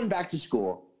 we're going back to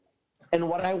school. And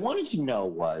what I wanted to know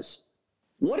was,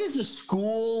 what is a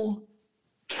school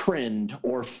trend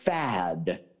or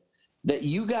fad that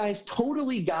you guys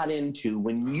totally got into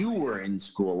when you were in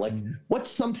school? Like,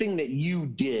 what's something that you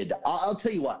did? I'll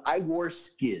tell you what, I wore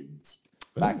skids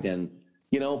back then,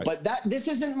 you know, but this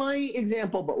isn't my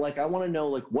example, but like, I want to know,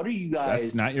 like, what are you guys?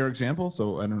 That's not your example,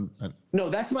 so I don't. No,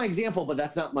 that's my example, but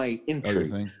that's not my Other entry.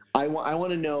 thing. I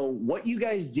want to know what you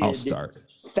guys did I'll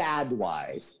start. fad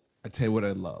wise. I tell you what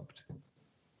I loved: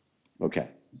 Okay.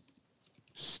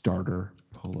 starter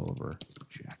pullover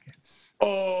jackets.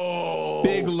 Oh,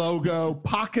 Big logo,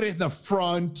 pocket in the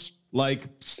front, like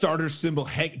starter symbol,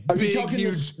 Are you big, talking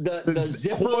huge, the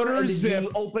zipper? quarter And then zip.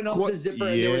 you open up the zipper,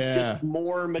 and there was just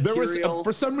more There material. was,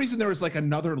 for some reason, there was like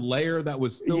another layer that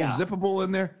was still zippable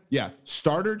in there. Yeah,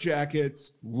 starter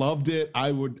jackets, loved it.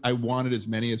 I wanted as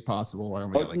many as possible. I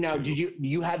only got like now, 2. did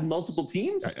you had multiple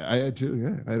teams? I had 2.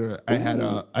 Yeah, I had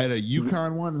a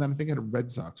UConn one, and then I think I had a Red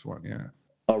Sox one. Yeah.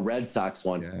 A Red Sox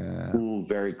one. Yeah. Ooh,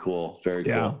 very cool. Very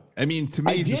cool. I mean, to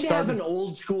me, I did have an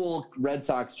old school Red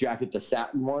Sox jacket, the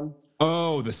satin one.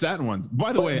 Oh, the satin ones.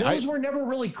 By the way, those were never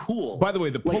really cool. By the way,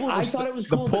 the pullover, I thought it was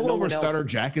cool. The but no pullover one else starter did.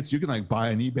 jackets you can like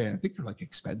buy on eBay. I think they're like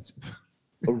expensive.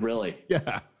 Oh, really?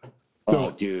 Yeah.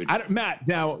 So, dude. Matt,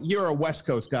 now you're a West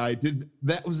Coast guy.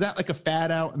 Was that like a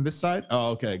fad out on this side? Oh,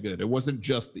 okay, good. It wasn't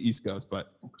just the East Coast,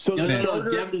 but so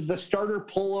the starter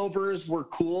pullovers were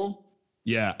cool.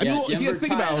 Yeah, I mean, well, if you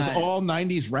think about it, it was all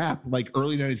 '90s rap, like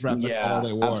early '90s rap. That's all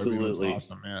they wore. Absolutely, it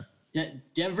was awesome. Yeah.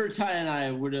 Denver Tie and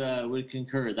I would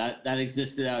concur that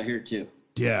existed out here too.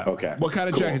 Yeah. Okay. What kind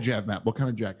of jacket did you have, Matt? What kind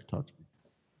of jacket? Talk to me.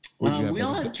 We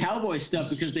all had cowboy stuff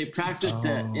because they practiced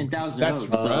in Thousand That's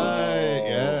Oaks. right.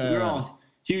 Yeah. We're all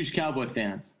huge cowboy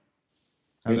fans.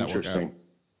 How'd that work out? Interesting.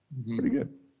 Pretty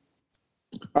good.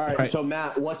 All right. So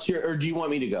Matt, or do you want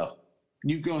me to go?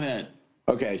 You go ahead.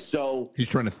 Okay, so he's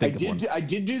trying to think of one. I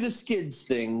did do the skids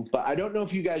thing, but I don't know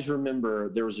if you guys remember.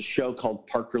 There was a show called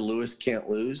Parker Lewis Can't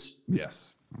Lose.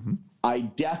 Yes. Mm-hmm. I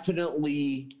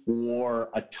definitely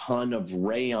wore a ton of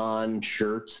rayon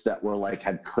shirts that were like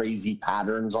had crazy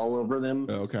patterns all over them.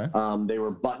 Okay. They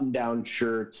were button-down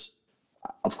shirts.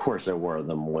 Of course, I wore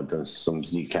them with some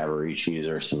Zeke Cavariccis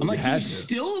or some. I'm like, you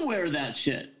still wear that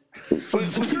shit?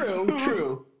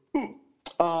 True.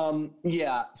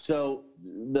 Yeah. So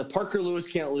the Parker Lewis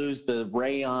Can't Lose, the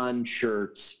rayon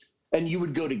shirts, and you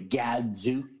would go to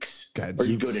Gadzooks, or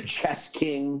you go to Chess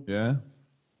King. Yeah.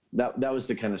 That was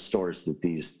the kind of stores that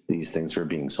these things were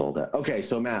being sold at. Okay,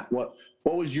 so Matt, what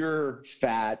was your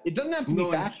fad? It doesn't have to be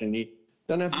fashion. It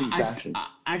doesn't have to be fashion.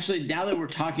 Actually, now that we're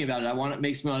talking about it,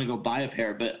 makes me want to go buy a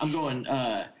pair. But I'm going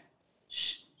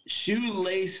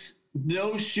shoelace,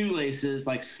 no shoelaces,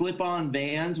 like slip-on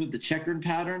Vans with the checkered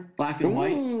pattern, black and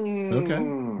white. Okay.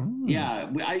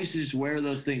 Yeah, I used to just wear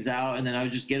those things out, and then I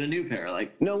would just get a new pair.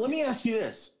 Like, no, let me ask you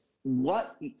this: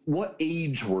 what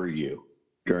age were you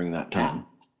during that time?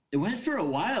 It went for a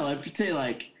while. I'd say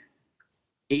like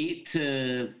 8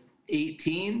 to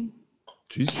 18.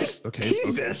 Jesus. Okay.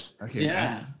 Jesus. Okay.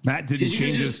 Yeah. Matt didn't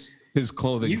change his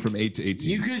clothing from 8 to 18.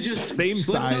 You could just same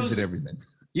size and everything.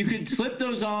 You could slip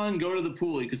those on, go to the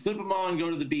pool. You could slip them on, go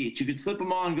to the beach. You could slip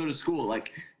them on, go to school.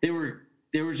 Like they were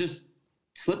just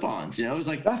slip-ons. You know, it was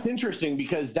like that's interesting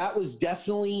because that was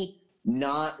definitely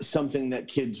not something that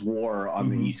kids wore on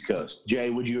the East Coast. Jay,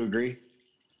 would you agree?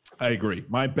 I agree.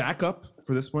 My backup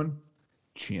for this one,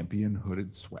 Champion hooded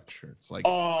sweatshirts. Like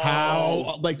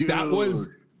that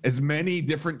was as many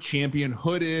different Champion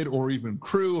hooded or even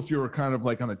crew if you were kind of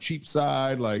like on the cheap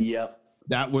side. Like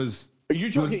that was. Are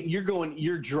you talking?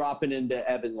 You're dropping into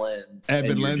Evan Lenz.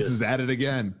 Evan Lenz is at it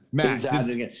again. Matt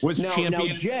was Champion. Now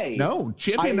Jay, no,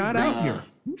 Champion not out here.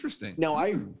 Interesting. No,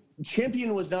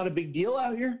 Champion was not a big deal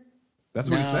out here. That's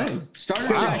what he's saying. Starter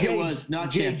jacket was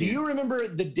not Champion. Do you remember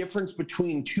the difference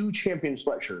between two Champion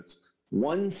sweatshirts?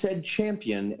 One said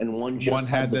Champion and one just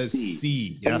had the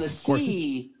C. Yes, and the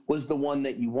C was the one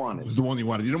that you wanted. It was the one you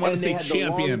wanted. You didn't want to say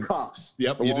Champion. The long cuffs.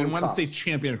 Yep. You didn't want to say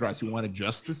Champion across. You wanted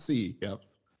just the C. Yep.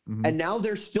 Mm-hmm. And now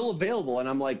they're still available. And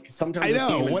I'm like, sometimes I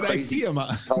know when I see them,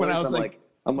 when I was like,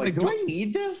 do I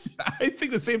need this? I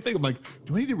think the same thing. I'm like,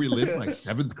 do I need to relive my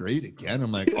 7th grade again?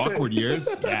 I'm like, awkward years.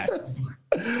 Yes.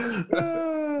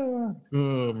 Oh,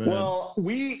 man. Well,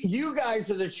 you guys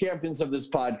are the champions of this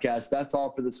podcast. That's all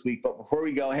for this week. But before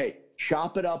we go, hey,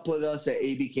 shop it up with us at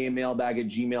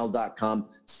abkmailbag@gmail.com.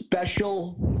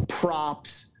 Special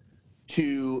props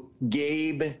to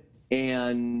Gabe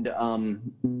and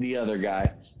the other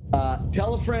guy.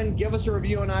 Tell a friend, give us a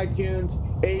review on iTunes.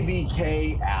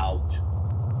 ABK out.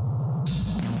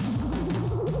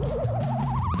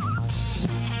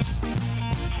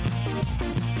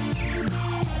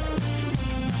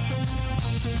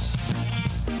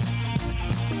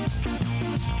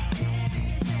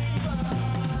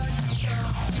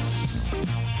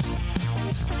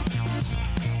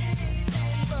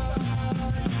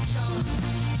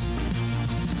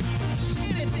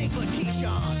 Anything but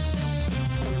Keyshawn.